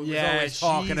 Kathleen was always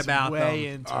talking about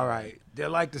them. all right, they're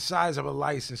like the size of a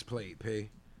license plate, P.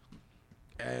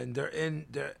 And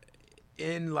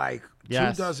in like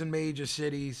Yes. 24 major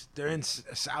cities. They're in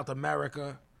South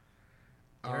America.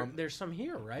 There's some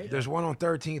here, right? There's one on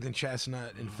 13th and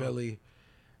Chestnut in Philly.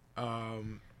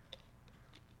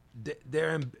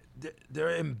 They're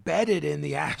embedded in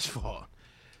the asphalt,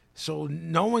 so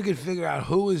no one can figure out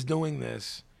who is doing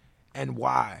this and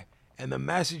why. And the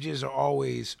messages are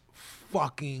always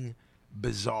fucking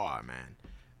bizarre,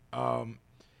 man.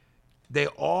 They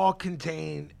all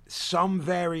contain some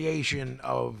variation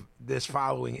of this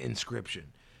following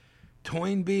inscription: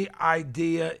 Toynbee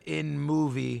idea in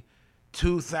movie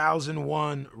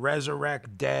 2001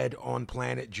 resurrect dead on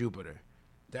planet Jupiter.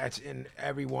 That's in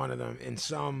every one of them in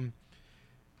some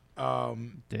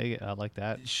Dig it. I like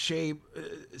that. shape.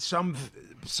 Some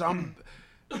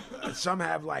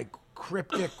have like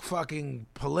cryptic fucking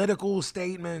political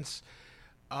statements.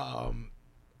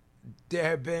 There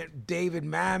have been David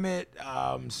Mamet,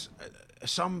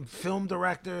 some film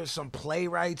directors, some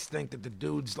playwrights think that the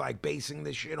dude's like basing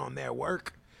this shit on their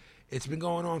work. It's been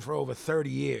going on for over 30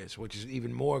 years, which is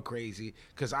even more crazy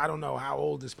because I don't know how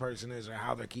old this person is or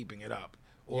how they're keeping it up,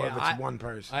 or if it's one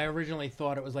person. I originally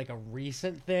thought it was like a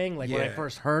recent thing, like when I Yeah.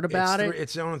 first heard about it.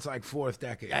 It's on its like fourth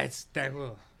decade.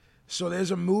 Ugh. So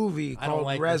there's a movie I don't called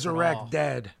like this at all. Resurrect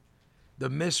Dead: The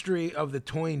Mystery of the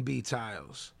Toynbee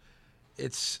Tiles.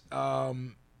 It's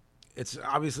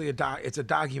obviously it's a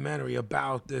documentary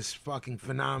about this fucking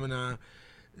phenomena.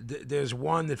 There's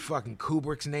one that fucking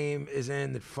Kubrick's name is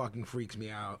in that fucking freaks me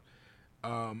out.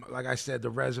 Like I said, the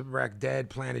Resurrect Dead,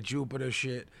 Planet Jupiter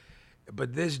shit.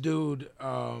 But this dude,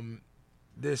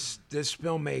 this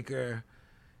filmmaker,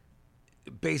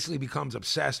 basically becomes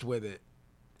obsessed with it.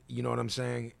 You know what I'm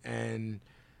saying? And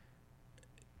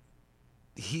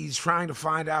he's trying to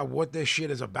find out what this shit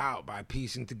is about by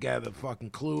piecing together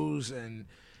fucking clues and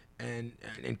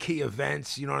key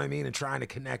events, you know what I mean? And trying to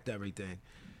connect everything.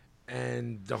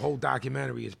 And the whole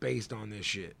documentary is based on this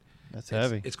shit. That's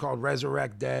heavy. It's called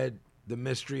Resurrect Dead: The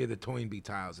Mystery of the Toynbee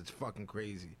Tiles. It's fucking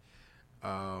crazy.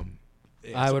 I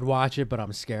would watch it, but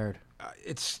I'm scared.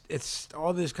 It's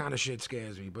all this kind of shit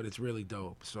scares me, but it's really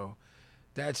dope. So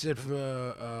that's it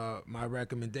for my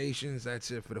recommendations.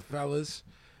 That's it for the fellas.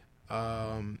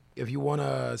 If you want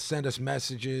to send us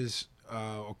messages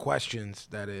or questions,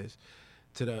 that is,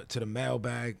 to the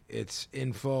mailbag, it's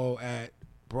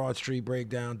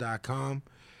info@broadstreetbreakdown.com.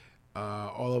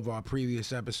 All of our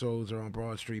previous episodes are on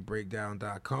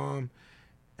broadstreetbreakdown.com.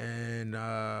 And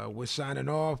we're signing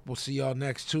off. We'll see y'all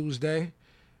next Tuesday.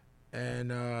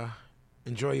 And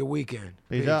enjoy your weekend.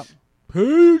 Peace out.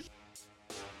 Peace.